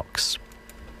Ruth Fox.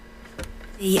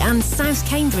 And South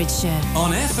Cambridgeshire.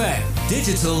 On FM,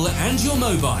 digital and your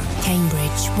mobile.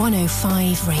 Cambridge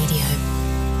 105 Radio.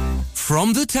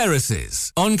 From the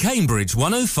Terraces on Cambridge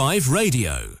 105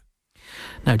 Radio.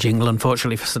 No jingle,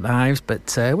 unfortunately, for St Ives,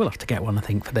 but we'll have to get one, I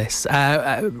think, for this.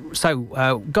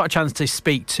 So, got a chance to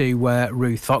speak to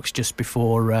Ruth Fox just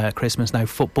before Christmas. No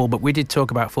football, but we did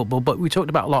talk about football, but we talked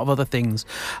about a lot of other things.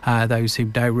 Those who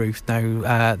know Ruth know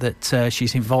that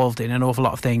she's involved in an awful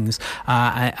lot of things,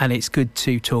 and it's good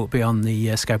to talk beyond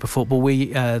the scope of football.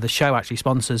 The show actually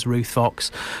sponsors Ruth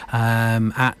Fox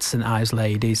at St Ives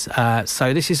Ladies.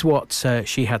 So this is what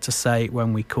she had to say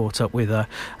when we caught up with her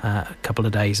a couple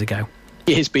of days ago.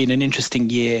 It has been an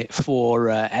interesting year for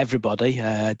everybody,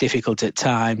 difficult at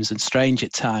times and strange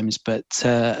at times. But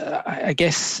I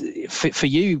guess for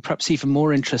you, perhaps even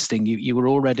more interesting, you were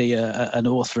already an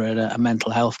author and a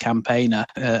mental health campaigner.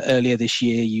 Earlier this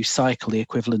year, you cycled the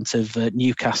equivalent of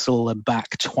Newcastle and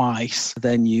back twice.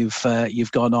 Then you've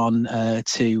gone on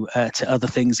to other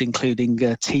things, including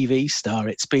TV star.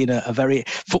 It's been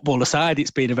football aside,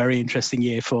 it's been a very interesting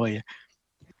year for you.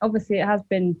 Obviously, it has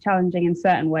been challenging in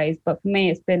certain ways, but for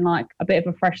me, it's been like a bit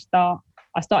of a fresh start.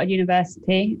 I started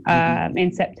university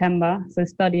in September, so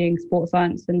studying sports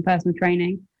science and personal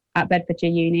training at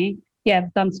Bedfordshire Uni. Yeah,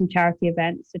 I've done some charity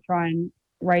events to try and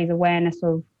raise awareness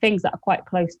of things that are quite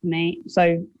close to me.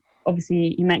 So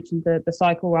obviously, you mentioned the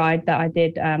cycle ride that I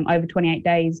did over 28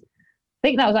 days. I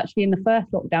think that was actually in the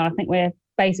first lockdown. I think we're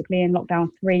basically in lockdown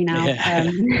 3 now.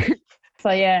 Yeah. So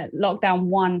yeah, lockdown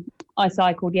 1, I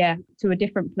cycled, to a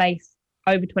different place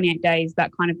over 28 days.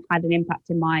 That kind of had an impact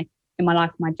in my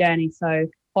life, my journey. So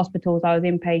hospitals, I was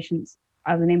an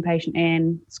inpatient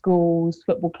in, schools,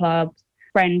 football clubs,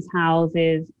 friends'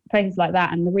 houses, places like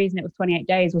that. And the reason it was 28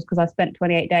 days was because I spent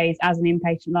 28 days as an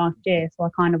inpatient last year. So I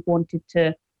kind of wanted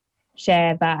to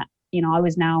share that, I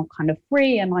was now kind of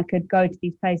free and I could go to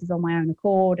these places on my own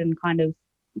accord and kind of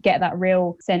get that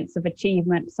real sense of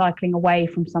achievement cycling away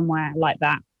from somewhere like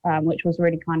that, which was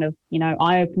really kind of,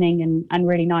 eye-opening and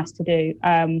really nice to do.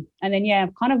 And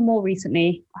then, kind of more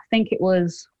recently, I think it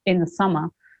was in the summer,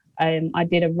 I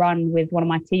did a run with one of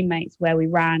my teammates where we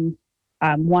ran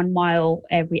 1 mile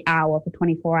every hour for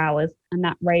 24 hours. And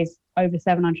that raised over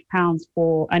 £700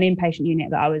 for an inpatient unit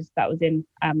that I was in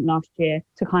last year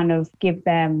to kind of give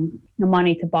them the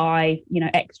money to buy,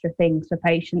 extra things for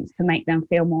patients to make them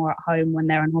feel more at home when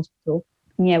they're in hospital.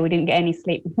 And we didn't get any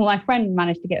sleep. Well, my friend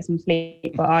managed to get some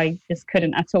sleep, but I just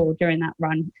couldn't at all during that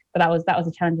run. But that was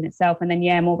a challenge in itself. And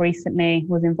then, more recently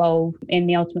was involved in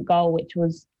The Ultimate Goal, which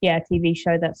was, a TV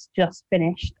show that's just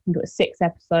finished. I think it was 6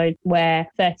 episodes where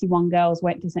 31 girls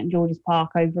went to St George's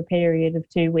Park over a period of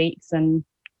 2 weeks. And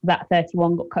that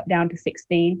 31 got cut down to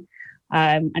 16.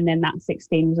 And then that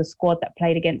 16 was a squad that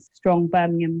played against a strong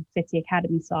Birmingham City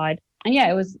Academy side. And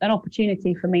it was an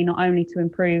opportunity for me not only to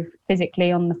improve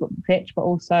physically on the football pitch, but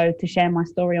also to share my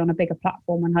story on a bigger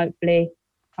platform and hopefully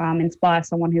inspire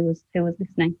someone who was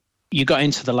listening. You got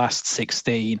into the last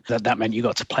 16. That meant you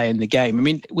got to play in the game. I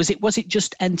mean, was it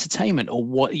just entertainment, or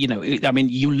what?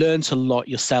 You learned a lot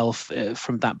yourself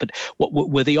from that. But what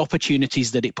were the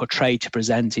opportunities that it portrayed to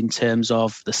present in terms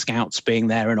of the scouts being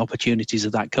there and opportunities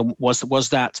of that? Was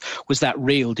that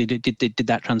real? Did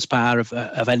that transpire?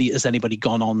 Has anybody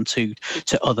gone on to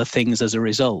other things as a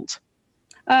result?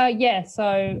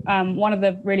 So one of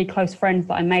the really close friends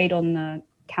that I made on the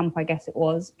camp, I guess it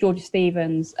was, Georgia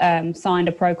Stevens, signed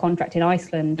a pro contract in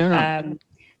Iceland.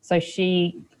 So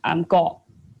she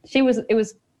it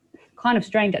was kind of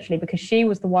strange actually, because she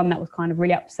was the one that was kind of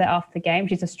really upset after the game.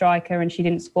 She's a striker and she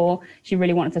didn't score. She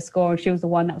really wanted to score, and she was the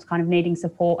one that was kind of needing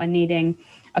support and needing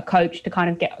a coach to kind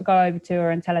of go over to her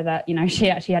and tell her that, you know, she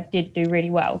actually did do really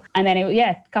well. And then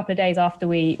a couple of days after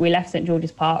we left St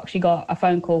George's Park, she got a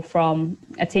phone call from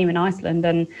a team in Iceland,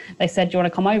 and they said, do you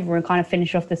want to come over and kind of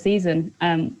finish off the season,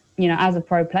 you know, as a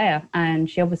pro player? And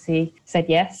she obviously said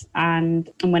yes and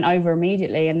went over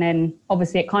immediately. And then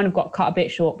obviously it kind of got cut a bit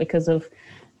short because of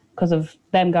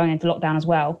them going into lockdown as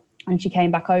well. And she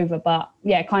came back over. But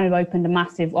yeah, it kind of opened a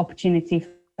massive opportunity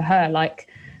for her, like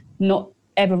not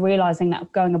ever realising that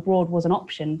going abroad was an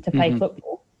option to play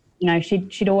football. You know,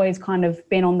 she'd always kind of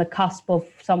been on the cusp of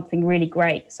something really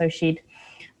great. So she'd,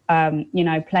 you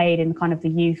know, played in kind of the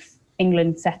youth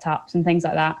England setups and things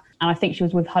like that. And I think she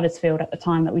was with Huddersfield at the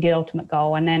time that we did Ultimate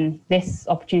Goal. And then this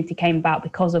opportunity came about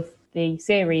because of the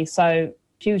series. So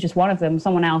she was just one of them.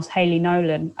 Someone else, Hayley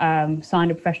Nolan,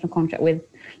 signed a professional contract with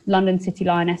London City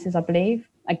Lionesses, I believe.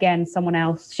 Again, someone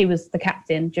else. She was the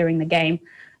captain during the game.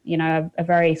 You know, a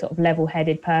very sort of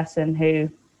level-headed person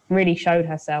who really showed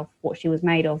herself what she was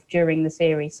made of during the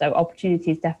series. So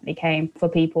opportunities definitely came for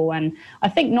people. And I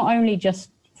think not only just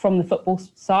from the football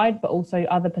side, but also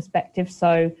other perspectives.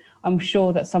 So I'm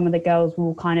sure that some of the girls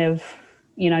will kind of,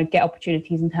 you know, get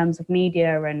opportunities in terms of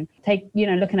media and take, you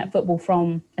know, looking at football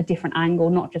from a different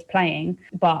angle, not just playing,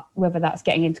 but whether that's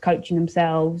getting into coaching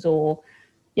themselves or,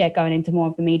 yeah, going into more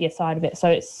of the media side of it. So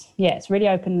it's really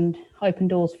opened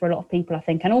doors for a lot of people, I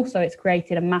think. And also it's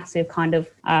created a massive kind of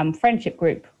friendship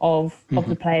group of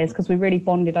the players, because we really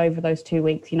bonded over those 2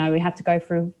 weeks. You know, we had to go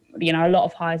through, you know, a lot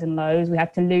of highs and lows. We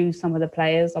had to lose some of the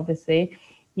players, obviously,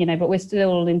 you know, but we're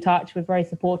still in touch. We're very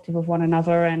supportive of one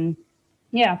another. And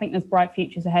yeah, I think there's bright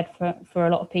futures ahead for a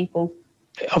lot of people.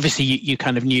 Obviously, you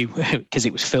kind of knew, because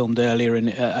it was filmed earlier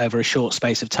and over a short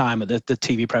space of time, the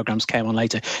TV programmes came on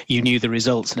later, you knew the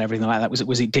results and everything like that.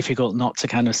 Was it difficult not to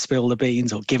kind of spill the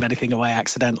beans or give anything away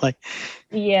accidentally?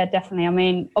 Yeah, definitely. I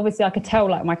mean, obviously I could tell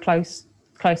like my close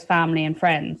family and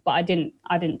friends, but I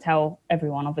didn't tell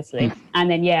everyone, obviously. And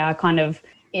then,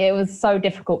 it was so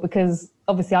difficult because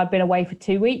obviously I'd been away for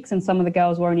 2 weeks and some of the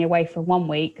girls were only away for 1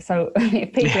 week. So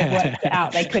if people had worked it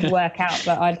out, they could work out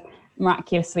that I'd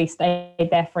miraculously stayed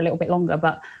there for a little bit longer.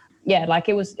 But yeah, like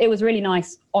it was really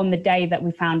nice on the day that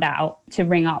we found out to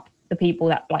ring up the people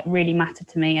that like really mattered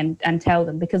to me and tell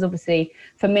them, because obviously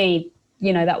for me,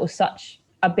 you know, that was such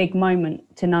a big moment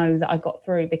to know that I got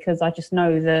through, because I just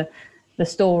know the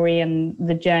story and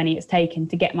the journey it's taken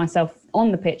to get myself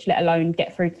on the pitch, let alone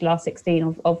get through to the last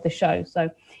 16 of the show. So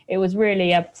it was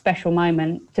really a special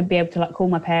moment to be able to like call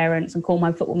my parents and call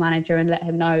my football manager and let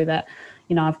him know that,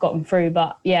 you know, I've gotten through.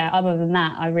 But yeah, other than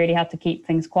that, I really had to keep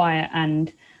things quiet.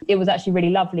 And it was actually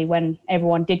really lovely when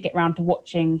everyone did get round to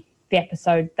watching the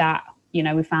episode that, you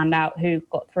know, we found out who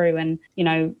got through, and, you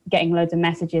know, getting loads of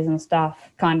messages and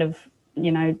stuff kind of,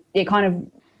 you know, it kind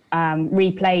of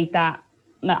replayed that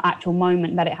actual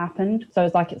moment that it happened. So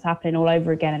it's like it's happening all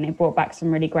over again, and it brought back some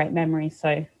really great memories.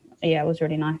 So yeah, it was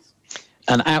really nice.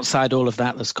 And outside all of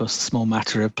that, there's of course the small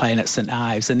matter of playing at St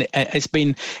Ives, and it's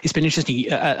been interesting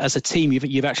as a team.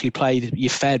 You've actually played,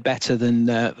 you've fared better than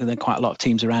quite a lot of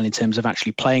teams around in terms of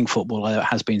actually playing football. Although it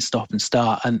has been stop and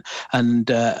start, and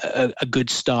a good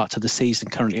start to the season.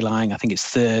 Currently lying, I think it's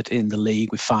third in the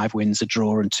league with 5 wins, a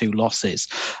draw, and 2 losses.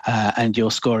 And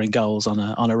you're scoring goals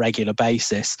on a regular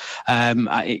basis.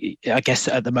 I guess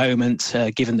at the moment,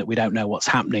 given that we don't know what's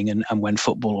happening and when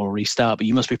football will restart, but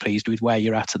you must be pleased with where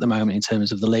you're at the moment in terms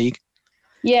of the league.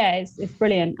 Yeah, it's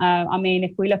brilliant. I mean,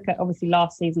 if we look at, obviously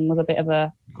last season was a bit of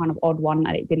a kind of odd one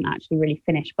that it didn't actually really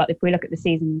finish. But if we look at the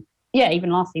season, yeah,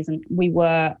 even last season, we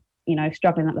were, you know,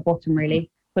 struggling at the bottom really,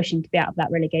 pushing to be out of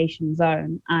that relegation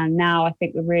zone. And now I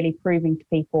think we're really proving to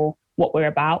people what we're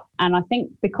about. And I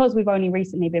think because we've only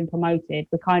recently been promoted,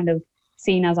 we're kind of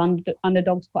seen as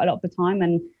underdogs quite a lot of the time.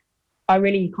 And I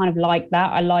really kind of like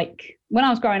that. When I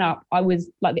was growing up, I was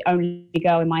like the only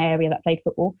girl in my area that played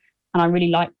football. And I really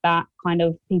like that kind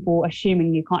of people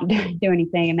assuming you can't do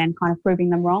anything and then kind of proving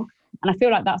them wrong. And I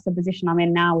feel like that's the position I'm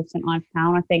in now with St Ives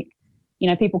Town. I think, you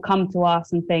know, people come to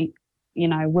us and think, you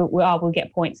know, we'll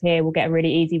get points here, we'll get a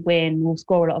really easy win, we'll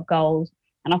score a lot of goals.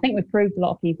 And I think we've proved a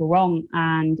lot of people wrong,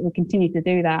 and we continue to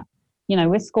do that. You know,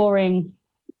 we're scoring,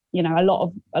 you know, a lot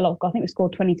of. I think we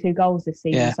scored 22 goals this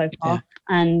season so far,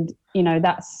 and you know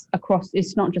that's across.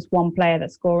 It's not just one player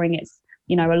that's scoring; it's,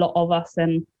 you know, a lot of us.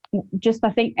 And just,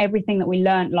 I think everything that we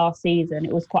learnt last season,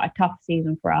 it was quite a tough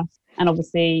season for us, and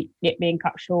obviously it being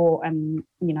cut short, and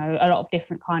you know, a lot of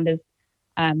different kind of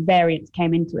variants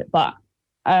came into it. But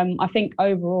I think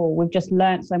overall we've just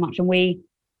learnt so much, and we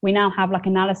now have like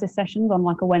analysis sessions on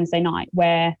like a Wednesday night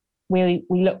where we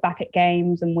look back at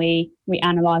games and we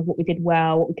analyse what we did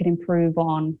well, what we could improve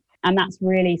on. And that's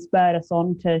really spurred us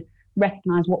on to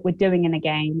recognise what we're doing in a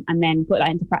game and then put that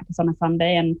into practice on a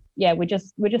Sunday. And yeah, we're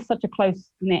just such a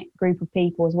close-knit group of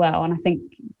people as well. And I think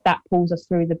that pulls us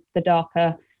through the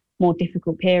darker, more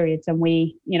difficult periods, and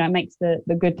it makes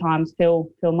the good times feel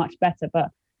much better. But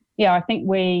yeah, I think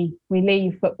we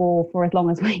leave football for as long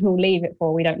as we will leave it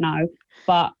for, we don't know,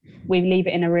 but we leave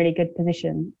it in a really good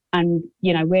position. And,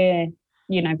 we're,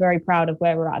 very proud of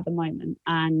where we're at the moment.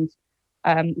 And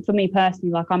for me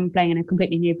personally, like, I'm playing in a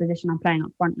completely new position. I'm playing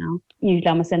up front now. Usually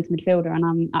I'm a centre midfielder, and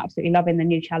I'm absolutely loving the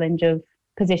new challenge of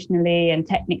positionally and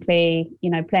technically,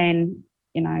 playing,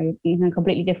 in a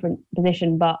completely different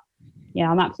position. But yeah,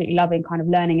 I'm absolutely loving kind of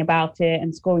learning about it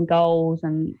and scoring goals.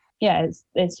 And yeah,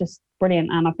 it's just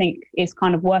brilliant. And I think it's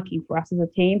kind of working for us as a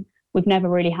team. We've never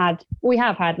really we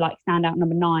have had like standout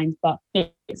number 9s, but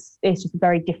it's just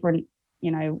very different,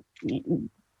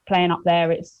 playing up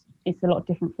there. It's a lot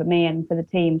different for me and for the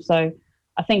team. So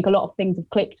I think a lot of things have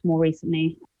clicked more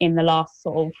recently in the last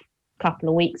sort of couple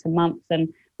of weeks and months. And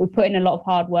we've put in a lot of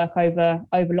hard work over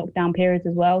lockdown periods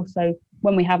as well. So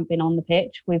when we haven't been on the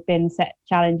pitch, we've been set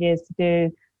challenges to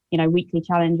do, weekly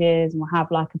challenges, and we'll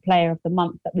have like a player of the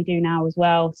month that we do now as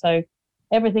well. So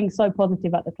everything's so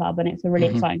positive at the club, and it's a really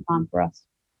exciting time for us.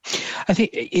 I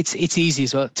think it's easy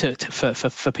as well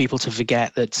for people to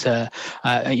forget that,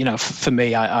 for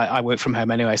me, I work from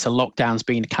home anyway, so lockdown's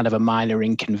been kind of a minor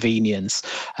inconvenience.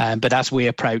 But as we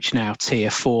approach now Tier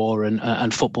 4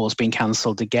 and football's been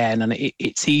cancelled again, and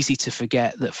it's easy to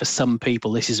forget that for some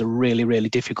people this is a really, really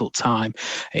difficult time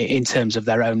in terms of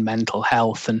their own mental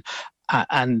health.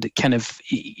 And kind of,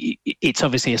 it's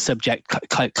obviously a subject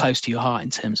close to your heart in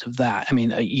terms of that. I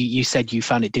mean, you said you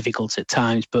found it difficult at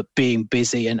times, but being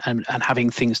busy and having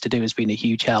things to do has been a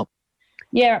huge help.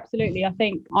 Yeah, absolutely. I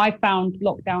think I found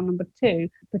lockdown number 2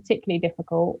 particularly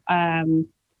difficult. Everything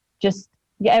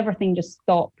just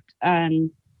stopped.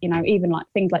 And, even like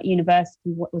things like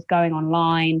university, what was going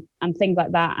online and things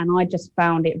like that. And I just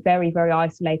found it very, very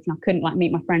isolating. I couldn't like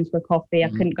meet my friends for a coffee. I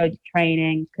couldn't go to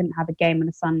training, couldn't have a game on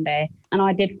a Sunday. And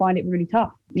I did find it really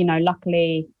tough.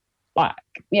 Luckily, it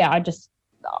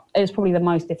was probably the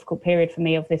most difficult period for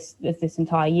me of this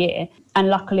entire year. And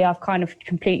luckily I've kind of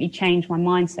completely changed my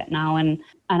mindset now, and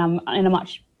I'm in a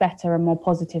much better and more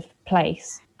positive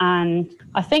place. And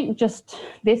I think just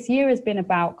this year has been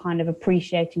about kind of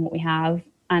appreciating what we have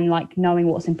and like knowing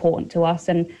what's important to us.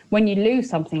 And when you lose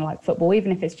something like football,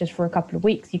 even if it's just for a couple of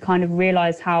weeks, you kind of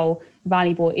realize how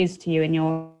valuable it is to you in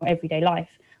your everyday life.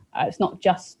 It's not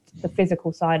just the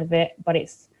physical side of it, but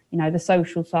it's, the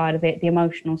social side of it, the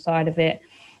emotional side of it.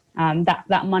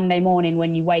 That Monday morning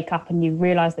when you wake up and you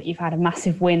realise that you've had a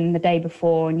massive win the day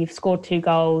before and you've scored 2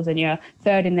 goals and you're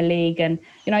 3rd in the league, and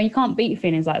you can't beat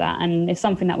feelings like that, and it's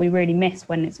something that we really miss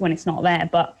when it's not there.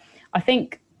 But I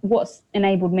think what's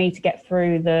enabled me to get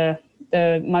through the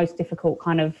most difficult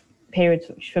kind of periods,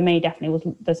 which for me definitely was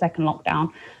the second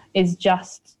lockdown, is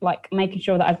just like making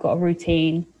sure that I've got a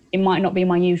routine. It might not be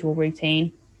my usual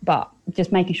routine, but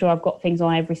just making sure I've got things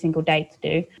on every single day to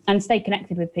do and stay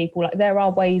connected with people. Like, there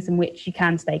are ways in which you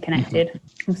can stay connected.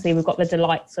 Obviously, we've got the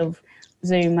delights of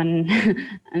Zoom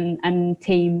and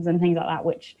Teams and things like that,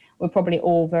 which we're probably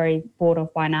all very bored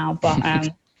of by now.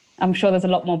 But I'm sure there's a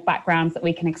lot more backgrounds that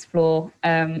we can explore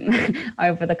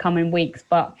over the coming weeks.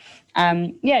 But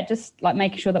just like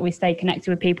making sure that we stay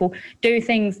connected with people, do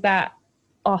things that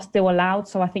are still allowed.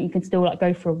 So I think you can still like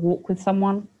go for a walk with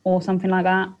someone or something like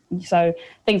that. So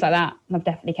things like that have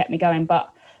definitely kept me going.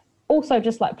 But also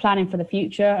just like planning for the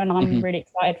future. And I'm really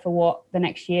excited for what the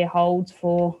next year holds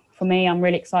for me. I'm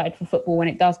really excited for football when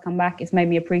it does come back. It's made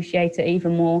me appreciate it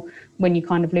even more when you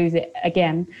kind of lose it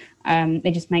again.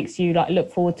 It just makes you like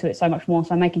look forward to it so much more.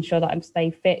 So I'm making sure that I'm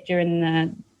stay fit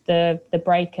during the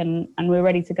break and we're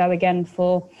ready to go again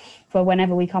for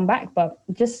whenever we come back. But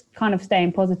just kind of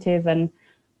staying positive and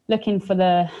looking for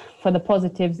the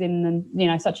positives in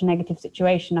such a negative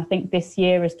situation. I think this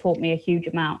year has taught me a huge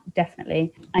amount,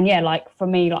 definitely. And yeah, like for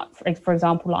me, like for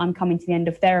example, I'm coming to the end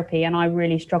of therapy, and I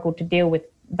really struggled to deal with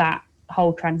that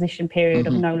whole transition period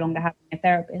of no longer having a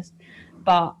therapist.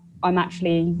 But I'm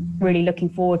actually really looking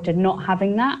forward to not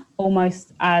having that,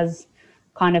 almost as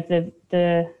kind of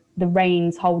the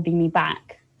reins holding me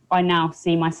back. I now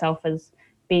see myself as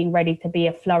being ready to be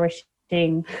a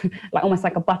flourishing, like almost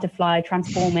like a butterfly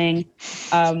transforming,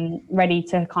 ready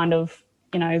to kind of,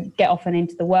 get off and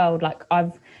into the world. Like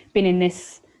I've been in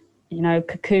this,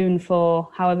 cocoon for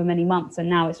however many months, and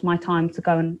now it's my time to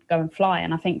go and fly.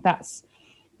 And I think that's,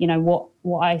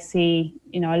 what I see,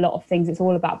 a lot of things, it's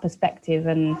all about perspective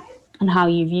and how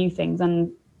you view things.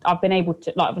 And I've been able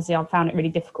to, like, obviously I found it really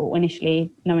difficult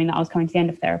initially knowing that I was coming to the end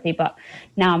of therapy, but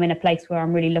now I'm in a place where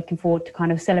I'm really looking forward to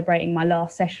kind of celebrating my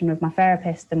last session with my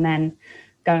therapist and then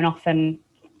going off and,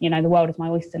 you know, the world is my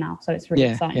oyster now. So it's really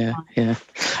exciting. Yeah.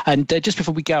 And just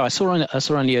before we go, I saw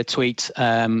on your tweet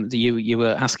that you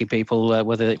were asking people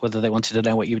whether they wanted to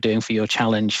know what you were doing for your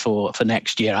challenge for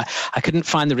next year. I couldn't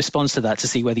find the response to that to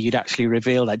see whether you'd actually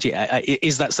reveal that.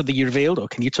 Is that something you revealed, or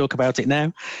can you talk about it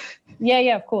now?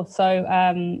 Yeah, of course. So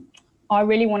I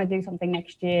really want to do something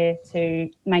next year to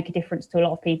make a difference to a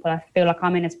lot of people. I feel like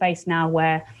I'm in a space now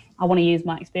where I want to use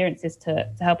my experiences to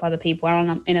help other people, and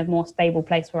I'm in a more stable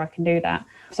place where I can do that.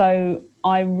 So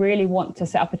I really want to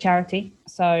set up a charity.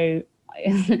 So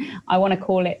I want to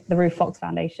call it the Ruth Fox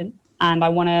Foundation, and I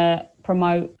want to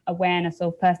promote awareness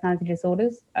of personality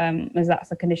disorders, as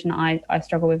that's a condition that I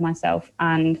struggle with myself,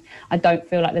 and I don't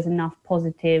feel like there's enough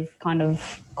positive kind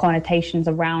of connotations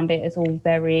around it. It's all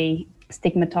very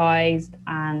stigmatized,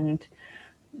 and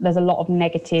there's a lot of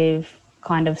negative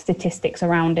kind of statistics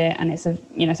around it, and it's a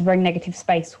very negative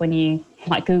space when you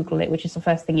like Google it, which is the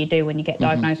first thing you do when you get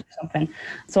diagnosed with something.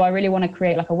 So I really want to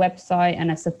create like a website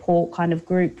and a support kind of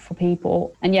group for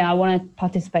people, and I want to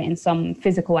participate in some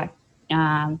physical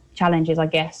challenges, I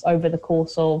guess, over the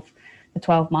course of the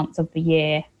 12 months of the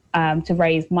year, to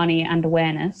raise money and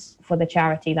awareness for the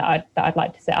charity that I'd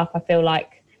like to set up. I feel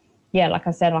like, like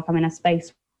I said, like I'm in a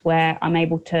space where I'm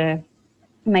able to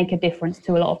make a difference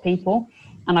to a lot of people.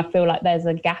 And I feel like there's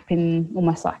a gap in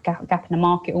the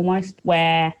market almost,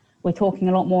 where we're talking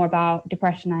a lot more about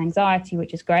depression and anxiety,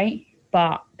 which is great,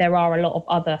 but there are a lot of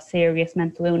other serious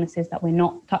mental illnesses that we're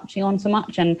not touching on so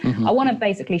much. And I want to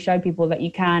basically show people that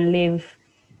you can live,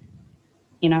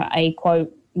 a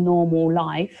quote normal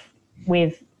life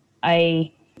with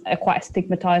a quite a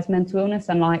stigmatized mental illness,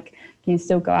 and like you can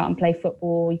still go out and play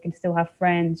football, you can still have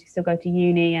friends, you still go to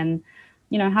uni, and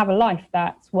have a life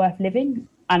that's worth living.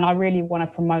 And I really want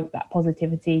to promote that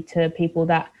positivity to people,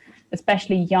 that,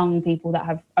 especially young people that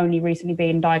have only recently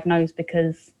been diagnosed,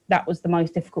 because that was the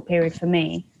most difficult period for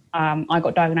me. I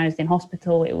got diagnosed in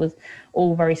hospital. It was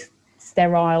all very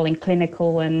sterile and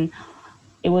clinical, and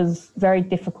it was very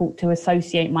difficult to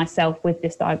associate myself with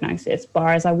this diagnosis.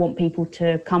 Whereas I want people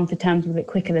to come to terms with it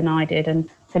quicker than I did, and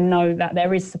to know that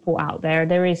there is support out there.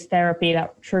 There is therapy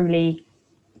that truly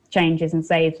changes and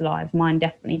saves lives. Mine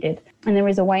definitely did. And there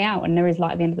is a way out, and there is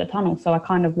light at the end of the tunnel. So I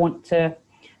kind of want to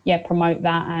promote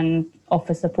that and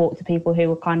offer support to people who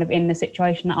were kind of in the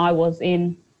situation that I was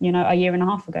in, a year and a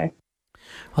half ago.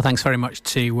 Well, thanks very much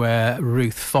to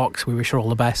Ruth Fox. We wish her all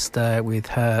the best with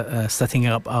her setting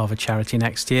up of a charity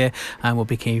next year, and we'll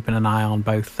be keeping an eye on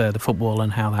both the football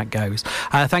and how that goes.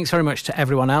 Thanks very much to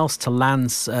everyone else, to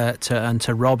Lance, and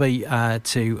to Robbie,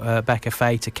 to Becca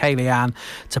Fay, to Kaylee Ann,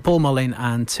 to Paul Mullin,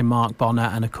 and to Mark Bonner,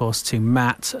 and of course to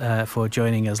Matt for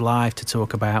joining us live to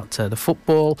talk about the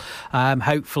football.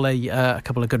 Hopefully a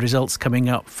couple of good results coming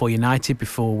up for United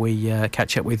before we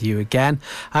catch up with you again.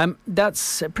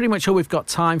 That's pretty much all we've got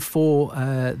time for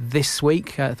this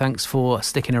week. Thanks for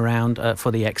sticking around for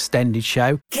the extended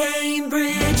show.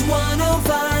 Cambridge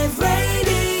 105.